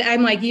 I did.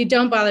 I'm you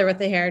don't bother with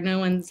the hair. No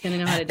one's going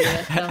to know how to do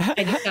it. So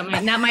I just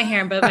got not my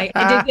hair, but I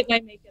did get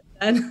my makeup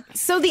done.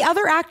 So the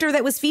other actor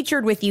that was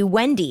featured with you,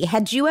 Wendy,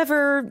 had you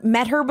ever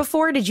met her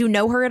before? Did you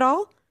know her at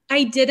all?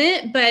 I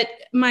didn't, but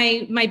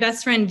my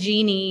best friend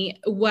Jeannie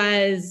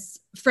was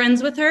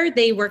friends with her.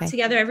 They work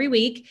together every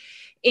week.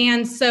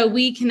 And so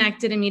we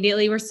connected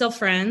immediately. We're still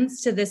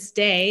friends to this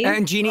day.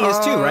 And Jeannie is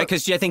too, right?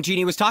 Because I think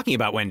Jeannie was talking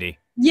about Wendy.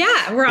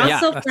 Yeah, we're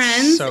also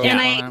friends. So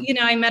and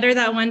I met her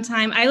that one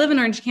time. I live in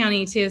Orange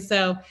County too,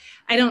 so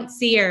I don't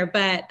see her,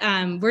 but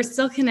we're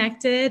still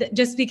connected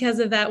just because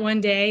of that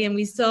one day. And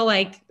we still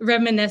like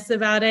reminisce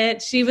about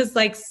it. She was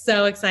like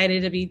so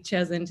excited to be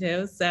chosen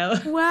too. So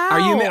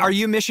wow. Are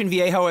you Mission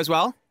Viejo as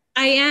well?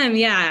 I am,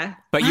 yeah.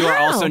 But you are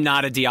also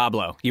not a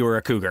Diablo. You were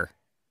a cougar.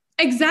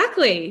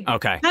 Exactly.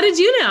 Okay. How did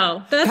you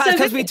know?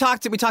 Because we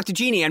talked to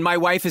Jeannie, and my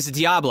wife is a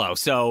Diablo.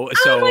 So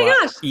oh my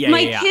gosh,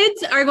 my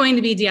kids are going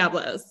to be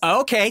Diablos.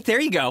 Okay, there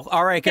you go.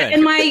 All right, good.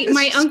 And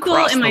my uncle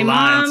and my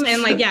mom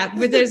and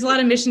but there's a lot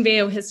of Mission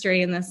Viejo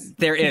history in this.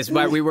 There is,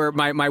 but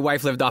my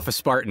wife lived off of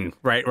Spartan,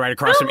 right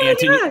across from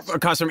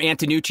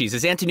Antonucci's.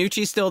 Is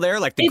Antonucci's still there?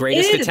 Like the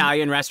greatest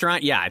Italian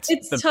restaurant? Yeah,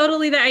 it's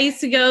totally there. I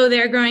used to go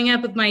there growing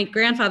up with my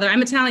grandfather.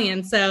 I'm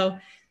Italian, so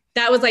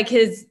that was like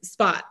his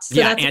spot.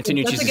 So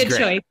Antonucci's that's a good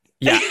choice.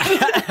 Yeah.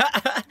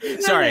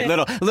 Sorry,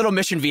 little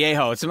Mission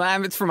Viejo. It's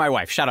for my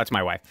wife. Shout out to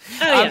my wife.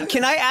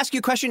 Can I ask you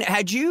a question?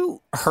 Had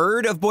you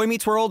heard of Boy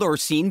Meets World or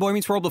seen Boy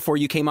Meets World before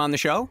you came on the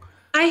show?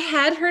 I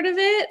had heard of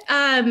it.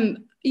 I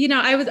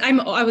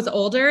was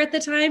older at the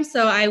time,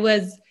 so I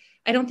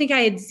don't think I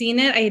had seen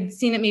it. I had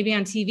seen it maybe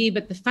on TV,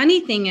 but the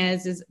funny thing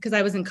is because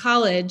I was in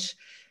college,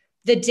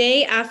 the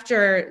day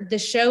after the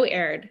show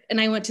aired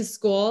and I went to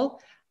school,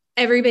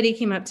 everybody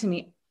came up to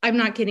me. I'm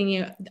not kidding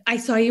you. I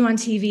saw you on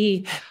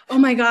TV. Oh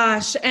my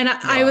gosh. And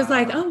I was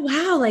like, oh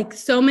wow. Like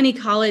so many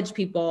college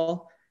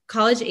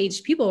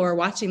age people were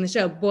watching the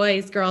show,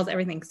 boys, girls,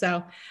 everything.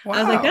 So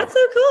I was like, that's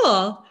so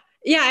cool.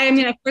 Yeah. I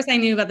mean, of course I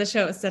knew about the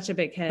show. It was such a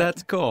big hit.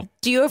 That's cool.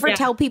 Do you ever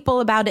tell people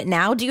about it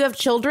now? Do you have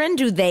children?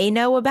 Do they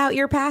know about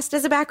your past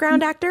as a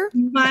background actor?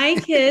 My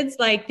kids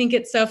think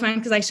it's so fun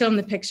because I show them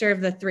the picture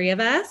of the three of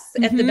us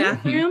at the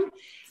bathroom.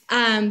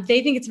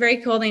 They think it's very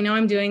cool. They know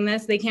I'm doing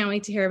this. They can't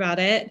wait to hear about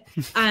it.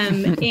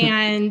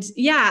 And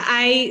yeah,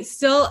 I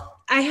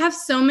have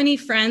so many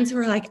friends who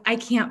are like, I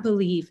can't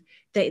believe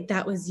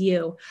that was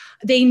you.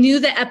 They knew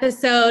the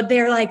episode.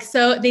 They're like,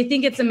 so they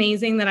think it's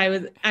amazing that I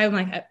was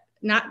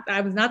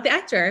not the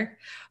actor,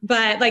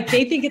 but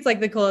they think it's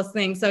the coolest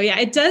thing. So yeah,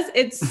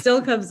 it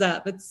still comes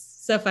up. It's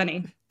so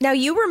funny. Now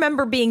you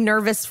remember being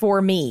nervous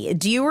for me.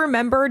 Do you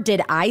remember,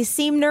 did I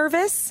seem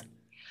nervous?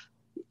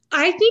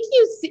 I think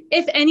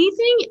if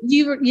anything,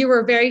 you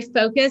were very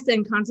focused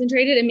and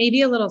concentrated and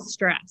maybe a little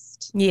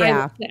stressed.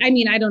 Yeah. I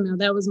mean, I don't know.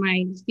 That was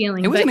my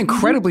feeling. It was an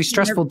incredibly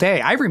stressful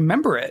day. I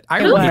remember it.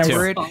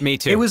 Me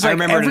too. It was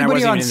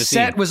everybody on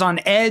set was on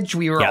edge.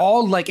 We were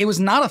all it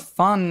was not a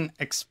fun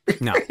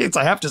experience. No.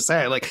 I have to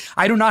say,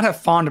 I do not have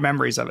fond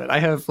memories of it. I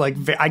have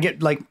I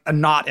get a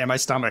knot in my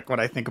stomach when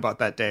I think about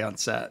that day on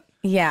set.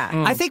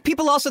 Yeah. I think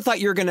people also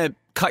thought you were going to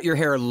cut your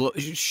hair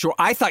short.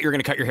 I thought you were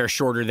going to cut your hair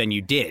shorter than you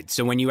did.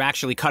 So when you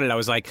actually cut it, I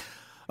was like,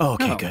 oh,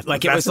 okay, good.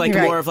 It was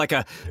more of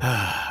a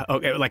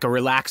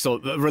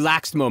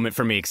relaxed moment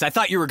for me. Because I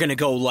thought you were going to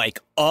go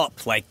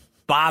up,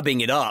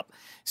 bobbing it up.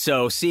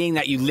 So seeing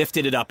that you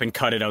lifted it up and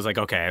cut it, I was like,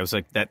 okay. I was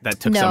like, that took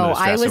some of the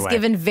stress away. No, I was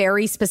given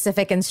very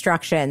specific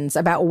instructions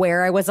about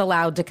where I was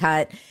allowed to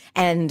cut.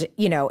 And,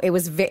 it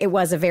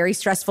was a very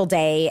stressful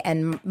day.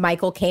 And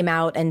Michael came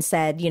out and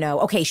said,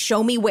 okay,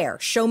 show me where.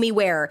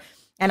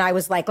 And I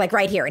was like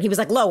right here. And he was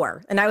like,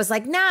 lower. And I was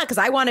like, nah, because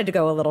I wanted to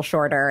go a little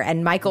shorter.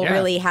 And Michael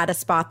really had a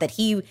spot that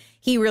he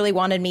really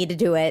wanted me to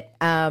do it.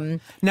 Now,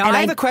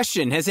 I have a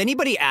question. Has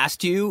anybody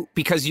asked you,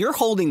 because you're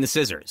holding the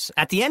scissors,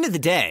 at the end of the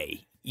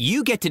day,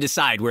 you get to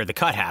decide where the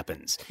cut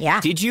happens.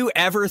 Yeah. Did you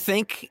ever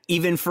think,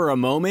 even for a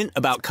moment,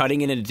 about cutting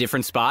it in a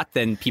different spot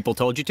than people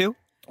told you to?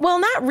 Well,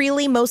 not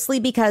really, mostly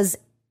because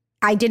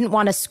I didn't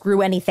want to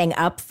screw anything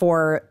up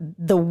for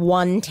the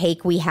one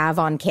take we have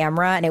on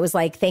camera. And it was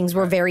things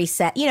were very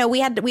set.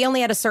 We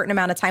only had a certain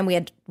amount of time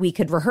we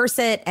could rehearse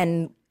it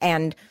and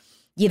then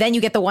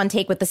you get the one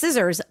take with the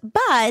scissors.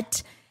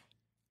 But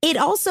it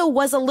also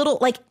was a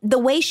little the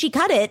way she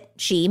cut it,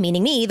 she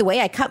meaning me, the way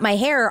I cut my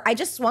hair, I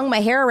just swung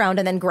my hair around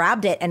and then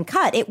grabbed it and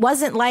cut. It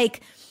wasn't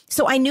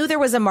so I knew there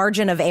was a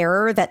margin of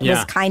error that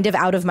was kind of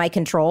out of my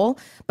control,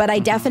 but I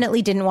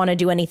definitely didn't want to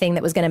do anything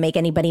that was going to make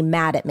anybody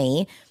mad at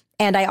me.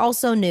 And I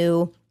also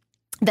knew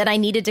that I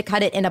needed to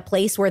cut it in a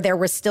place where there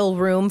was still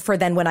room for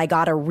then when I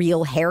got a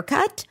real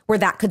haircut, where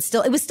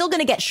it was still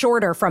going to get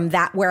shorter from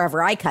that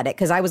wherever I cut it,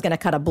 because I was going to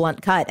cut a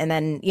blunt cut and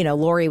then,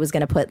 Lori was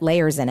going to put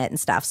layers in it and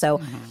stuff.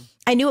 So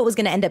I knew it was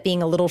going to end up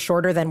being a little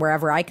shorter than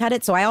wherever I cut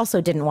it. So I also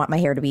didn't want my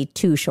hair to be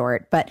too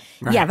short. But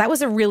yeah, that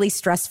was a really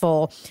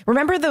stressful.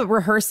 Remember the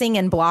rehearsing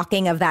and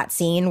blocking of that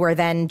scene where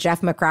then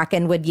Jeff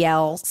McCracken would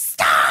yell,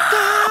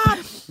 "Stop!"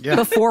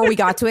 before we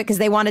got to it, because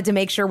they wanted to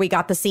make sure we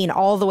got the scene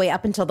all the way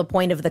up until the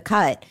point of the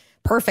cut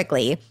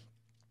perfectly.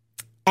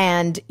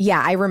 And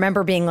yeah, I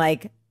remember being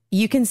like,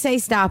 You can say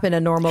stop in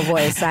a normal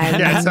voice. I'm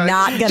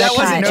not going to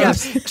cut.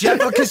 Jeff,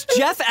 because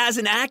Jeff, as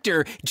an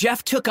actor,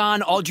 Jeff took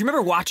on all. Do you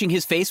remember watching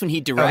his face when he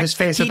directed? His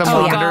face at the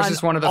monitors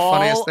is one of the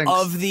funniest things.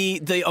 All of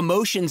the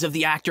emotions of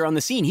the actor on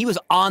the scene. He was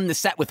on the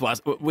set with us,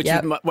 which is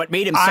what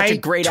made him such a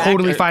great actor. I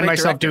totally find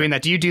myself doing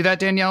that. Do you do that,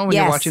 Danielle, when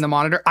you're watching the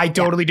monitor? I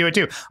totally do it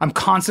too. I'm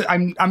constant. I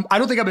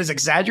don't think I'm as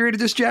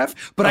exaggerated as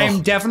Jeff, but I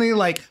am definitely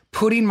like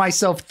putting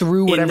myself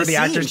through whatever the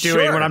actor's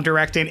doing when I'm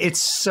directing. It's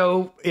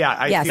so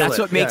I feel that's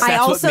it. What makes. I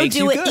that's also what makes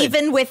do you it good.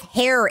 even with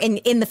hair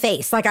in the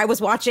face. Like I was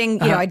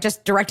watching, I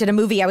just directed a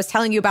movie. I was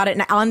telling you about it,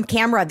 and on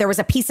camera there was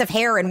a piece of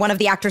hair in one of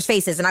the actors'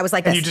 faces, and I was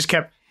like, and you just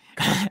kept.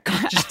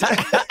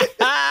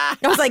 I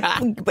was like,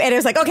 and it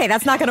was like, okay,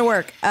 that's not going to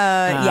work.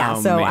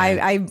 So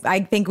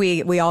I think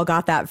we all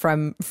got that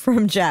from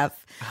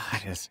Jeff.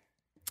 It is.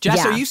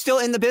 Jess, are you still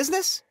in the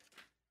business?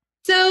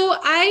 So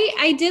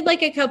I did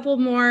like a couple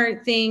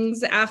more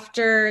things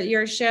after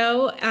your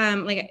show,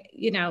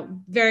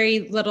 very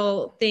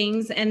little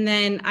things. And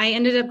then I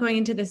ended up going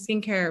into the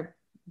skincare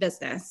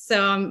business.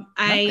 So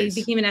I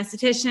became an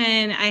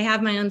esthetician. I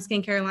have my own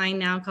skincare line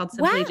now called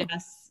Simply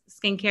Jess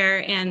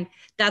Skincare. And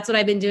that's what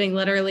I've been doing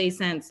literally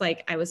since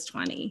like I was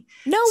 20.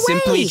 No way.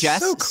 Simply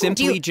Jess. So cool.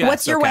 Simply Jess.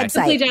 What's your website?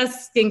 Simply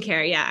Jess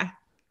Skincare. Yeah.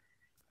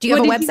 Do you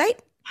have a website?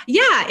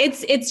 Yeah,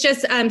 it's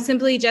just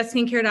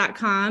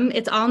simplyjessskincare.com.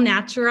 It's all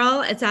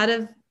natural. It's out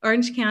of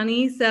Orange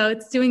County, so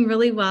it's doing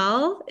really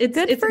well. It's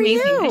for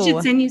amazing. you. I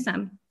should send you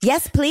some.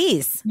 Yes,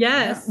 please.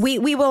 Yes. We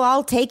will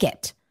all take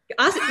it.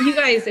 Awesome. You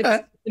guys,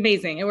 it's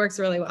amazing. It works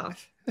really well.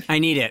 I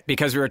need it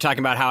because we were talking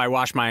about how I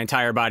wash my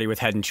entire body with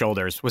Head and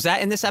Shoulders. Was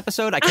that in this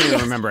episode? I can't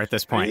even remember at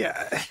this point.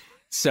 Yeah.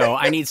 So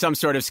I need some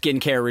sort of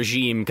skincare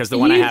regime because the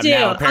one I have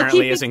now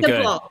apparently isn't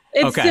good.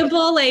 It's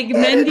simple, like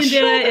men can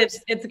do it.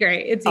 It's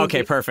great. It's easy.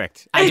 Okay,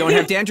 perfect. I don't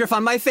have dandruff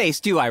on my face,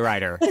 do I,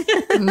 Ryder?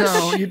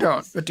 No, you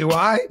don't. But do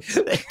I?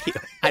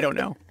 I don't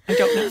know. I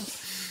don't know.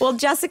 Well,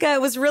 Jessica,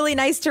 it was really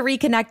nice to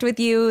reconnect with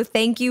you.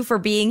 Thank you for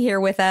being here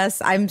with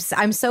us. I'm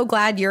so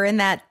glad you're in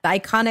that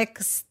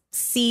iconic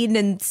scene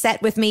and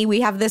set with me.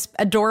 We have this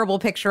adorable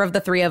picture of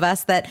the three of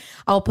us that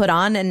I'll put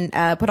on and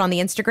put on the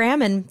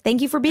Instagram. And thank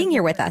you for being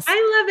here with us.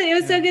 I love it. It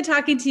was so good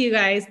talking to you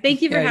guys.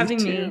 Thank you for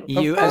having me.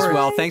 You as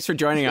well. Thanks for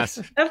joining us.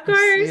 Of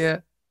course. Yeah.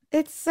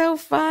 It's so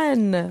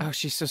fun. Oh,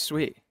 she's so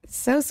sweet.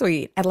 So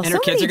sweet. And her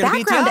kids are going to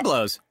be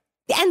Diablos.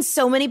 And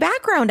so many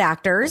background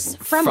actors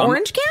from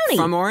Orange County.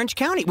 From Orange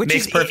County. Which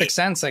makes perfect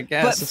sense, I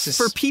guess. But it's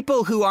for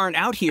people who aren't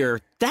out here,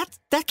 that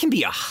can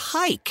be a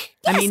hike.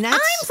 Yes, I mean, I'm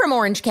from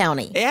Orange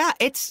County. Yeah,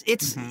 it's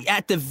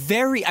at the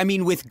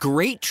with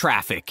great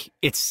traffic,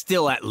 it's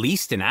still at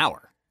least an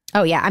hour.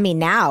 Oh, yeah. I mean,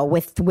 now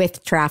with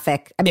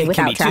traffic,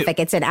 without traffic,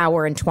 it's an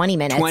hour and 20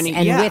 minutes.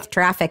 With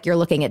traffic, you're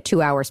looking at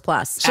 2 hours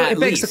plus. So it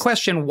begs the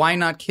question, why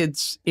not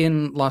kids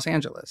in Los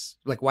Angeles?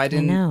 Like, why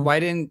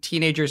didn't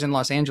teenagers in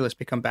Los Angeles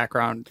become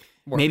background?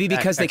 Maybe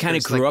because they kind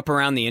of grew up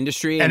around the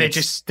industry and they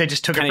just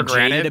took it for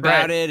granted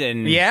about it.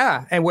 And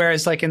and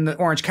whereas like in the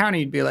Orange County,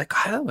 you'd be like,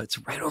 oh, it's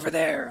right over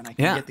there and I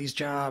can get these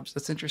jobs.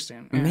 That's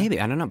interesting. Yeah. Maybe,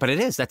 I don't know, but it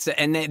is.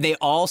 And they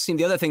all seem,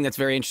 the other thing that's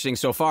very interesting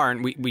so far,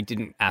 and we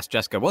didn't ask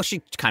Jessica, well,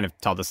 she kind of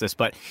told us this,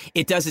 but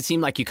it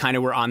seem like you kind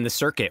of were on the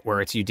circuit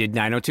where you did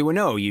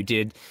 90210, you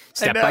did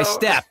Step by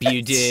Step,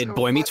 you did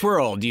Boy Meets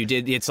World, you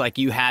did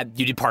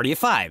Party of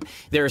Five.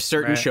 There are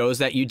certain shows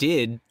that you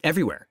did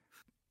everywhere.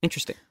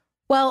 Interesting.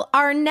 Well,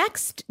 our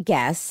next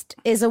guest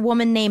is a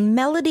woman named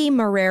Melody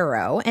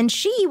Marrero, and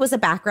she was a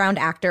background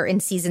actor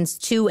in seasons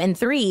 2 and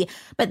 3,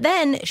 but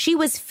then she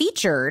was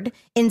featured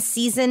in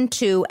season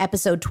 2,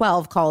 episode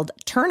 12 called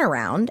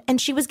Turnaround, and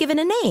she was given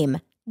a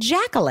name,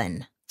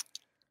 Jacqueline.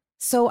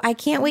 So I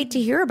can't wait to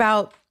hear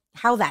about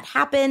how that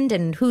happened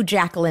and who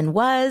Jacqueline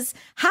was.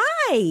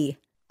 Hi.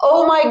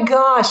 Oh my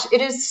gosh, it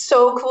is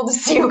so cool to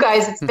see you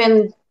guys. It's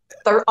been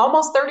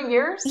almost 30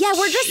 years? Yeah,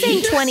 we're just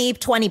saying 20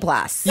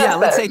 plus. Yeah,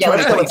 let's say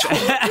 20 plus.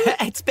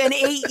 It's been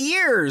 8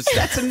 years.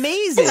 That's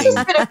amazing.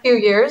 It's been a few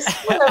years.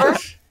 Whatever.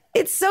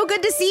 It's so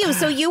good to see you.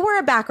 So you were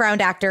a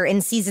background actor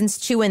in seasons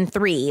 2 and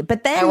 3,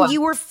 but then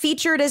you were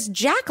featured as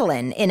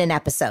Jacqueline in an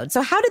episode.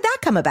 So how did that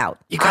come about?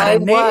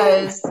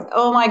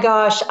 Oh my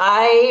gosh.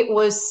 I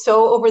was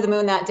so over the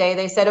moon that day.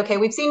 They said, okay,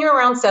 we've seen you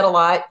around set a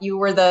lot. You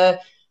were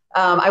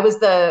I was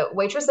the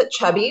waitress at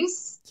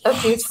Chubby's a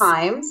few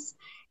times.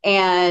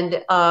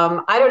 And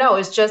I don't know, it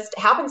was just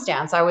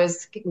happenstance. I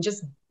was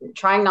just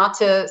trying not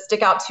to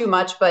stick out too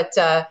much, but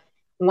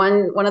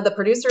one of the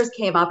producers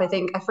came up,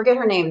 I forget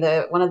her name,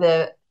 one of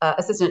the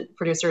assistant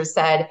producers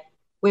said,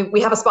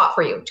 we have a spot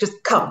for you. Just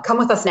come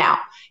with us now.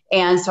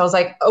 And so I was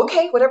like,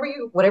 okay,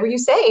 whatever you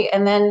say.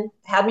 And then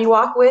had me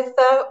walk with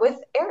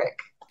Eric.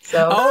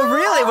 So. Oh,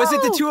 really? Was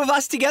it the two of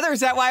us together?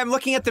 Is that why I'm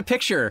looking at the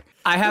picture?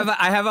 I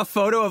have a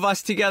photo of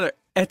us together.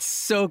 It's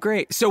so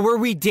great. So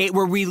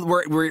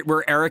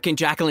were Eric and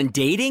Jacqueline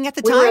dating at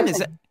the time?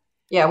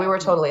 Yeah, we were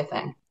totally a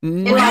thing.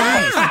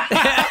 Nice.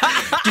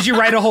 Did you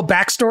write a whole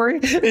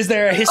backstory? Is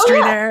there a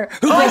history there?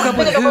 Who broke up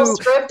with who? A whole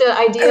script, an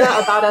idea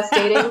about us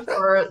dating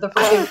for the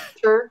first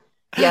picture.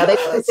 Yeah, they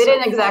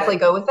didn't exactly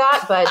go with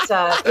that, but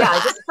I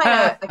just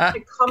kind of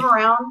come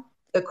around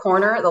the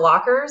corner, the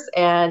lockers,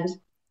 and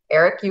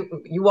Eric,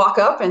 you walk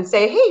up and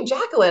say, "Hey,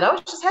 Jacqueline, I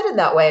was just headed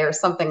that way," or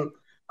something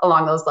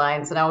along those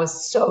lines. And I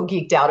was so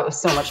geeked out. It was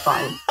so much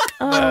fun.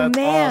 Oh,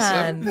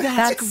 man. Awesome.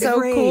 That's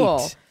so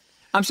cool.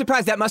 I'm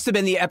surprised. That must have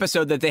been the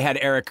episode that they had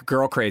Eric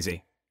girl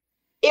crazy.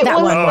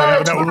 That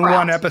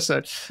one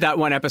episode. That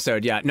one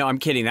episode, yeah. No, I'm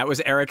kidding. That was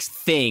Eric's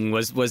thing.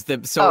 It was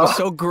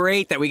so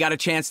great that we got a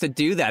chance to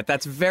do that.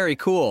 That's very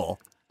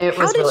cool.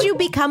 How did you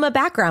become a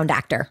background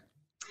actor?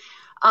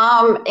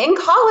 In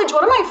college,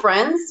 one of my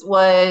friends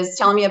was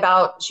telling me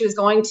about, she was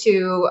going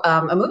to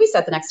a movie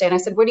set the next day. And I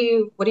said, what are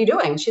you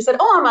doing? She said,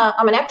 "Oh,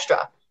 I'm an extra."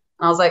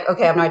 And I was like,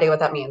 okay, I have no idea what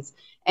that means.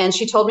 And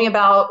she told me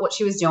about what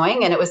she was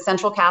doing, and it was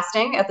central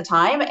casting at the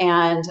time.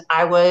 And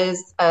I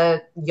was a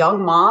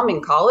young mom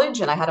in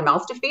college and I had a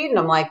mouth to feed. And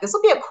I'm like, this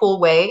will be a cool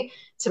way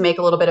to make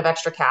a little bit of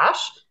extra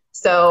cash.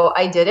 So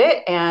I did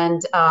it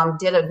and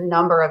did a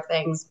number of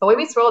things. Boy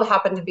Meets World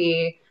happened to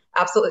be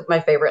absolutely my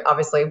favorite,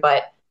 obviously,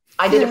 but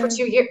I did it for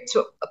 2 years,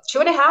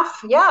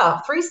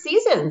 2.5, 3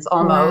 seasons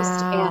almost.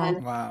 Wow.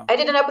 And I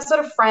did an episode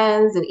of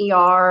Friends and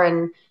ER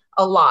and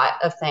a lot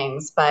of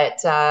things.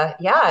 But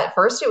at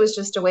first it was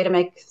just a way to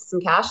make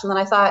some cash. And then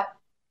I thought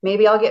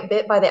maybe I'll get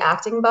bit by the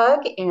acting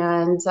bug.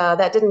 And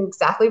that didn't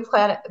exactly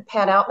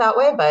pan out that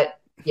way. But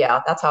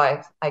yeah, that's how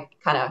I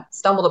kind of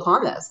stumbled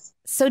upon this.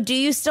 So do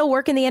you still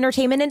work in the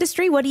entertainment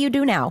industry? What do you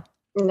do now?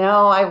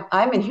 No,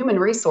 I'm in human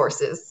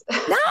resources.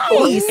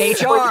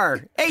 Nice.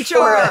 HR.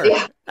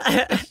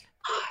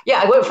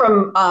 Yeah, I went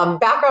from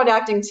background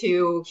acting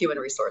to human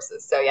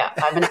resources. So yeah,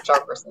 I'm an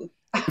HR person.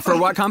 For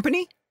what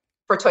company?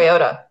 For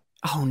Toyota.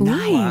 Oh,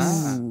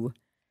 nice. Ooh.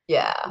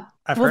 Yeah.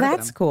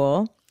 That's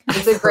cool.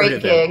 It's a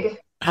great gig.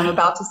 I'm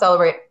about to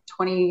celebrate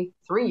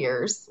 23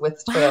 years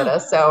with Toyota.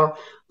 So,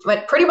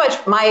 but pretty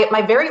much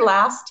my very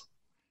last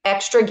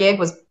extra gig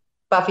was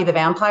Buffy the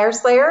Vampire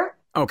Slayer.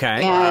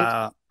 Okay.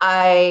 And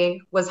I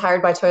was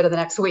hired by Toyota the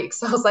next week.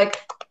 So I was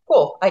like,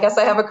 cool, I guess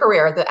I have a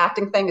career. The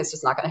acting thing is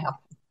just not going to happen.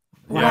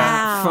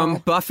 Wow. From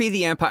Buffy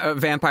the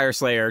Vampire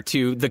Slayer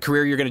to the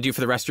career you're going to do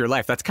for the rest of your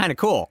life. That's kind of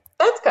cool.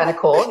 That's kind of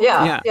cool.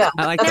 Yeah.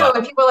 I like That's that. why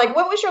when people are like,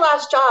 what was your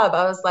last job?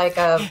 I was like,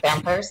 a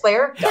vampire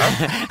slayer.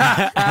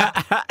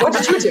 What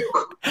did you do?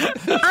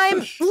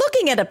 I'm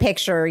looking at a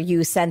picture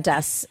you sent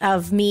us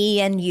of me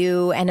and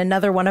you and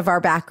another one of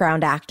our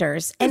background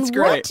actors. And It's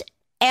great. what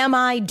am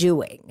I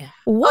doing?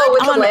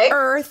 What on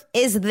earth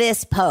is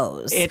this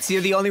pose?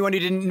 You're the only one who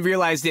didn't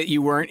realize that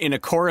you weren't in a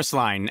chorus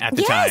line at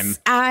the time.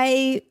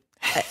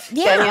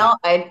 Danielle,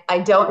 I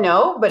don't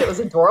know, but it was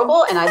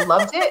adorable and I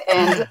loved it.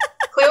 And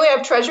clearly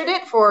I've treasured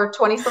it for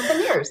 20 something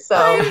years. So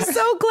I'm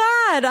so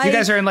glad. You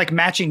guys are in like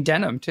matching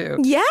denim too.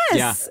 Yes.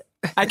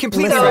 Yeah. I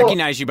completely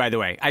recognize you, by the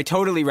way. I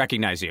totally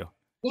recognize you.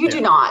 You do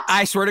not.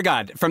 I swear to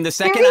God. From the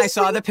second I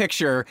saw the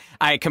picture,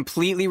 I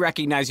completely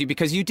recognize you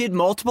because you did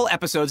multiple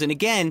episodes. And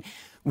again,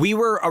 we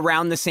were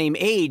around the same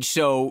age,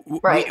 so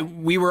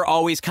we were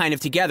always kind of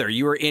together.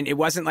 You were in. It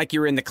wasn't like you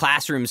were in the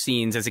classroom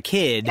scenes as a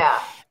kid. Yeah.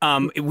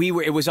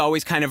 It was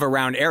always kind of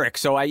around Eric.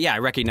 So I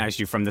recognized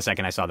you from the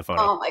second I saw the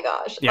photo. Oh my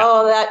gosh. Yeah.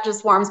 Oh, that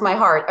just warms my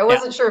heart. I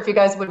wasn't sure if you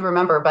guys would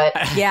remember, but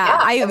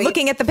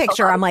looking at the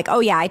picture, I'm like, oh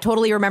yeah, I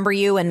totally remember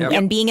you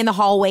and being in the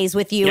hallways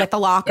with you at the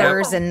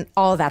lockers and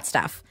all of that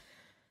stuff.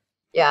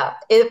 Yeah.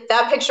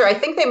 That picture, I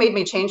think they made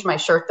me change my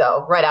shirt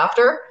though, right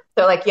after.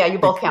 They're like, yeah, you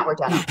both can't wear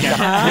denim.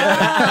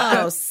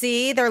 Oh,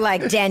 see? They're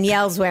like,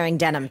 Danielle's wearing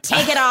denim.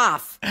 Take it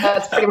off.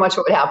 That's pretty much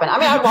what would happen. I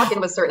mean, I'd walk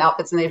in with certain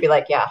outfits and they'd be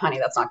like, yeah, honey,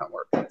 that's not going to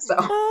work. So.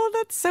 Oh,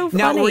 that's so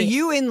funny. Now, were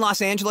you in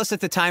Los Angeles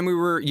at the time you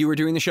were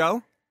doing the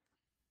show?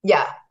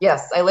 Yeah.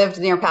 Yes. I lived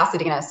near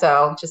Pasadena.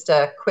 So just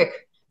a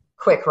quick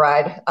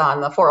ride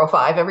on the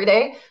 405 every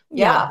day.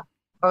 Yeah.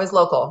 I was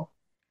local.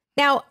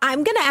 Now,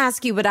 I'm going to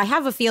ask you, but I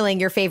have a feeling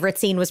your favorite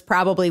scene was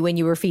probably when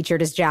you were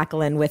featured as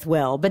Jacqueline with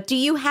Will. But do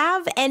you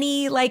have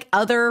any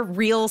other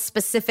real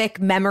specific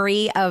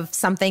memory of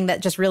something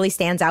that just really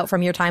stands out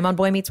from your time on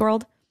Boy Meets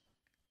World?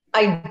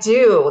 I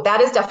do. That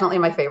is definitely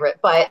my favorite.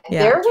 But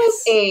there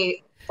was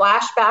a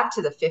flashback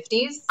to the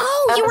 50s.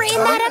 Oh, you were in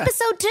that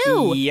episode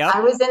too. Yep.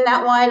 I was in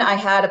that one. I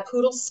had a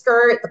poodle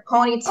skirt, the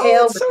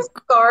ponytail, with the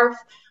scarf.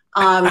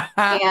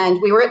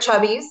 And we were at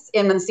Chubby's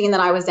in the scene that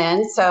I was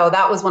in. So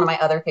that was one of my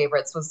other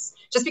favorites, was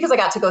just because I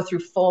got to go through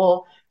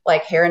full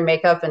hair and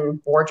makeup and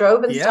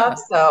wardrobe and stuff.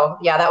 So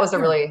that was a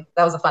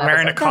fun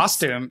wearing episode. a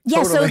costume.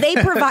 Yeah. Totally.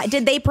 So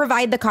did they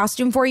provide the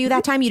costume for you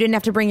that time? You didn't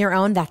have to bring your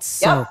own. That's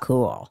so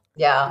cool.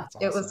 Yeah,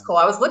 awesome. It was cool.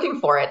 I was looking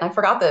for it and I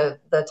forgot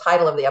the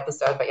title of the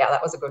episode, but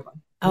that was a good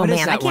one. Oh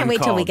man, I can't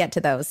wait till we get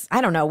to those.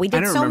 I don't know. We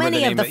did so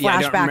many of the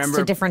flashbacks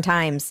to different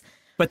times.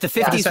 But the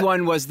 50s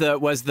one was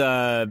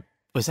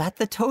that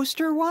the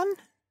toaster one?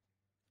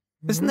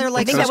 Isn't there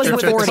I think that was the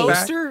 40s.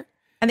 Toaster?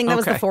 I think that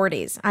was the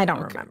 40s. I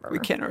don't remember. We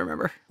can't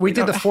remember. We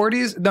did the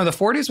 40s. No, the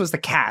 40s was the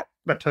cat.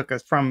 that took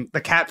us from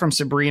the cat from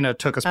Sabrina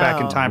took us back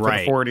in time for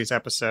the 40s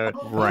episode.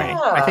 Right.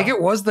 I think it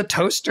was the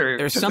toaster.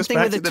 There's something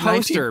with the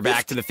toaster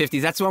back to the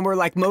 50s. That's when we're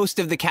like most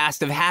of the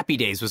cast of Happy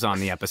Days was on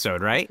the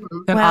episode, right?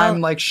 And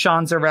I'm like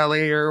Sean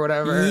Zarelli or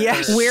whatever.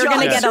 Yes, we're going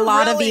to get a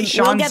lot of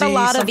we'll get a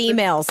lot of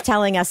emails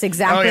telling us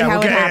exactly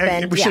how it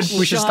happened.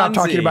 We should stop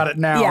talking about it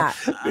now. Yeah.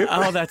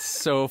 Oh, that's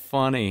so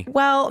funny.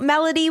 Well,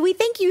 Melody, we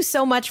thank you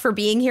so much for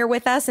being here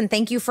with us, and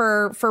thank you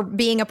for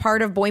being a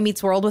part of Boy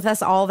Meets World with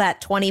us all that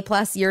 20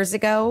 plus years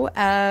ago.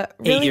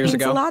 Really 8 years means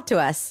ago. a lot to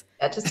us.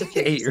 Yeah, just a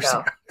few 8 years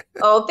ago.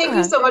 Oh, thank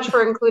you so much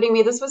for including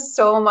me. This was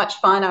so much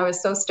fun. I was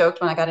so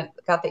stoked when I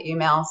got the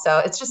email. So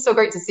it's just so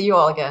great to see you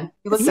all again.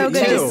 You look so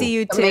good to see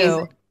you too.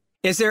 Amazing.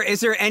 Is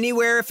there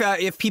anywhere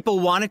if people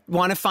want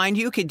to find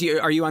you?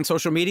 Are you on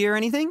social media or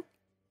anything?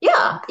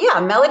 Yeah.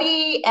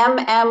 Melody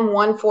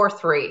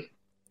MM143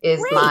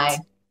 is my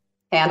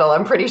handle.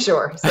 I'm pretty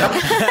sure. So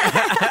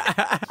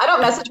I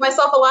don't message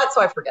myself a lot,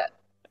 so I forget.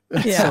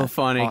 That's so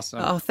funny. Awesome.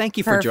 Oh, thank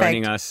you for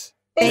joining us.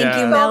 Thank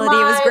you, Melody.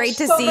 It was great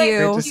to see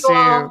you. Great to see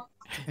you.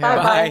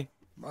 Bye.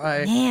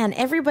 Bye. Man,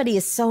 everybody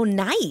is so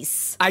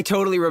nice. I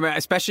totally remember,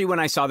 especially when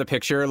I saw the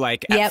picture,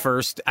 like at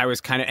first I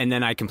was kind of, and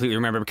then I completely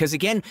remember because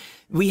again,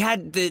 we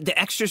had the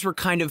extras were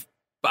kind of,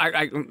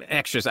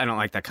 extras, I don't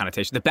like that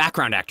connotation. The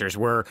background actors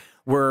were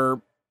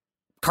like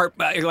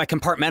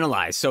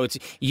compartmentalized. So it's,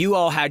 you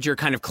all had your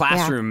kind of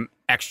classroom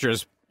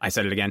extras. I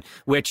said it again,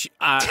 which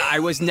I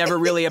was never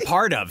really a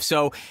part of.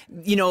 So,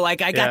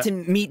 like I got to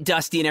meet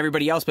Dusty and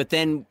everybody else. But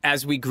then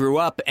as we grew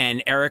up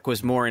and Eric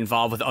was more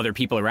involved with other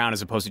people around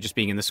as opposed to just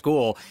being in the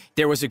school,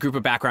 there was a group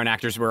of background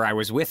actors where I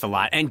was with a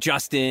lot. And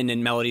Justin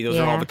and Melody, those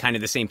are all the kind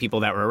of the same people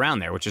that were around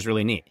there, which is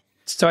really neat.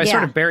 So I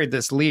sort of buried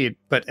this lead,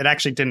 but it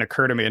actually didn't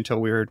occur to me until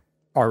we were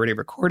already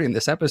recording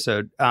this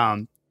episode.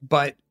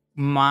 But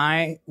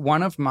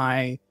one of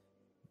my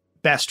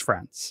best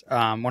friends,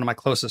 one of my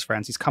closest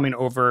friends, he's coming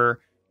over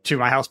to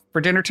my house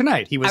for dinner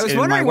tonight. I was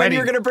wondering when you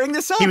were going to bring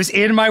this up. He was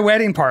in my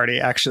wedding party,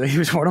 actually. He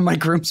was one of my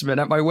groomsmen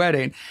at my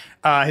wedding.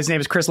 His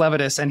name is Chris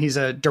Levitas, and he's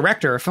a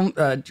director,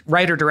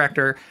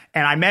 writer-director.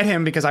 And I met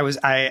him because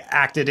I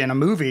acted in a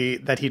movie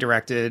that he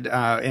directed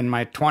in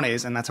my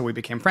 20s, and that's how we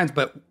became friends.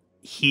 But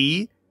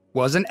he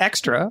was an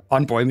extra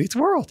on Boy Meets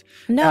World.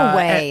 No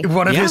way.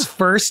 One of his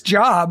first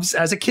jobs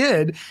as a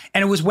kid.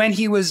 And it was when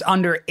he was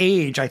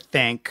underage, I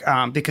think,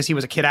 because he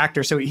was a kid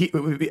actor. So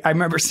I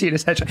remember seeing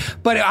his headshot.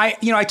 But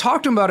I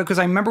talked to him about it because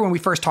I remember when we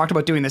first talked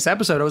about doing this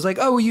episode, I was like,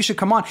 oh, you should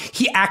come on.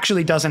 He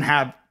actually doesn't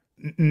have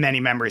many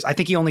memories. I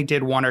think he only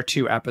did 1 or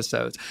 2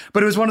 episodes.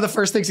 But it was one of the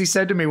first things he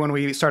said to me when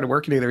we started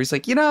working together. He's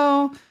like,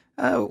 I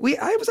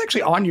was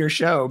actually on your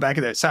show back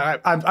in there. So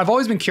I've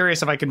always been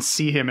curious if I can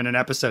see him in an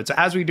episode. So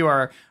as we do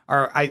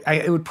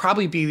it would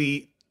probably be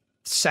the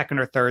 2nd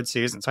or 3rd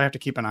season. So I have to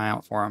keep an eye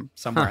out for him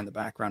somewhere in the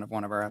background of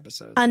one of our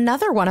episodes.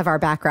 Another one of our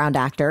background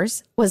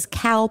actors was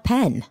Cal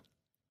Penn.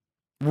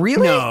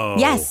 Really? No.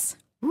 Yes.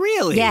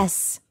 Really?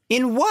 Yes.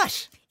 In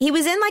what? He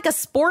was in like a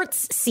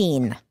sports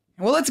scene.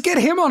 Well, let's get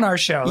him on our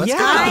show. Let's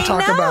get him to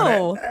talk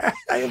about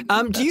it.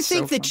 Do you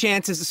think the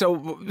chances,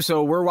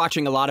 so we're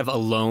watching a lot of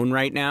Alone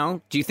right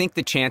now. Do you think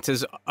the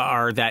chances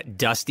are that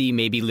Dusty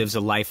maybe lives a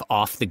life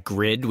off the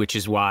grid, which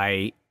is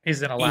why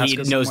he's in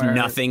Alaska he knows somewhere,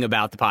 nothing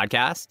about the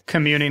podcast?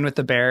 Communing with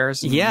the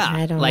bears. Yeah.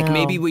 I don't know.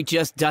 Maybe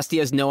Dusty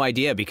has no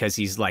idea because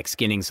he's like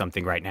skinning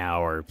something right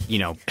now or,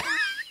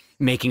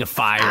 making a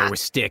fire with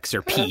sticks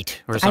or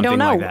peat or something I don't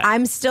know. like that.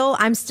 I'm still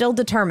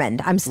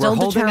determined. I'm still We're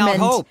holding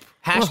determined. out hope.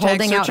 We're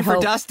holding out #searching hope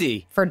for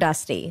Dusty. For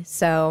Dusty.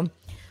 So,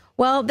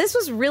 well, this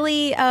was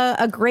really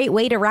a great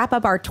way to wrap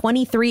up our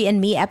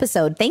 23andMe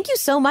episode. Thank you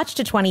so much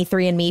to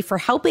 23andMe for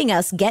helping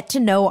us get to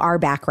know our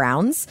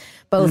backgrounds,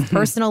 both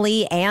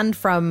personally and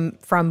from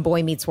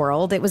Boy Meets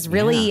World. It was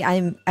really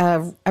a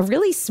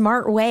really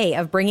smart way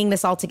of bringing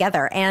this all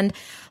together. And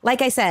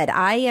like I said,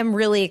 I am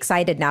really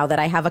excited now that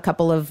I have a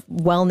couple of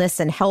wellness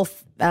and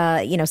health,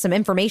 some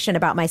information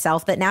about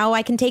myself that now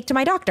I can take to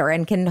my doctor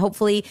and can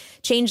hopefully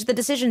change the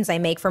decisions I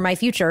make for my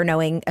future,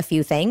 knowing a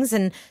few things.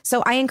 And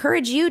so I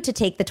encourage you to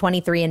take the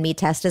 23andMe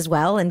test as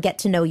well and get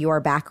to know your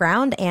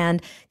background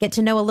and get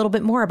to know a little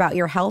bit more about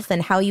your health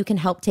and how you can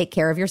help take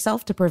care of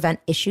yourself to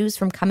prevent issues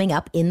from coming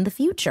up in the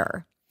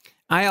future.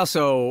 I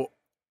also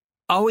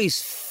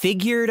always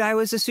figured I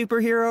was a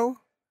superhero,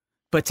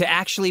 but to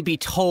actually be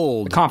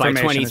told by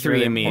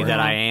 23andMe that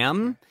I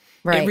am,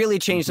 it really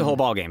changed the whole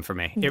ballgame for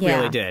me. It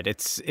really did.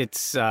 It's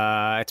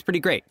pretty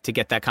great to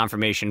get that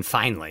confirmation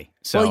finally.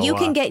 So, well, you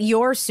can get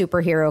your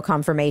superhero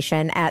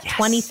confirmation at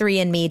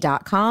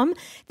 23andme.com.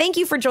 Thank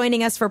you for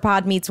joining us for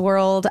Pod Meets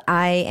World.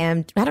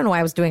 I don't know why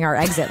I was doing our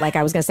exit like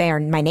I was going to say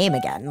my name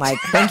again. Like,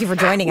 thank you for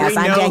joining us.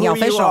 I'm Danielle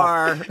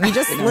Fishel. You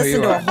just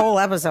listened to a whole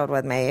episode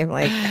with me.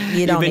 Like,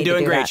 you don't. You've been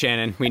doing great, that.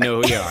 Shannon. We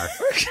know who you are.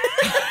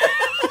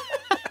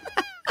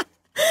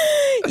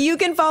 You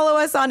can follow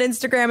us on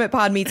Instagram at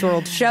Pod Meets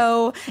World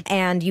Show,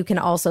 and you can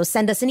also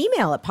send us an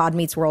email at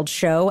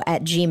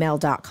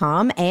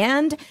podmeetsworldshow@gmail.com.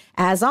 And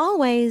as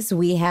always,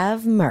 we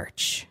have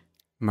merch.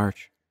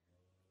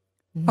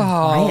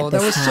 Oh,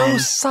 that was so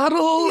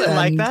subtle and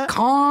like that?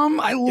 calm.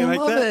 I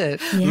love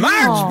it. Yeah.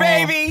 March,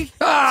 baby.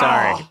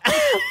 Sorry.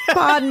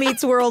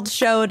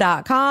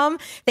 podmeetsworldshow.com.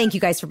 Thank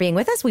you guys for being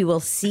with us. We will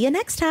see you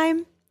next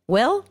time.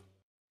 Will?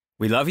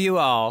 We love you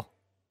all.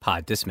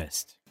 Pod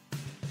dismissed.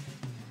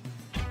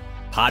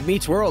 Pod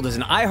Meets World is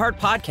an iHeart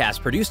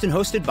podcast produced and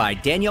hosted by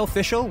Danielle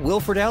Fishel,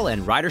 Will Friedle,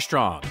 and Ryder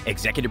Strong.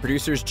 Executive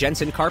producers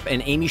Jensen Karp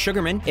and Amy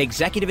Sugarman.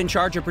 Executive in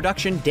charge of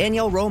production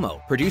Danielle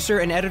Romo. Producer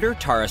and editor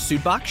Tara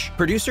Sudbach.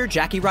 Producer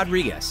Jackie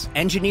Rodriguez.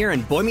 Engineer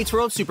and Boy Meets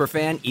World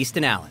superfan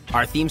Easton Allen.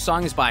 Our theme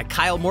song is by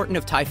Kyle Morton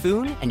of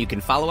Typhoon, and you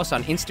can follow us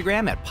on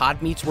Instagram at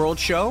Pod Meets World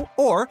Show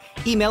or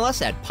email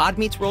us at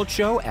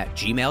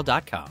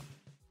podmeetsworldshow@gmail.com.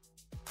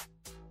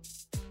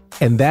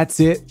 And that's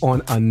it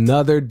on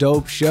another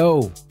dope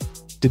show.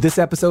 Did this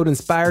episode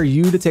inspire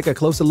you to take a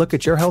closer look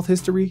at your health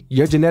history,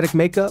 your genetic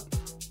makeup?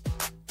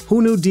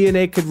 Who knew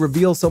DNA could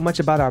reveal so much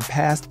about our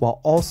past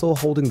while also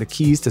holding the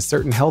keys to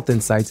certain health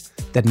insights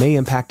that may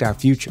impact our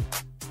future?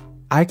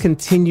 I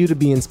continue to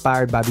be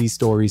inspired by these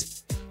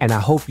stories, and I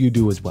hope you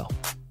do as well.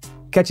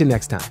 Catch you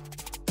next time.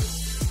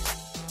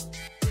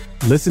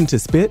 Listen to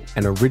Spit,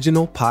 an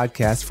original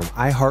podcast from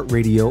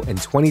iHeartRadio and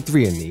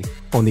 23andMe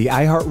on the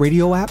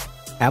iHeartRadio app,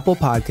 Apple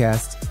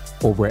Podcasts,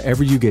 or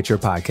wherever you get your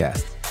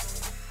podcasts.